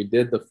 we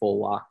did the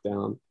full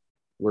lockdown,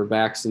 we're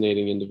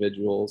vaccinating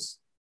individuals,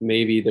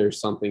 maybe there's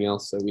something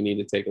else that we need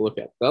to take a look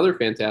at. The other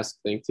fantastic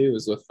thing too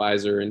is with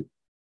Pfizer and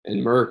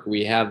Merck,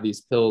 we have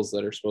these pills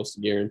that are supposed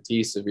to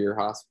guarantee severe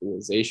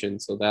hospitalization,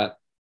 so that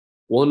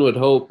one would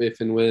hope,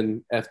 if and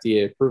when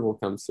FDA approval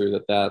comes through,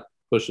 that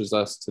pushes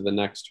us to the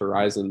next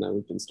horizon, that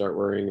we can start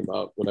worrying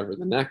about whatever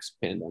the next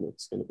pandemic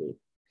is going to be.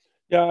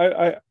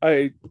 Yeah,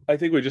 I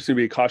think we just need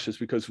to be cautious,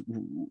 because,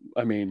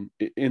 I mean,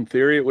 in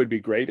theory, it would be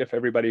great if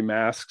everybody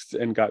masked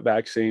and got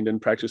vaccinated and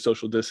practiced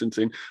social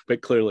distancing,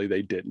 but clearly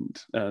they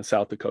didn't.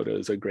 South Dakota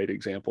is a great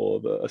example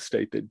of a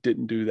state that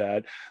didn't do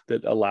that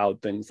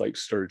allowed things like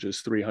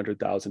Sturgis,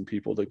 300,000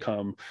 people to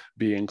come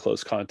be in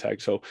close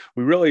contact. So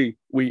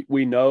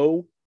we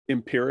know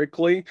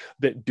empirically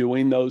that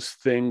doing those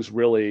things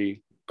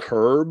really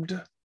curbed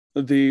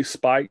the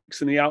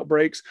spikes and the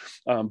outbreaks,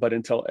 but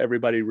until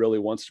everybody really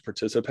wants to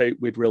participate,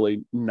 we'd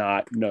really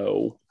not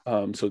know.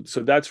 So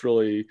that's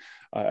really,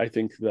 I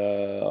think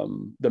the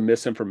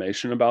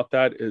misinformation about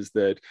that is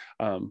that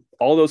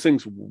all those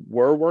things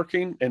were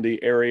working in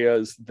the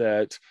areas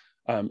that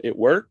it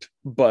worked,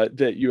 but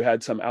that you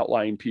had some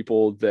outlying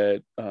people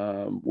that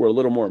were a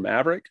little more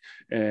maverick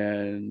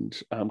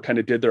and kind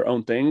of did their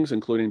own things,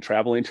 including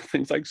traveling to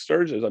things like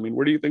Sturgis. I mean,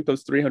 where do you think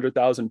those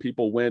 300,000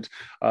 people went?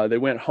 They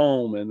went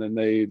home, and then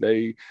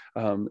they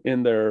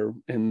in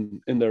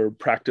their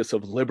practice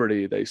of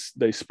liberty,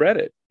 they spread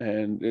it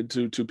and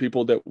to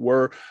people that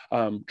were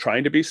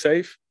trying to be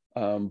safe,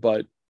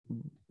 but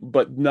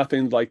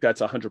nothing like that's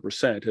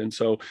 100%. And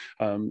so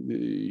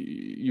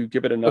you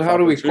give it enough. But how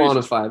do we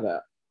quantify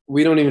that?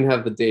 We don't even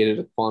have the data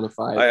to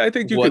quantify. I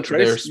think you can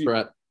trace their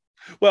spread.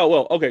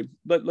 Well, okay.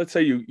 Let's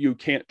say you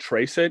can't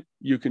trace it.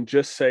 You can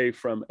just say,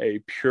 from a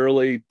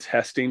purely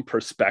testing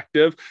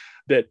perspective,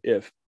 that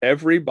if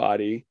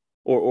everybody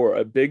or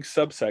a big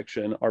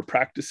subsection are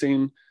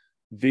practicing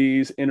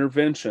these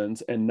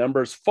interventions and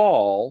numbers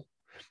fall,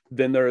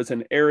 then there is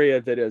an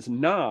area that is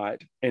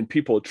not, and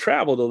people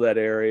travel to that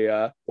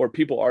area, or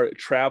people are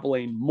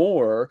traveling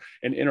more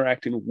and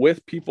interacting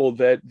with people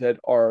that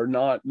are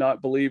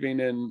not believing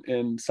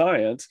in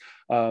science,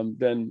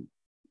 then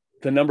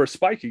the numbers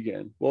spike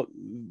again. Well,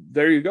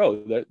 there you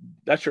go.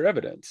 That's your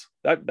evidence.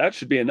 That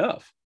should be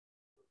enough.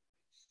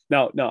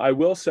 Now I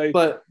will say,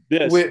 but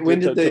this. When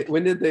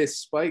did they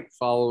spike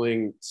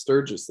following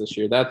Sturgis this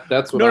year?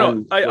 That's what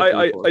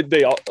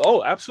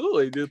No,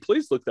 absolutely.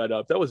 Please look that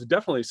up. That was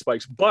definitely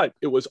spikes, but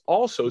it was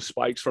also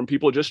spikes from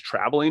people just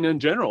traveling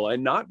in general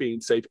and not being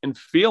safe and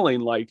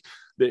feeling like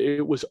that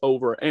it was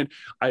over. And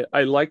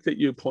I like that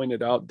you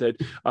pointed out that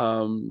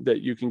that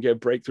you can get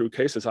breakthrough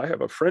cases. I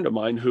have a friend of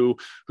mine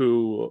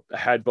who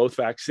had both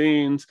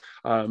vaccines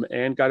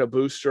and got a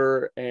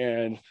booster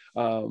and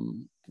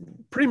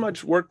pretty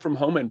much worked from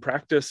home and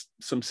practiced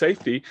some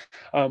safety,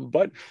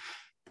 but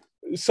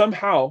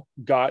somehow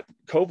got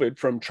COVID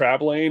from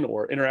traveling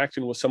or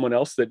interacting with someone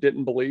else that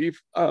didn't believe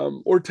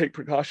or take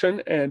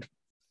precaution. And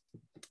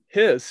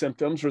his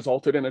symptoms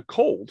resulted in a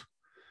cold.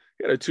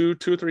 He had a 2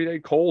 or 3 day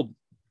cold,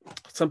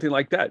 something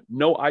like that.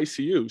 No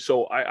ICU.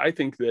 So I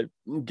think that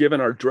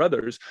given our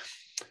druthers,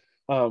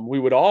 we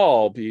would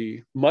all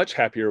be much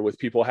happier with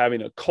people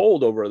having a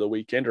cold over the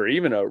weekend, or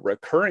even a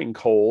recurring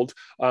cold,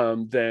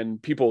 than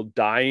people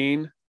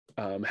dying,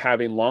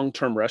 having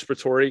long-term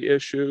respiratory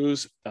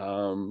issues,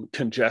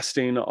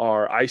 congesting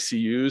our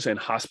ICUs and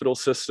hospital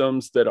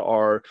systems that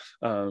are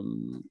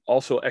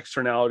also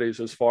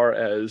externalities as far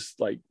as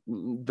like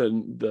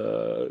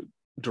the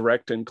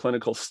direct and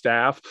clinical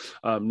staff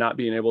not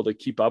being able to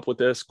keep up with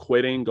this,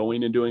 quitting,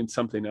 going and doing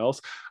something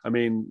else. I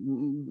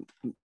mean,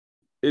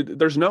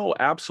 there's no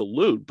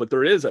absolute, but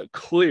there is a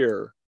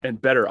clear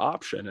and better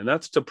option, and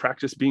that's to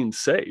practice being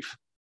safe.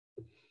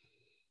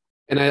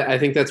 And I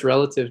think that's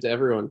relative to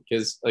everyone,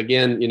 because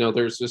again,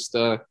 there's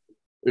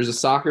a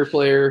soccer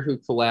player who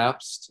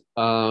collapsed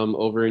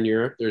over in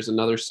Europe. There's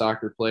another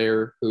soccer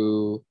player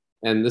who,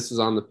 and this is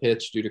on the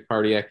pitch due to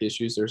cardiac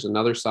issues. There's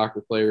another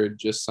soccer player who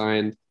just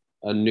signed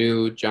a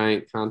new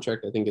giant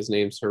contract. I think his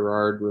name's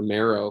Gerard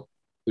Romero,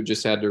 who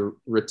just had to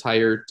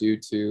retire due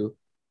to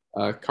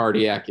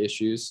cardiac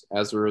issues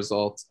as a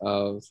result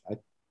of,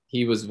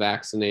 he was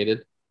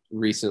vaccinated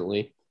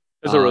recently.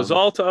 As a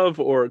result of,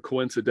 or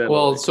coincidentally?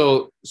 Well,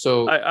 so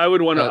I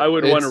would want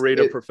to read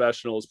a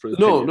professional's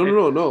opinion.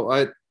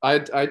 No.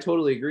 I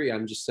totally agree.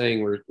 I'm just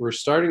saying we're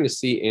starting to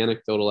see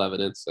anecdotal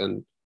evidence,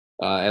 and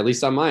at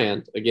least on my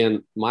end,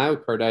 again,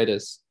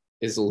 myocarditis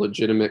is a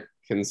legitimate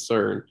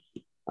concern,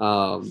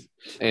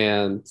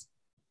 and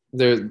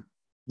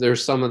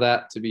there's some of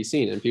that to be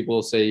seen. And people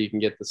will say you can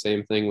get the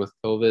same thing with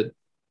COVID.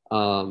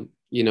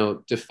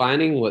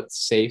 Defining what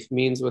safe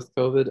means with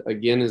COVID,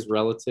 again, is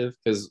relative,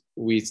 because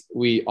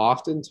we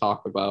often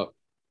talk about,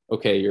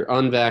 okay, you're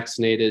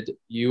unvaccinated,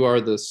 you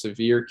are the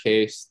severe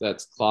case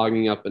that's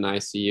clogging up an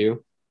ICU,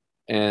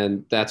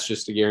 and that's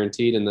just a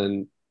guaranteed. And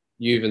then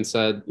you even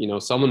said,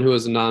 someone who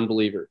is a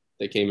non-believer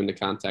they came into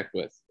contact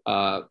with,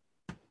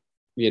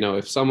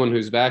 if someone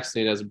who's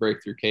vaccinated has a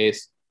breakthrough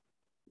case,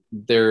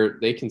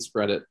 they can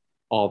spread it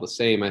all the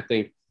same. I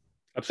think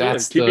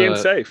absolutely. Keep being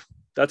safe.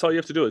 That's all you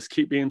have to do, is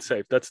keep being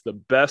safe. That's the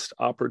best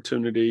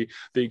opportunity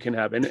that you can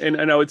have.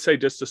 And I would say,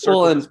 just to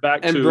circle this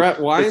back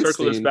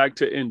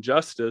to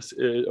injustice,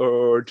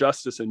 or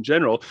justice in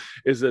general,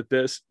 is that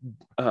this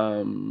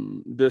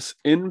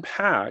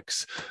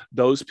impacts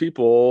those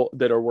people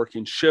that are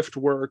working shift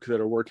work, that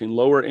are working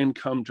lower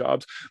income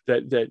jobs,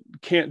 that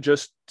can't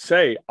just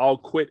say, I'll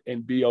quit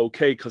and be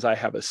okay because I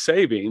have a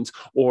savings,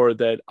 or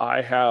that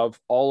I have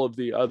all of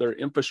the other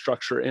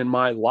infrastructure in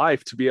my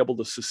life to be able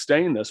to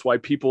sustain this. Why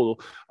people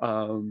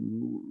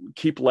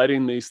keep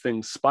letting these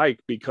things spike,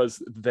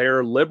 because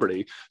their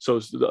liberty. So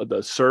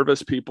the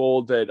service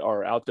people that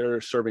are out there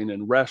serving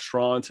in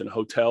restaurants and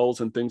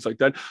hotels and things like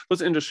that,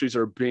 those industries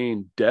are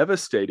being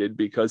devastated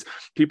because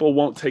people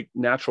won't take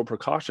natural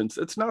precautions.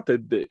 It's not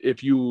that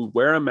if you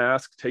wear a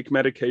mask, take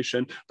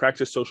medication,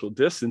 practice social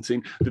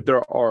distancing, that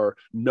there are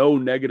no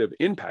negative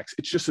impacts.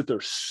 It's just that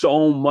there's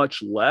so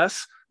much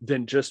less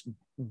than just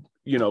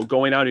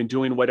going out and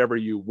doing whatever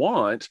you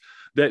want,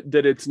 that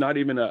it's not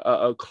even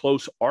a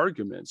close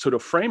argument. So to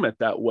frame it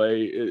that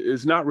way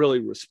is not really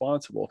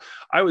responsible.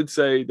 I would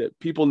say that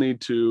people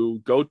need to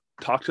go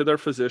talk to their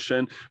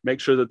physician,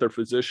 make sure that their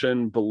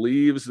physician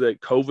believes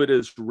that COVID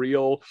is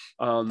real,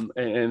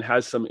 and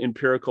has some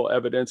empirical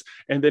evidence,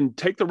 and then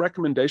take the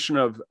recommendation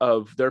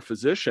of their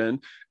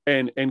physician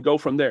and go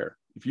from there.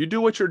 If you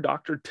do what your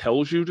doctor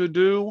tells you to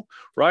do,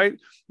 right,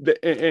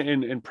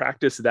 and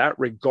practice that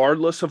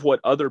regardless of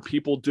what other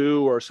people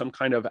do, or some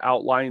kind of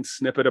outlying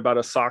snippet about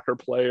a soccer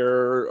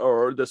player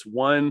or this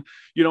one,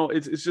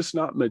 it's just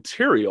not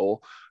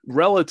material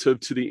relative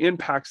to the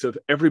impacts of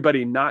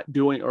everybody not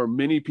doing, or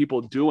many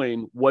people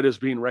doing what is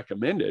being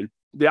recommended.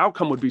 The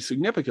outcome would be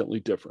significantly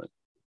different.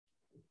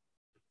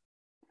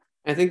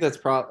 I think that's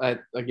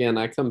again,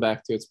 I come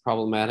back to, it's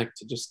problematic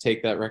to just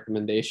take that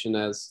recommendation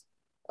as,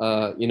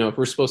 if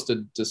we're supposed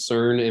to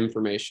discern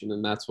information,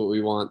 and that's what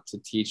we want to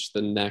teach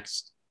the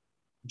next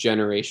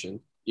generation.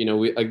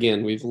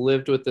 We've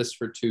lived with this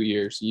for 2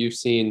 years. You've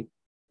seen,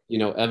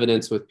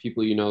 evidence with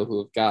people, who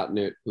have gotten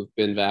it, who've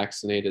been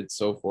vaccinated,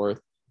 so forth.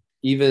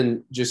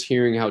 Even just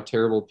hearing how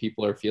terrible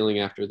people are feeling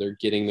after they're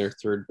getting their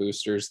third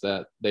boosters,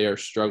 that they are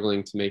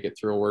struggling to make it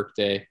through a work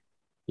day.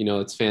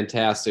 It's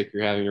fantastic.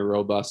 You're having a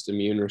robust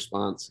immune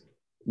response.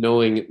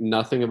 Knowing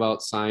nothing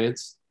about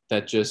science,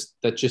 that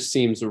just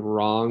seems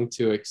wrong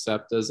to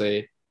accept as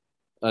a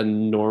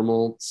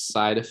normal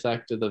side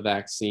effect of the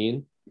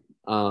vaccine.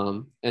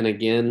 And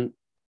again,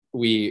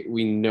 we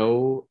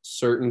know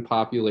certain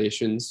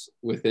populations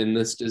within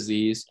this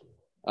disease,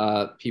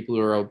 people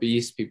who are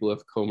obese, people who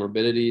have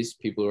comorbidities,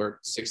 people who are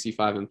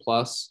 65 and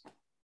plus.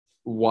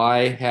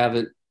 Why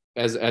haven't,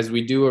 as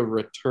we do a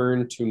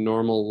return to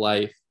normal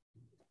life,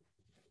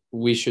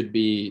 we should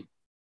be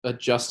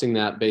adjusting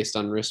that based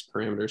on risk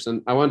parameters.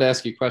 And I wanted to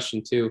ask you a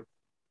question too.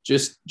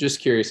 Just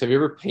curious, have you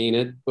ever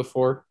painted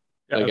before?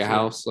 Yeah, like absolutely. A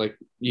house? Like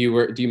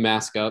do you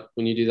mask up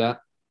when you do that?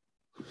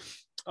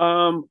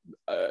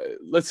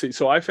 Let's see.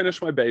 So I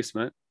finished my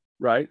basement.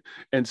 right?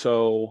 And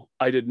so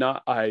I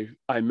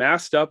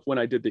masked up when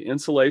I did the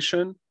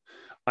insulation.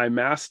 I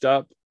masked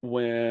up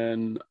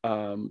when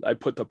I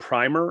put the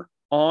primer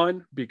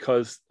on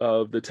because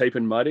of the tape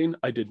and mudding.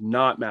 I did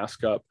not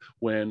mask up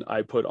when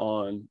I put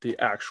on the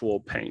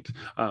actual paint.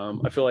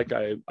 I feel like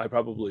I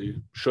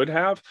probably should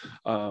have.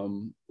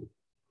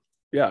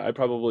 I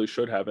probably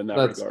should have in that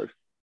regard.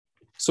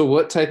 So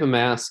what type of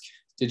mask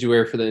did you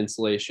wear for the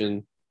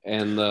insulation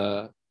and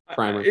the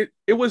primer?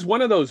 It was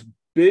one of those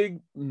big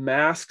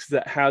masks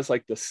that has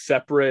like the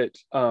separate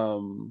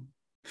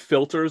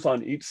filters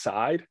on each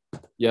side.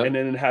 Yep. And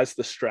then it has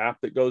the strap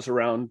that goes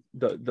around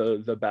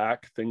the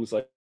back, things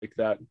like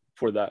that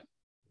for that.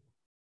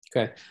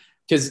 Okay.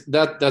 Because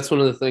that's one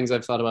of the things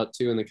I've thought about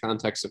too in the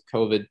context of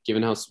COVID,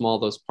 given how small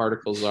those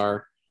particles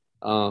are,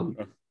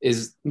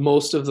 is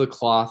most of the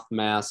cloth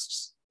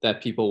masks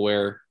that people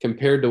wear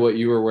compared to what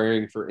you were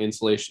wearing for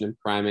insulation and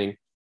priming.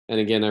 And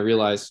again, I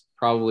realize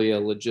probably a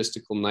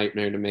logistical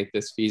nightmare to make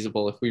this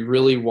feasible. If we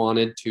really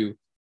wanted to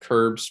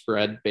curb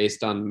spread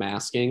based on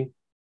masking,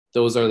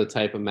 those are the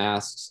type of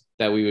masks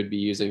that we would be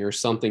using, or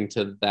something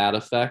to that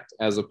effect,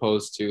 as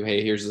opposed to,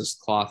 hey, here's this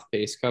cloth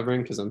face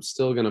covering, because I'm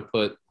still going to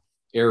put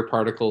air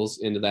particles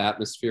into the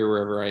atmosphere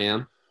wherever I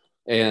am.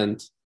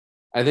 And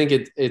I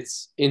think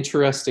it's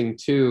interesting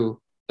too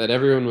that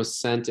everyone was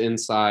sent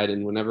inside,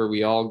 and whenever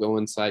we all go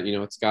inside,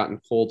 it's gotten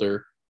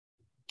colder,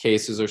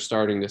 cases are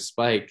starting to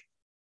spike,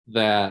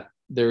 that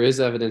there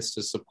is evidence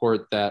to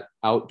support that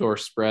outdoor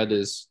spread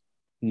is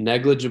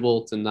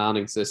negligible to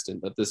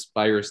non-existent, that this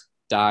virus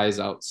dies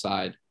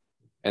outside.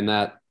 And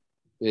that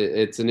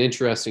it's an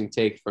interesting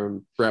take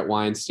from Brett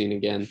Weinstein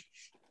again,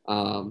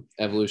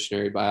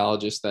 evolutionary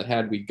biologist, that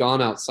had we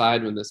gone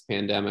outside when this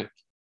pandemic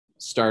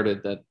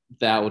started,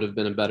 that would have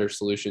been a better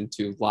solution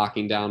to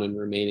locking down and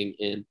remaining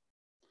in.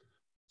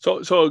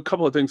 So a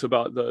couple of things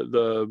about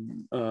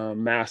the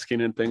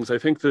masking and things. I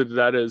think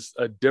that is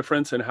a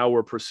difference in how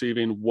we're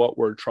perceiving what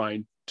we're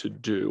trying to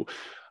do.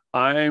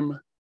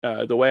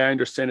 The way I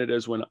understand it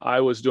is, when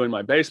I was doing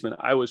my basement,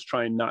 I was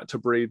trying not to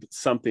breathe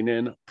something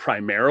in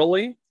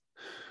primarily.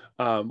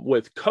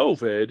 With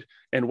COVID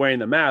and wearing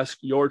the mask,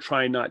 you're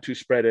trying not to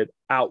spread it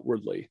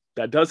outwardly.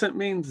 That doesn't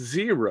mean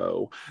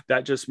zero.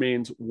 That just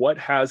means what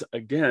has,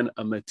 again,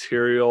 a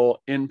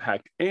material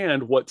impact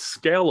and what's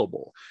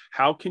scalable.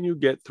 How can you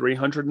get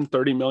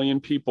 330 million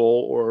people,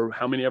 or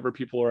how many ever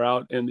people are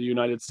out in the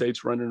United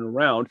States running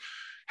around?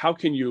 How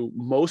can you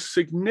most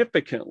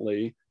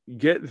significantly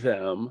get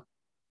them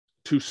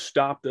to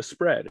stop the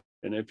spread?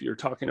 And if you're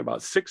talking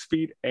about 6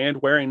 feet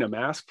and wearing a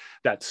mask,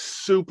 that's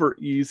super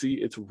easy.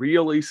 It's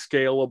really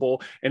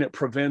scalable, and it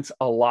prevents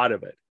a lot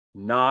of it,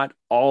 not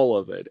all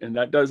of it. And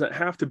that doesn't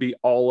have to be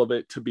all of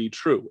it to be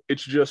true.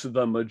 It's just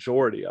the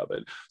majority of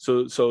it.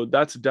 So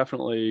that's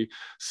definitely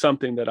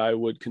something that I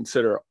would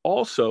consider.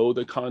 Also,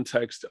 the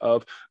context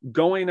of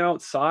going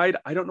outside.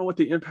 I don't know what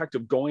the impact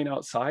of going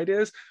outside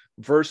is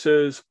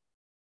versus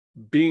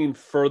being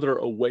further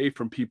away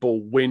from people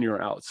when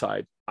you're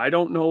outside. I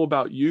don't know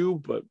about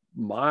you, but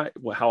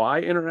how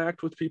I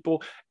interact with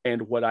people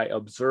and what I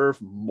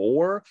observe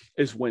more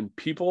is when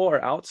people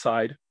are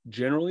outside,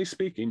 generally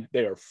speaking,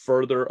 they are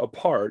further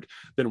apart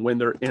than when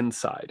they're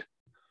inside.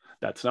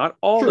 That's not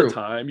all True. The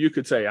time. You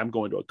could say, I'm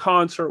going to a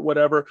concert,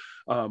 whatever.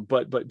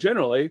 But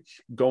generally,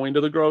 going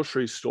to the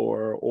grocery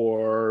store,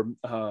 or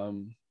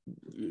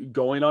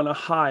going on a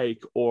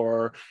hike,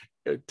 or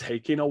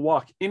taking a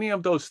walk, any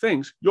of those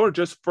things, you're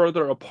just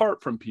further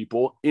apart from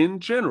people in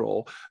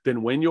general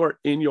than when you're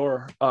in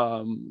your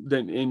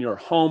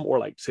home, or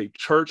like, say,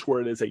 church,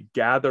 where it is a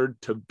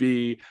gathered to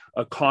be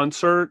a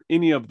concert,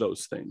 any of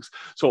those things.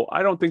 So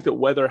I don't think that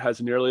weather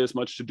has nearly as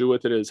much to do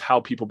with it as how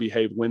people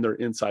behave when they're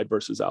inside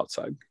versus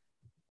outside.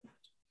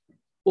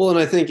 Well, and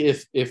I think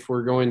if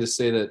we're going to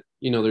say that,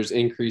 there's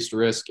increased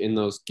risk in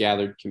those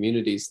gathered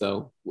communities,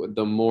 though,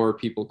 the more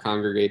people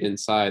congregate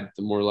inside,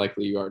 the more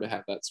likely you are to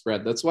have that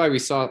spread. That's why we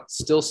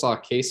still saw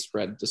case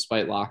spread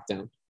despite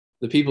lockdown.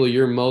 The people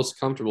you're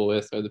most comfortable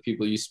with are the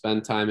people you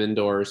spend time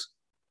indoors,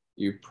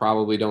 you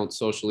probably don't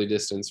socially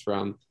distance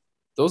from.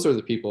 Those are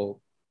the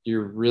people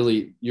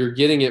you're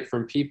getting it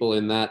from, people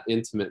in that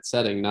intimate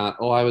setting, not,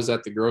 oh, I was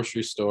at the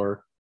grocery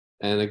store.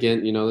 And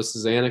again, this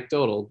is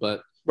anecdotal,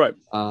 but right.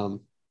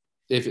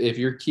 If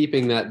you're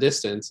keeping that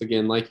distance,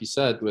 again, like you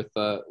said, with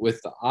the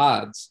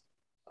odds,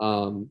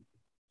 the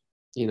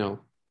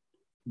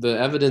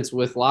evidence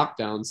with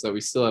lockdowns that we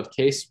still have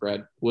case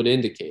spread would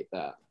indicate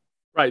that.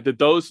 Right. That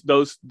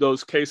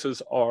those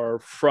cases are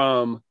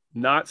from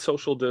not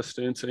social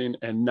distancing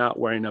and not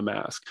wearing a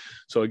mask.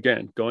 So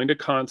again, going to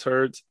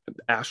concerts,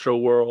 Astro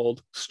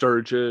World,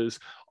 Sturgis,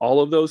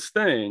 all of those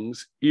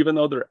things, even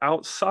though they're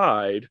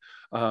outside,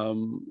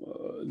 or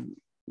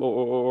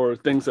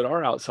things that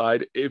are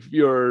outside, if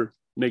you're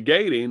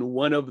negating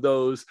one of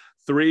those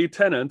 3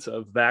 tenets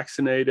of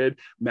vaccinated,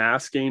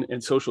 masking,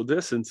 and social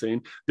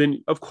distancing,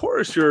 then of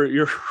course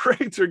your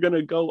rates are going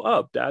to go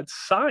up. That's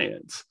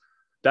science.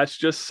 That's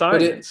just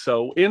science.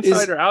 So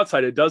inside or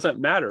outside, it doesn't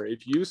matter.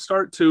 If you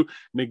start to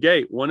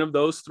negate one of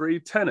those 3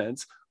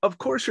 tenets, of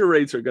course your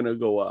rates are going to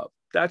go up.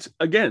 that's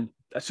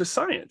just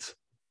science.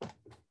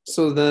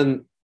 So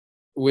then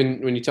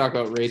when you talk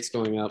about rates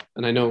going up,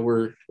 and I know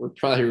we're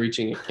probably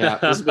reaching a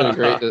cap. This has been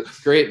a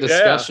great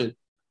discussion,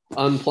 yeah.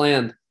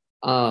 Unplanned.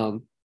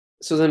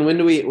 So then when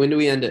do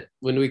we end it?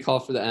 When do we call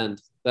for the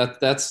end?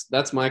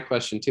 That's my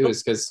question too,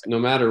 is because no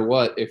matter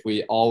what, if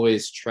we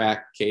always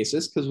track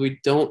cases, because we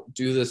don't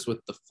do this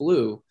with the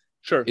flu,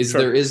 there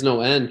is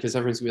no end, because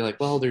everyone's gonna be like,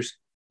 well,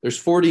 there's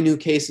 40 new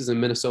cases in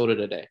Minnesota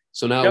today,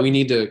 so now we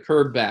need to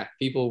curb back.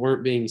 People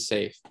weren't being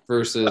safe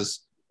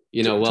versus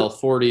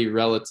 40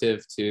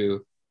 relative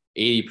to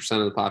 80%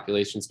 of the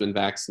population's been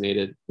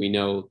vaccinated. We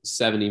know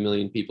 70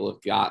 million people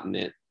have gotten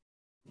it,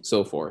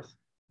 so forth.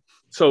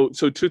 So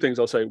two things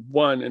I'll say.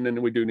 One, and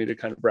then we do need to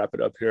kind of wrap it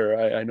up here.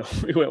 I know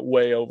we went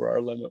way over our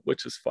limit,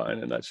 which is fine,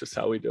 and that's just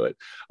how we do it.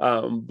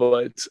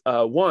 But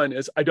one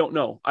is, I don't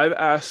know. I've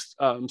asked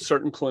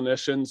certain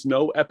clinicians,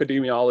 no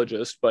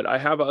epidemiologists, but I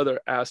have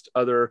asked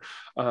other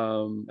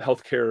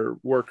healthcare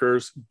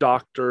workers,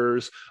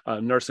 doctors,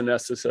 nurse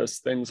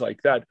anesthetists, things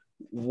like that.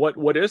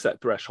 What is that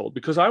threshold?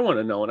 Because I want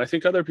to know, and I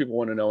think other people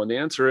want to know, and the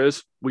answer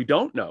is we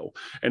don't know.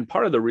 And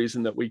part of the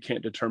reason that we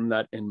can't determine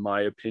that, in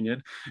my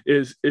opinion,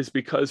 is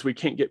because we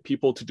can't get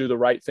people to do the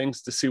right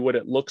things to see what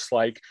it looks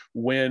like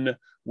when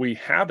we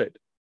have it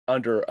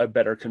under a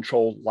better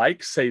control,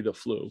 like say the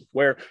flu,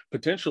 where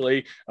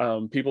potentially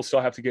people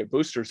still have to get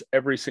boosters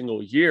every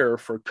single year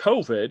for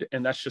COVID,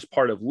 and that's just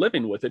part of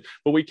living with it,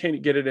 but we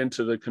can't get it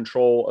into the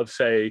control of,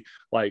 say,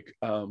 like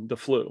the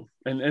flu,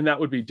 and that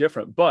would be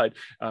different. But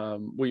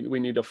we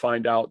need to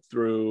find out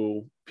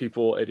through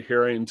people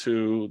adhering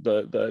to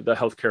the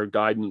healthcare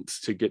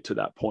guidance to get to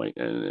that point.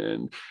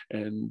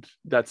 And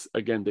that's,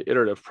 again, the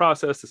iterative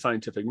process. The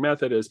scientific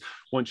method is,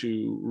 once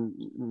you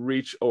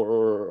reach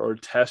or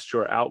test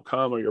your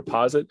outcome or your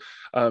posit,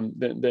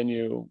 then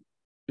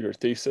your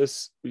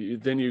thesis,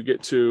 then you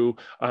get to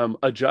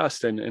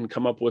adjust and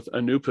come up with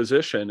a new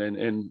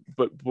position.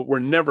 But we're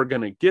never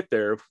going to get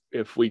there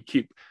if we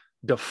keep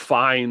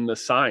defying the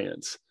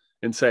science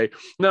and say,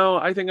 no,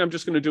 I think I'm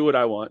just going to do what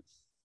I want.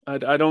 I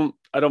don't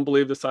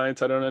believe the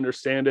science. I don't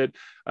understand it.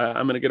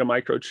 I'm going to get a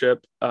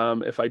microchip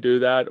if I do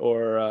that,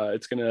 or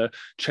it's going to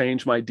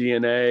change my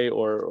DNA,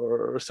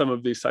 or some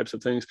of these types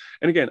of things.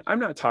 And again, I'm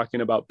not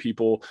talking about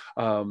people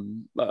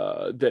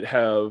that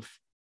have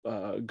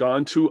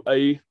gone to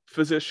a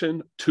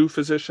physician, 2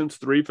 physicians,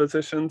 3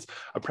 physicians,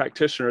 a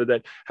practitioner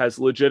that has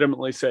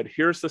legitimately said,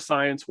 here's the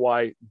science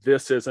why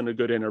this isn't a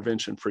good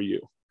intervention for you.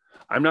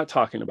 I'm not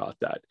talking about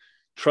that.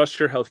 Trust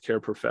your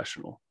healthcare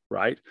professional,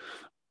 right?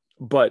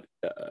 But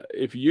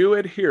if you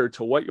adhere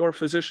to what your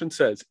physician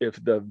says,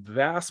 if the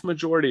vast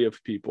majority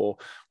of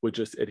people would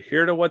just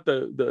adhere to what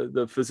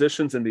the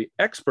physicians and the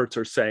experts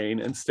are saying,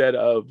 instead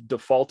of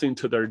defaulting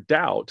to their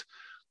doubt,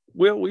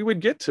 we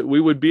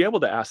would be able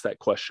to ask that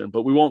question,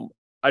 but we won't.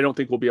 I don't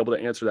think we'll be able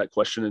to answer that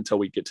question until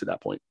we get to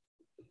that point.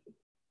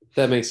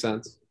 That makes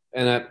sense.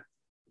 And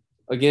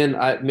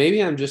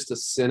maybe I'm just a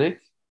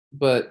cynic,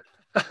 but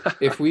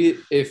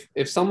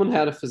if someone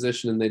had a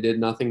physician and they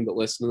did nothing but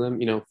listen to them,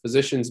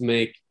 physicians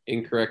make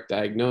incorrect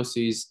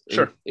diagnoses,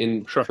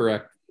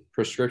 incorrect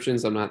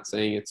prescriptions. I'm not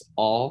saying it's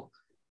all,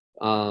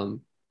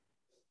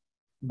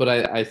 but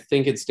I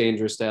think it's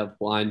dangerous to have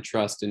blind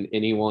trust in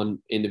any one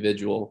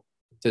individual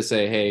to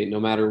say, hey, no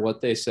matter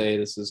what they say,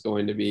 this is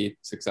going to be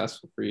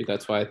successful for you.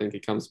 That's why I think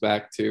it comes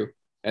back to,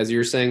 as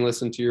you're saying,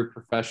 listen to your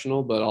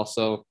professional, but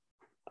also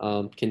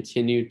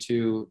continue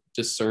to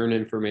discern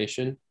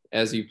information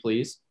as you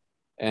please.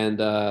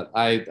 And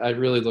I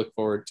really look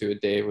forward to a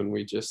day when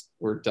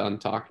we're done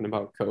talking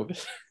about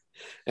COVID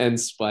and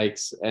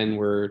spikes, and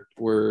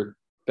we're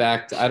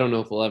back to, I don't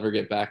know if we'll ever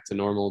get back to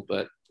normal,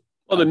 but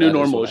well, the new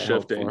normal is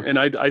shifting, and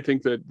I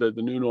think that the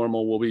new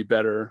normal will be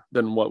better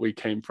than what we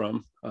came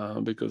from,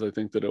 because I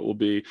think that it will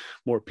be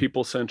more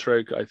people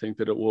centric. I think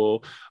that it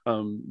will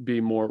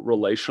be more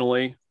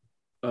relationally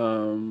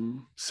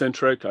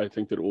centric. I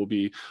think that it will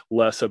be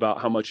less about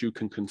how much you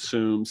can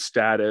consume,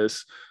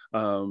 status,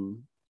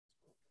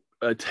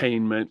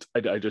 attainment.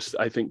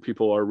 I think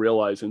people are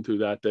realizing through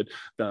that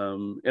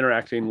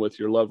interacting with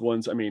your loved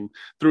ones. I mean,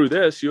 through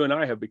this, you and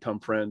I have become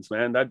friends,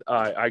 man. That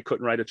I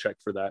couldn't write a check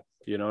for that.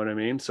 You know what I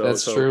mean? So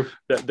that's true.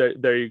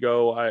 There you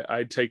go.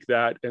 I'd take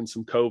that and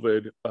some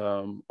COVID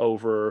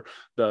over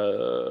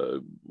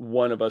the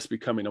one of us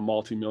becoming a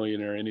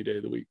multimillionaire any day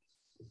of the week.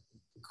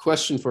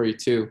 Question for you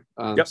too.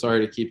 Sorry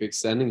to keep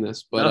extending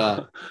this,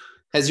 but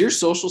has your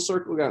social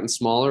circle gotten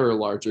smaller or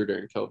larger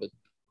during COVID?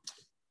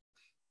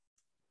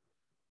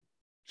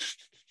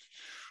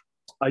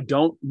 I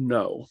don't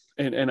know.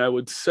 And I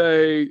would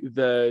say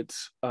that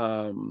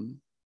I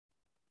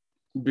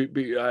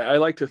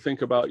like to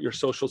think about your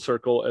social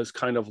circle as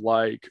kind of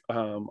like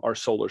our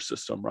solar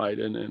system, right?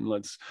 And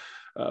let's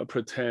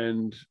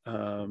pretend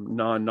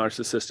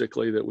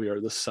non-narcissistically that we are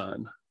the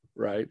sun,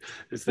 right?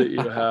 Is that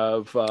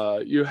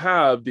you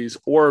have these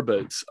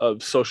orbits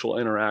of social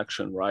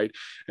interaction, right?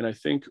 And I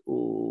think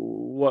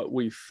what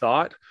we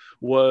thought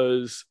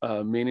was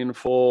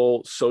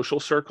meaningful social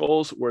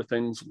circles were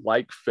things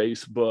like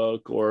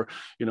Facebook or,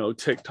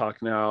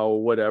 TikTok now,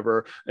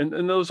 whatever.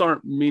 And those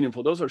aren't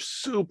meaningful. Those are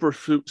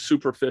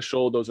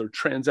superficial. Those are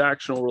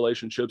transactional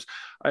relationships.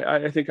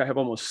 I think I have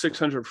almost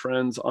 600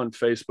 friends on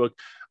Facebook.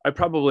 I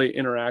probably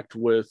interact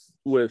with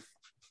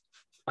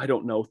I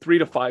don't know, 3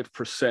 to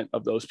 5%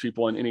 of those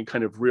people on any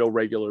kind of real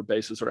regular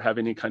basis, or have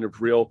any kind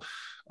of real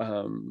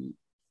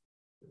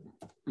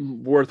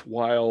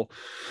worthwhile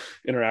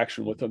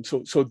interaction with them.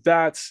 So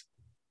that's,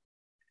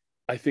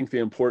 I think, the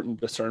important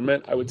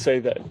discernment. I would say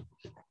that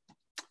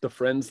the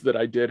friends that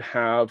I did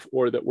have,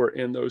 or that were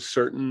in those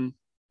certain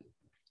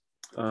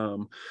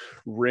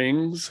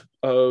rings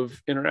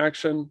of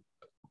interaction,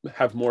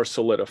 have more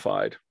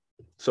solidified.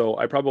 So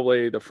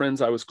the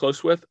friends I was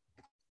close with,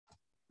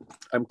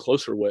 I'm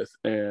closer with,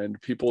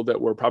 and people that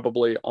were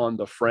probably on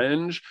the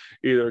fringe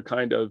either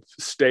kind of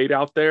stayed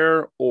out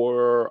there,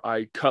 or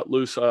I cut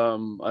loose.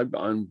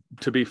 To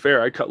be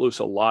fair, I cut loose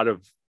a lot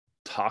of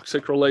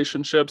toxic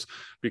relationships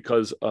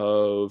because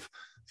of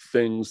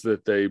things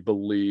that they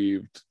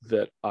believed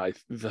that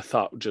the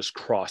thought just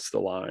crossed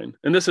the line.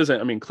 And this isn't,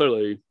 I mean,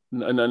 clearly,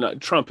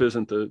 Trump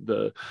isn't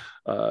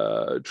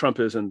Trump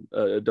isn't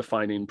a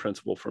defining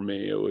principle for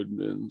me. It would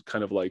be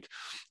kind of like,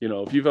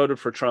 if you voted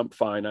for Trump,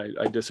 fine.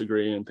 I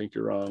disagree and think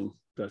you're wrong.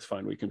 That's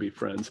fine. We can be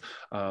friends.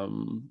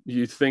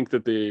 You think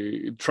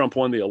that Trump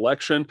won the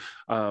election.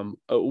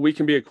 We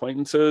can be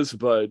acquaintances,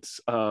 but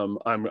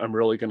I'm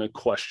really going to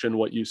question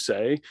what you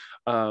say.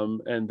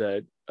 And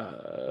that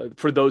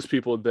for those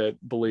people that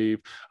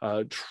believe,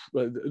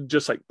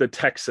 just like the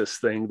Texas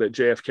thing, that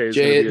JFK is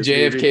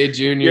JFK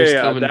Jr. is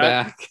coming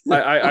back.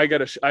 I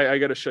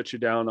gotta shut you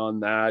down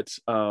on that.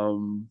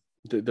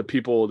 The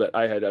people that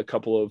I had a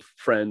couple of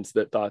friends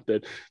that thought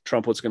that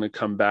Trump was going to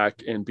come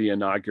back and be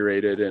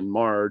inaugurated in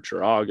March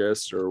or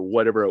August or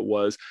whatever it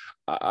was.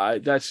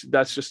 That's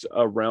just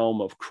a realm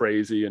of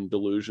crazy and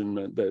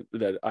delusionment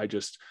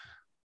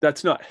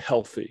that's not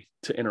healthy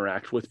to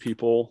interact with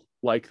people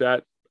like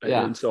that.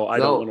 Yeah. And so I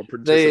don't want to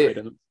participate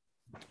in it.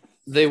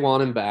 They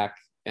want him back.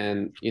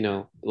 And,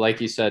 like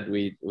you said,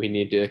 we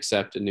need to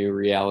accept a new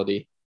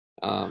reality.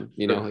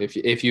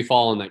 If you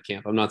fall in that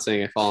camp, I'm not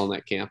saying I fall in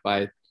that camp.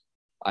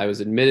 I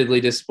was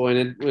admittedly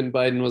disappointed when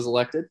Biden was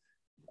elected,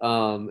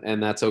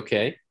 and that's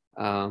okay.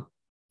 And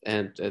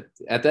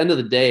at the end of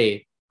the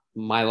day,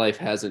 my life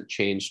hasn't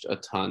changed a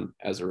ton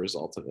as a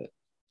result of it.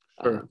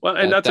 Sure. Well,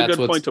 and that's a good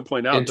point to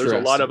point out. There's a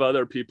lot of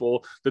other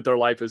people that their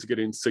life is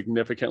getting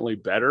significantly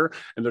better,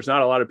 and there's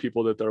not a lot of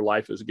people that their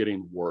life is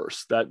getting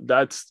worse.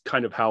 That's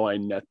kind of how I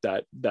net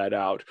that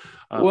out.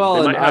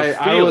 Well, and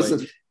I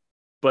wasn't.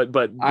 But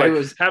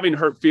having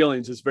hurt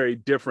feelings is very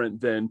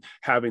different than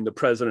having the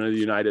president of the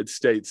United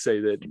States say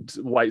that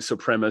white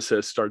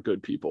supremacists are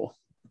good people.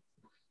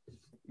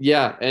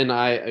 Yeah, and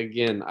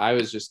I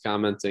was just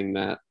commenting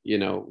that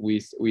we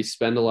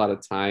spend a lot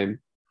of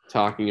time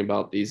talking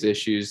about these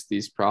issues,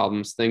 these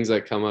problems, things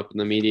that come up in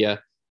the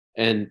media,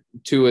 and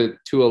to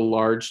a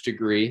large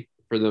degree,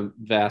 for the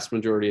vast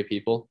majority of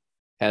people,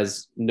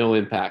 has no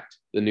impact.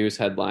 The news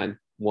headline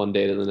one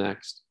day to the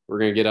next. We're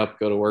gonna get up,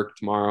 go to work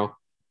tomorrow.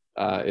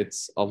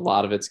 It's a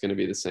lot of it's going to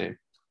be the same.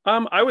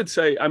 I would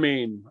say,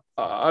 I'm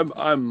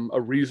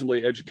a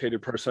reasonably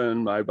educated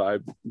person. I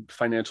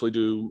financially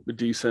do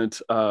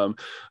decent.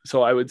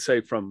 So I would say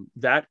from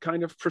that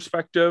kind of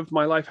perspective,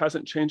 my life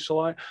hasn't changed a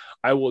lot.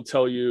 I will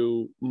tell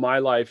you, my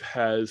life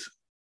has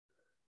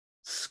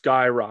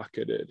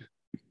skyrocketed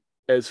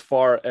as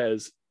far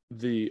as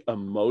the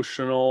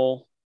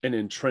emotional and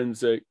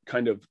intrinsic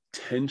kind of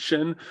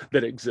tension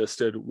that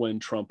existed when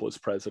Trump was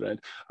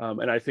president.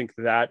 And I think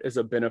that is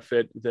a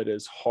benefit that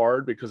is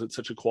hard because it's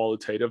such a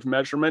qualitative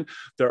measurement.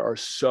 There are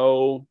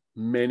so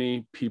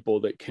many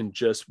people that can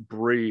just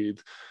breathe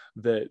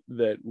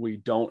that we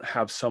don't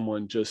have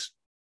someone just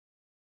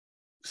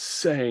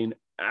saying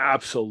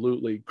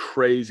absolutely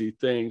crazy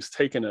things,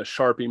 taking a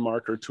Sharpie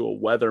marker to a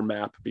weather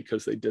map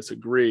because they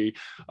disagree,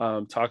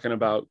 talking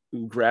about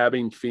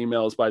grabbing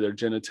females by their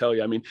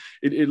genitalia. I mean,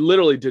 it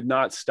literally did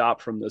not stop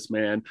from this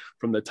man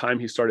from the time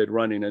he started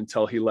running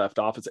until he left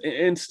office.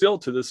 And still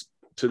to this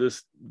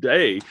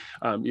day,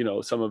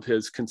 some of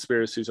his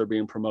conspiracies are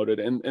being promoted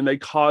and they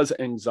cause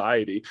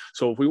anxiety.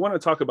 So if we want to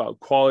talk about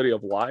quality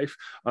of life,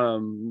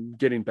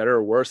 getting better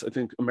or worse, I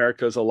think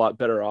America is a lot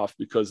better off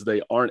because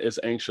they aren't as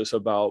anxious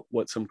about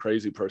what some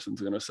crazy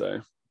person's going to say.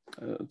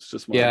 It's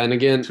just and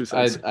again,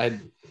 I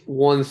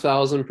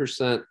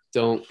 1000%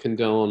 don't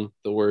condone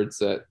the words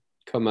that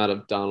come out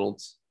of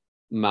Donald's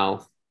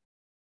mouth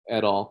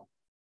at all.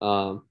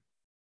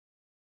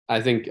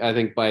 I think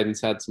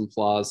Biden's had some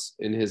flaws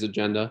in his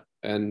agenda,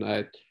 and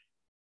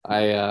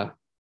I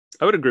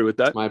would agree with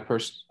that. My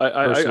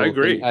I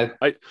agree. I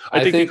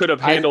think he could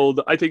have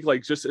handled. I think,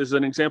 like, just as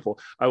an example,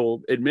 I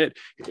will admit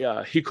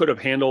he could have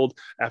handled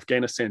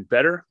Afghanistan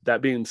better.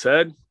 That being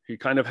said, he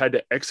kind of had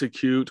to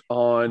execute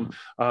on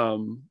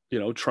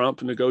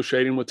Trump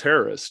negotiating with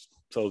terrorists.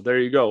 So there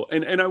you go.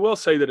 And I will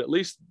say that at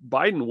least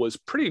Biden was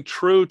pretty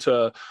true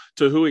to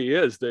who he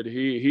is, that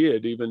he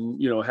had even,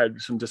 had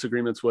some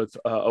disagreements with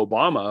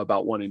Obama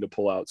about wanting to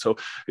pull out. So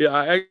yeah,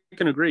 I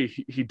can agree.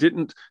 He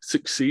didn't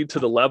succeed to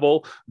the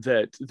level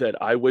that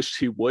I wished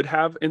he would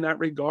have in that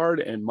regard.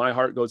 And my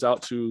heart goes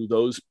out to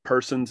those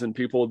persons and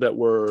people that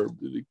were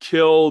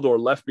killed or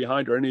left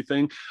behind or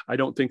anything. I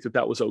don't think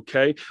that was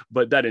okay,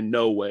 but that in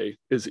no way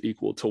is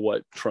equal to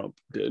what Trump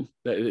did.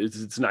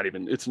 It's not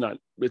even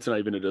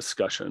a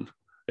discussion.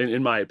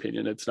 In my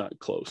opinion, it's not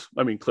close.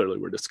 I mean, clearly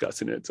we're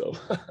discussing it. So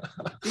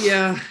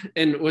yeah.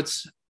 And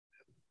what's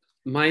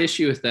my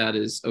issue with that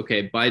is,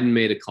 okay, Biden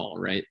made a call,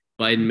 right?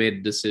 Biden made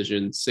a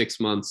decision 6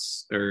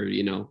 months or,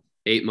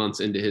 8 months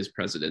into his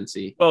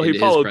presidency. Well, he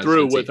followed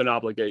through with an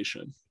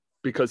obligation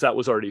because that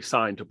was already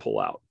signed to pull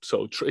out.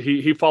 So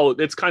he followed.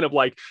 It's kind of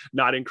like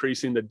not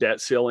increasing the debt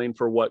ceiling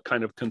for what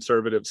kind of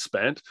conservatives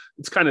spent.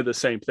 It's kind of the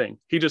same thing.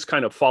 He just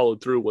kind of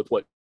followed through with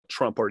what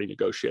Trump already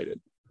negotiated.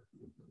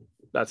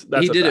 That's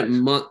he did fact.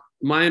 It.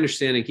 My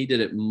understanding, he did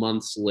it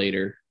months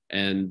later,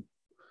 and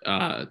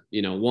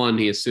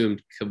he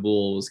assumed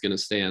Kabul was going to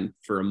stand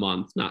for a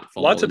month, not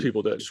fall. Lots of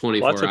people did.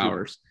 24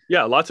 hours.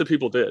 Yeah, lots of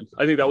people did.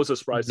 I think that was a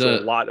surprise to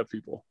a lot of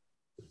people.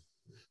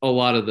 A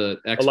lot of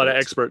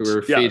experts who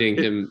were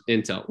feeding him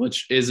intel,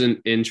 which is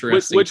an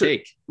interesting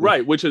take.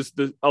 Right, which is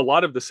a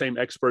lot of the same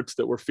experts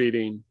that were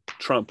feeding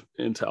Trump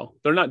intel.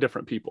 They're not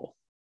different people.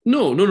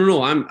 No.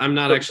 I'm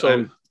not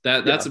actually.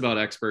 That's about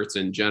experts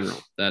in general.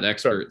 That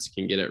experts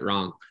can get it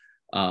wrong.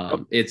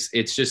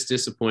 It's just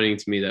disappointing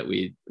to me that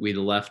we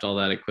left all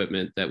that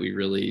equipment, that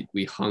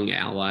we hung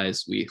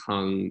allies, we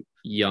hung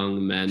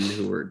young men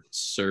who were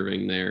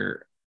serving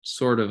there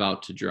sort of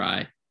out to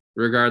dry,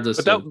 regardless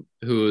of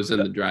who was in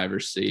the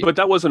driver's seat. But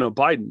that wasn't a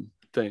Biden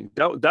thing.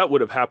 That would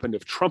have happened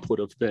if Trump would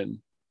have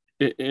been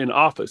in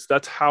office.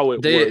 That's how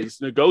it was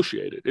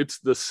negotiated. It's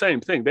the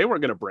same thing. They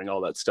weren't going to bring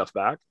all that stuff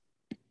back.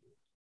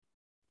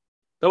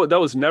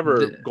 That was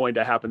never going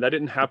to happen. That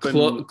didn't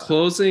happen.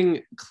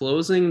 Closing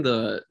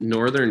the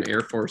Northern Air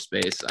Force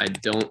Base, I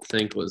don't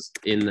think was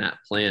in that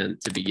plan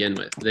to begin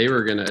with.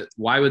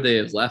 Why would they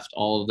have left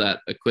all of that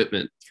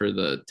equipment for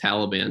the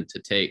Taliban to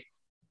take?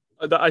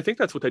 I think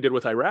that's what they did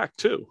with Iraq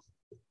too.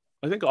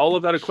 I think all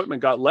of that equipment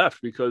got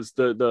left because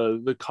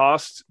the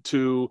cost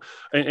to,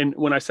 and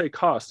when I say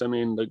cost, I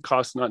mean the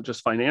cost not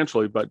just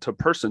financially, but to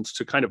persons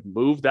to kind of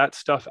move that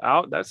stuff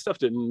out. That stuff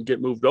didn't get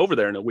moved over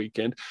there in a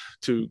weekend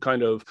to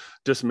kind of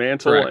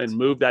dismantle Correct. And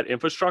move that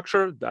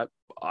infrastructure. That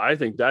I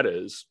think that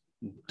is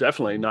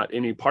definitely not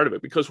any part of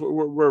it, because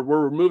we're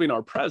removing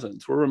our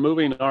presence. We're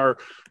removing our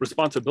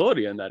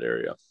responsibility in that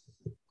area.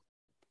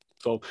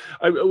 So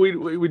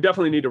we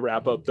definitely need to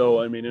wrap up,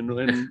 though. I mean,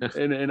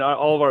 and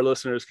all of our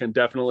listeners can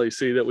definitely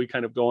see that we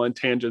kind of go on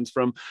tangents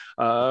from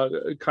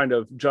kind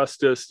of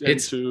justice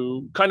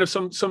into kind of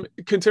some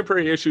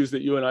contemporary issues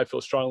that you and I feel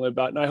strongly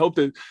about. And I hope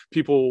that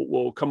people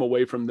will come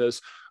away from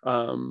this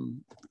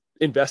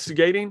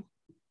investigating,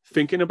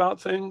 thinking about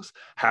things,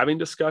 having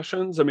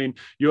discussions. I mean,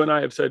 you and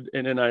I have said,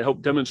 and I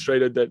hope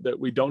demonstrated that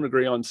we don't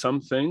agree on some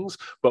things,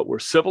 but we're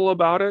civil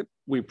about it.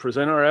 We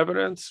present our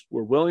evidence.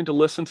 We're willing to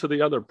listen to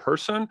the other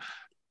person.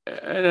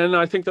 And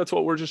I think that's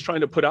what we're just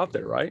trying to put out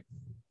there, right?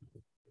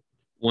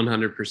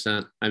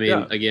 100%. I mean,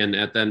 Again,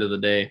 at the end of the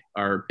day,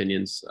 our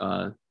opinions,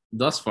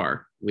 thus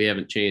far, we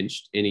haven't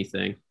changed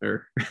anything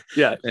or,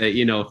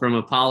 from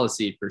a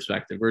policy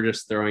perspective, we're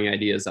just throwing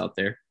ideas out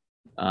there.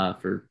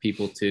 For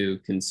people to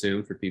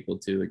consume, for people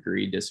to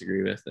agree,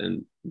 disagree with.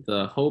 And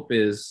the hope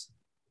is,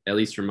 at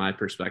least from my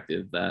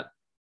perspective, that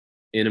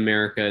in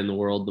America and the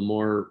world, the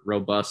more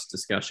robust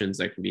discussions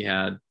that can be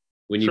had,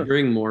 when you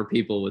bring more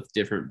people with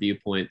different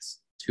viewpoints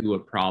to a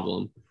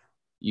problem,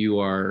 you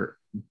are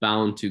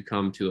bound to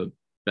come to a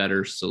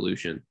better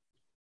solution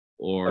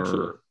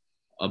or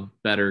a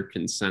better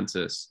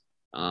consensus.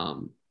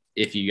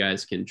 If you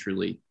guys can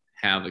truly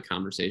have a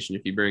conversation,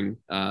 if you bring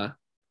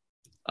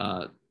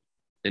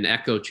an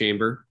echo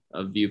chamber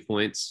of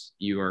viewpoints,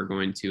 you are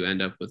going to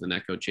end up with an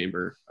echo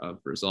chamber of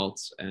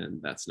results, and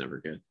that's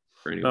never good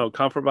for anyone. No,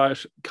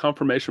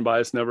 confirmation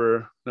bias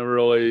never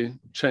really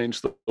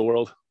changed the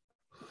world.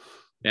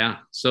 Yeah.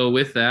 So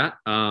with that,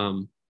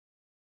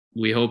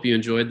 we hope you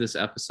enjoyed this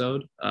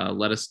episode.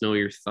 Let us know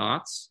your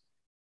thoughts.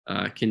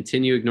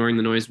 Continue ignoring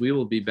the noise. We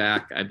will be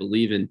back, I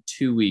believe, in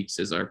 2 weeks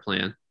is our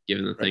plan,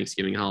 given the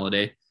Thanksgiving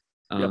holiday.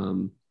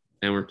 And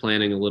we're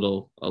planning a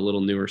little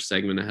newer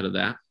segment ahead of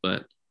that,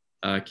 but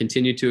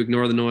continue to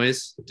ignore the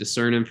noise,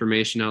 discern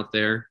information out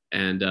there,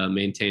 and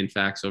maintain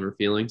facts over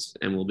feelings.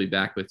 And we'll be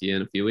back with you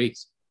in a few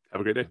weeks.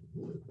 Have a great day.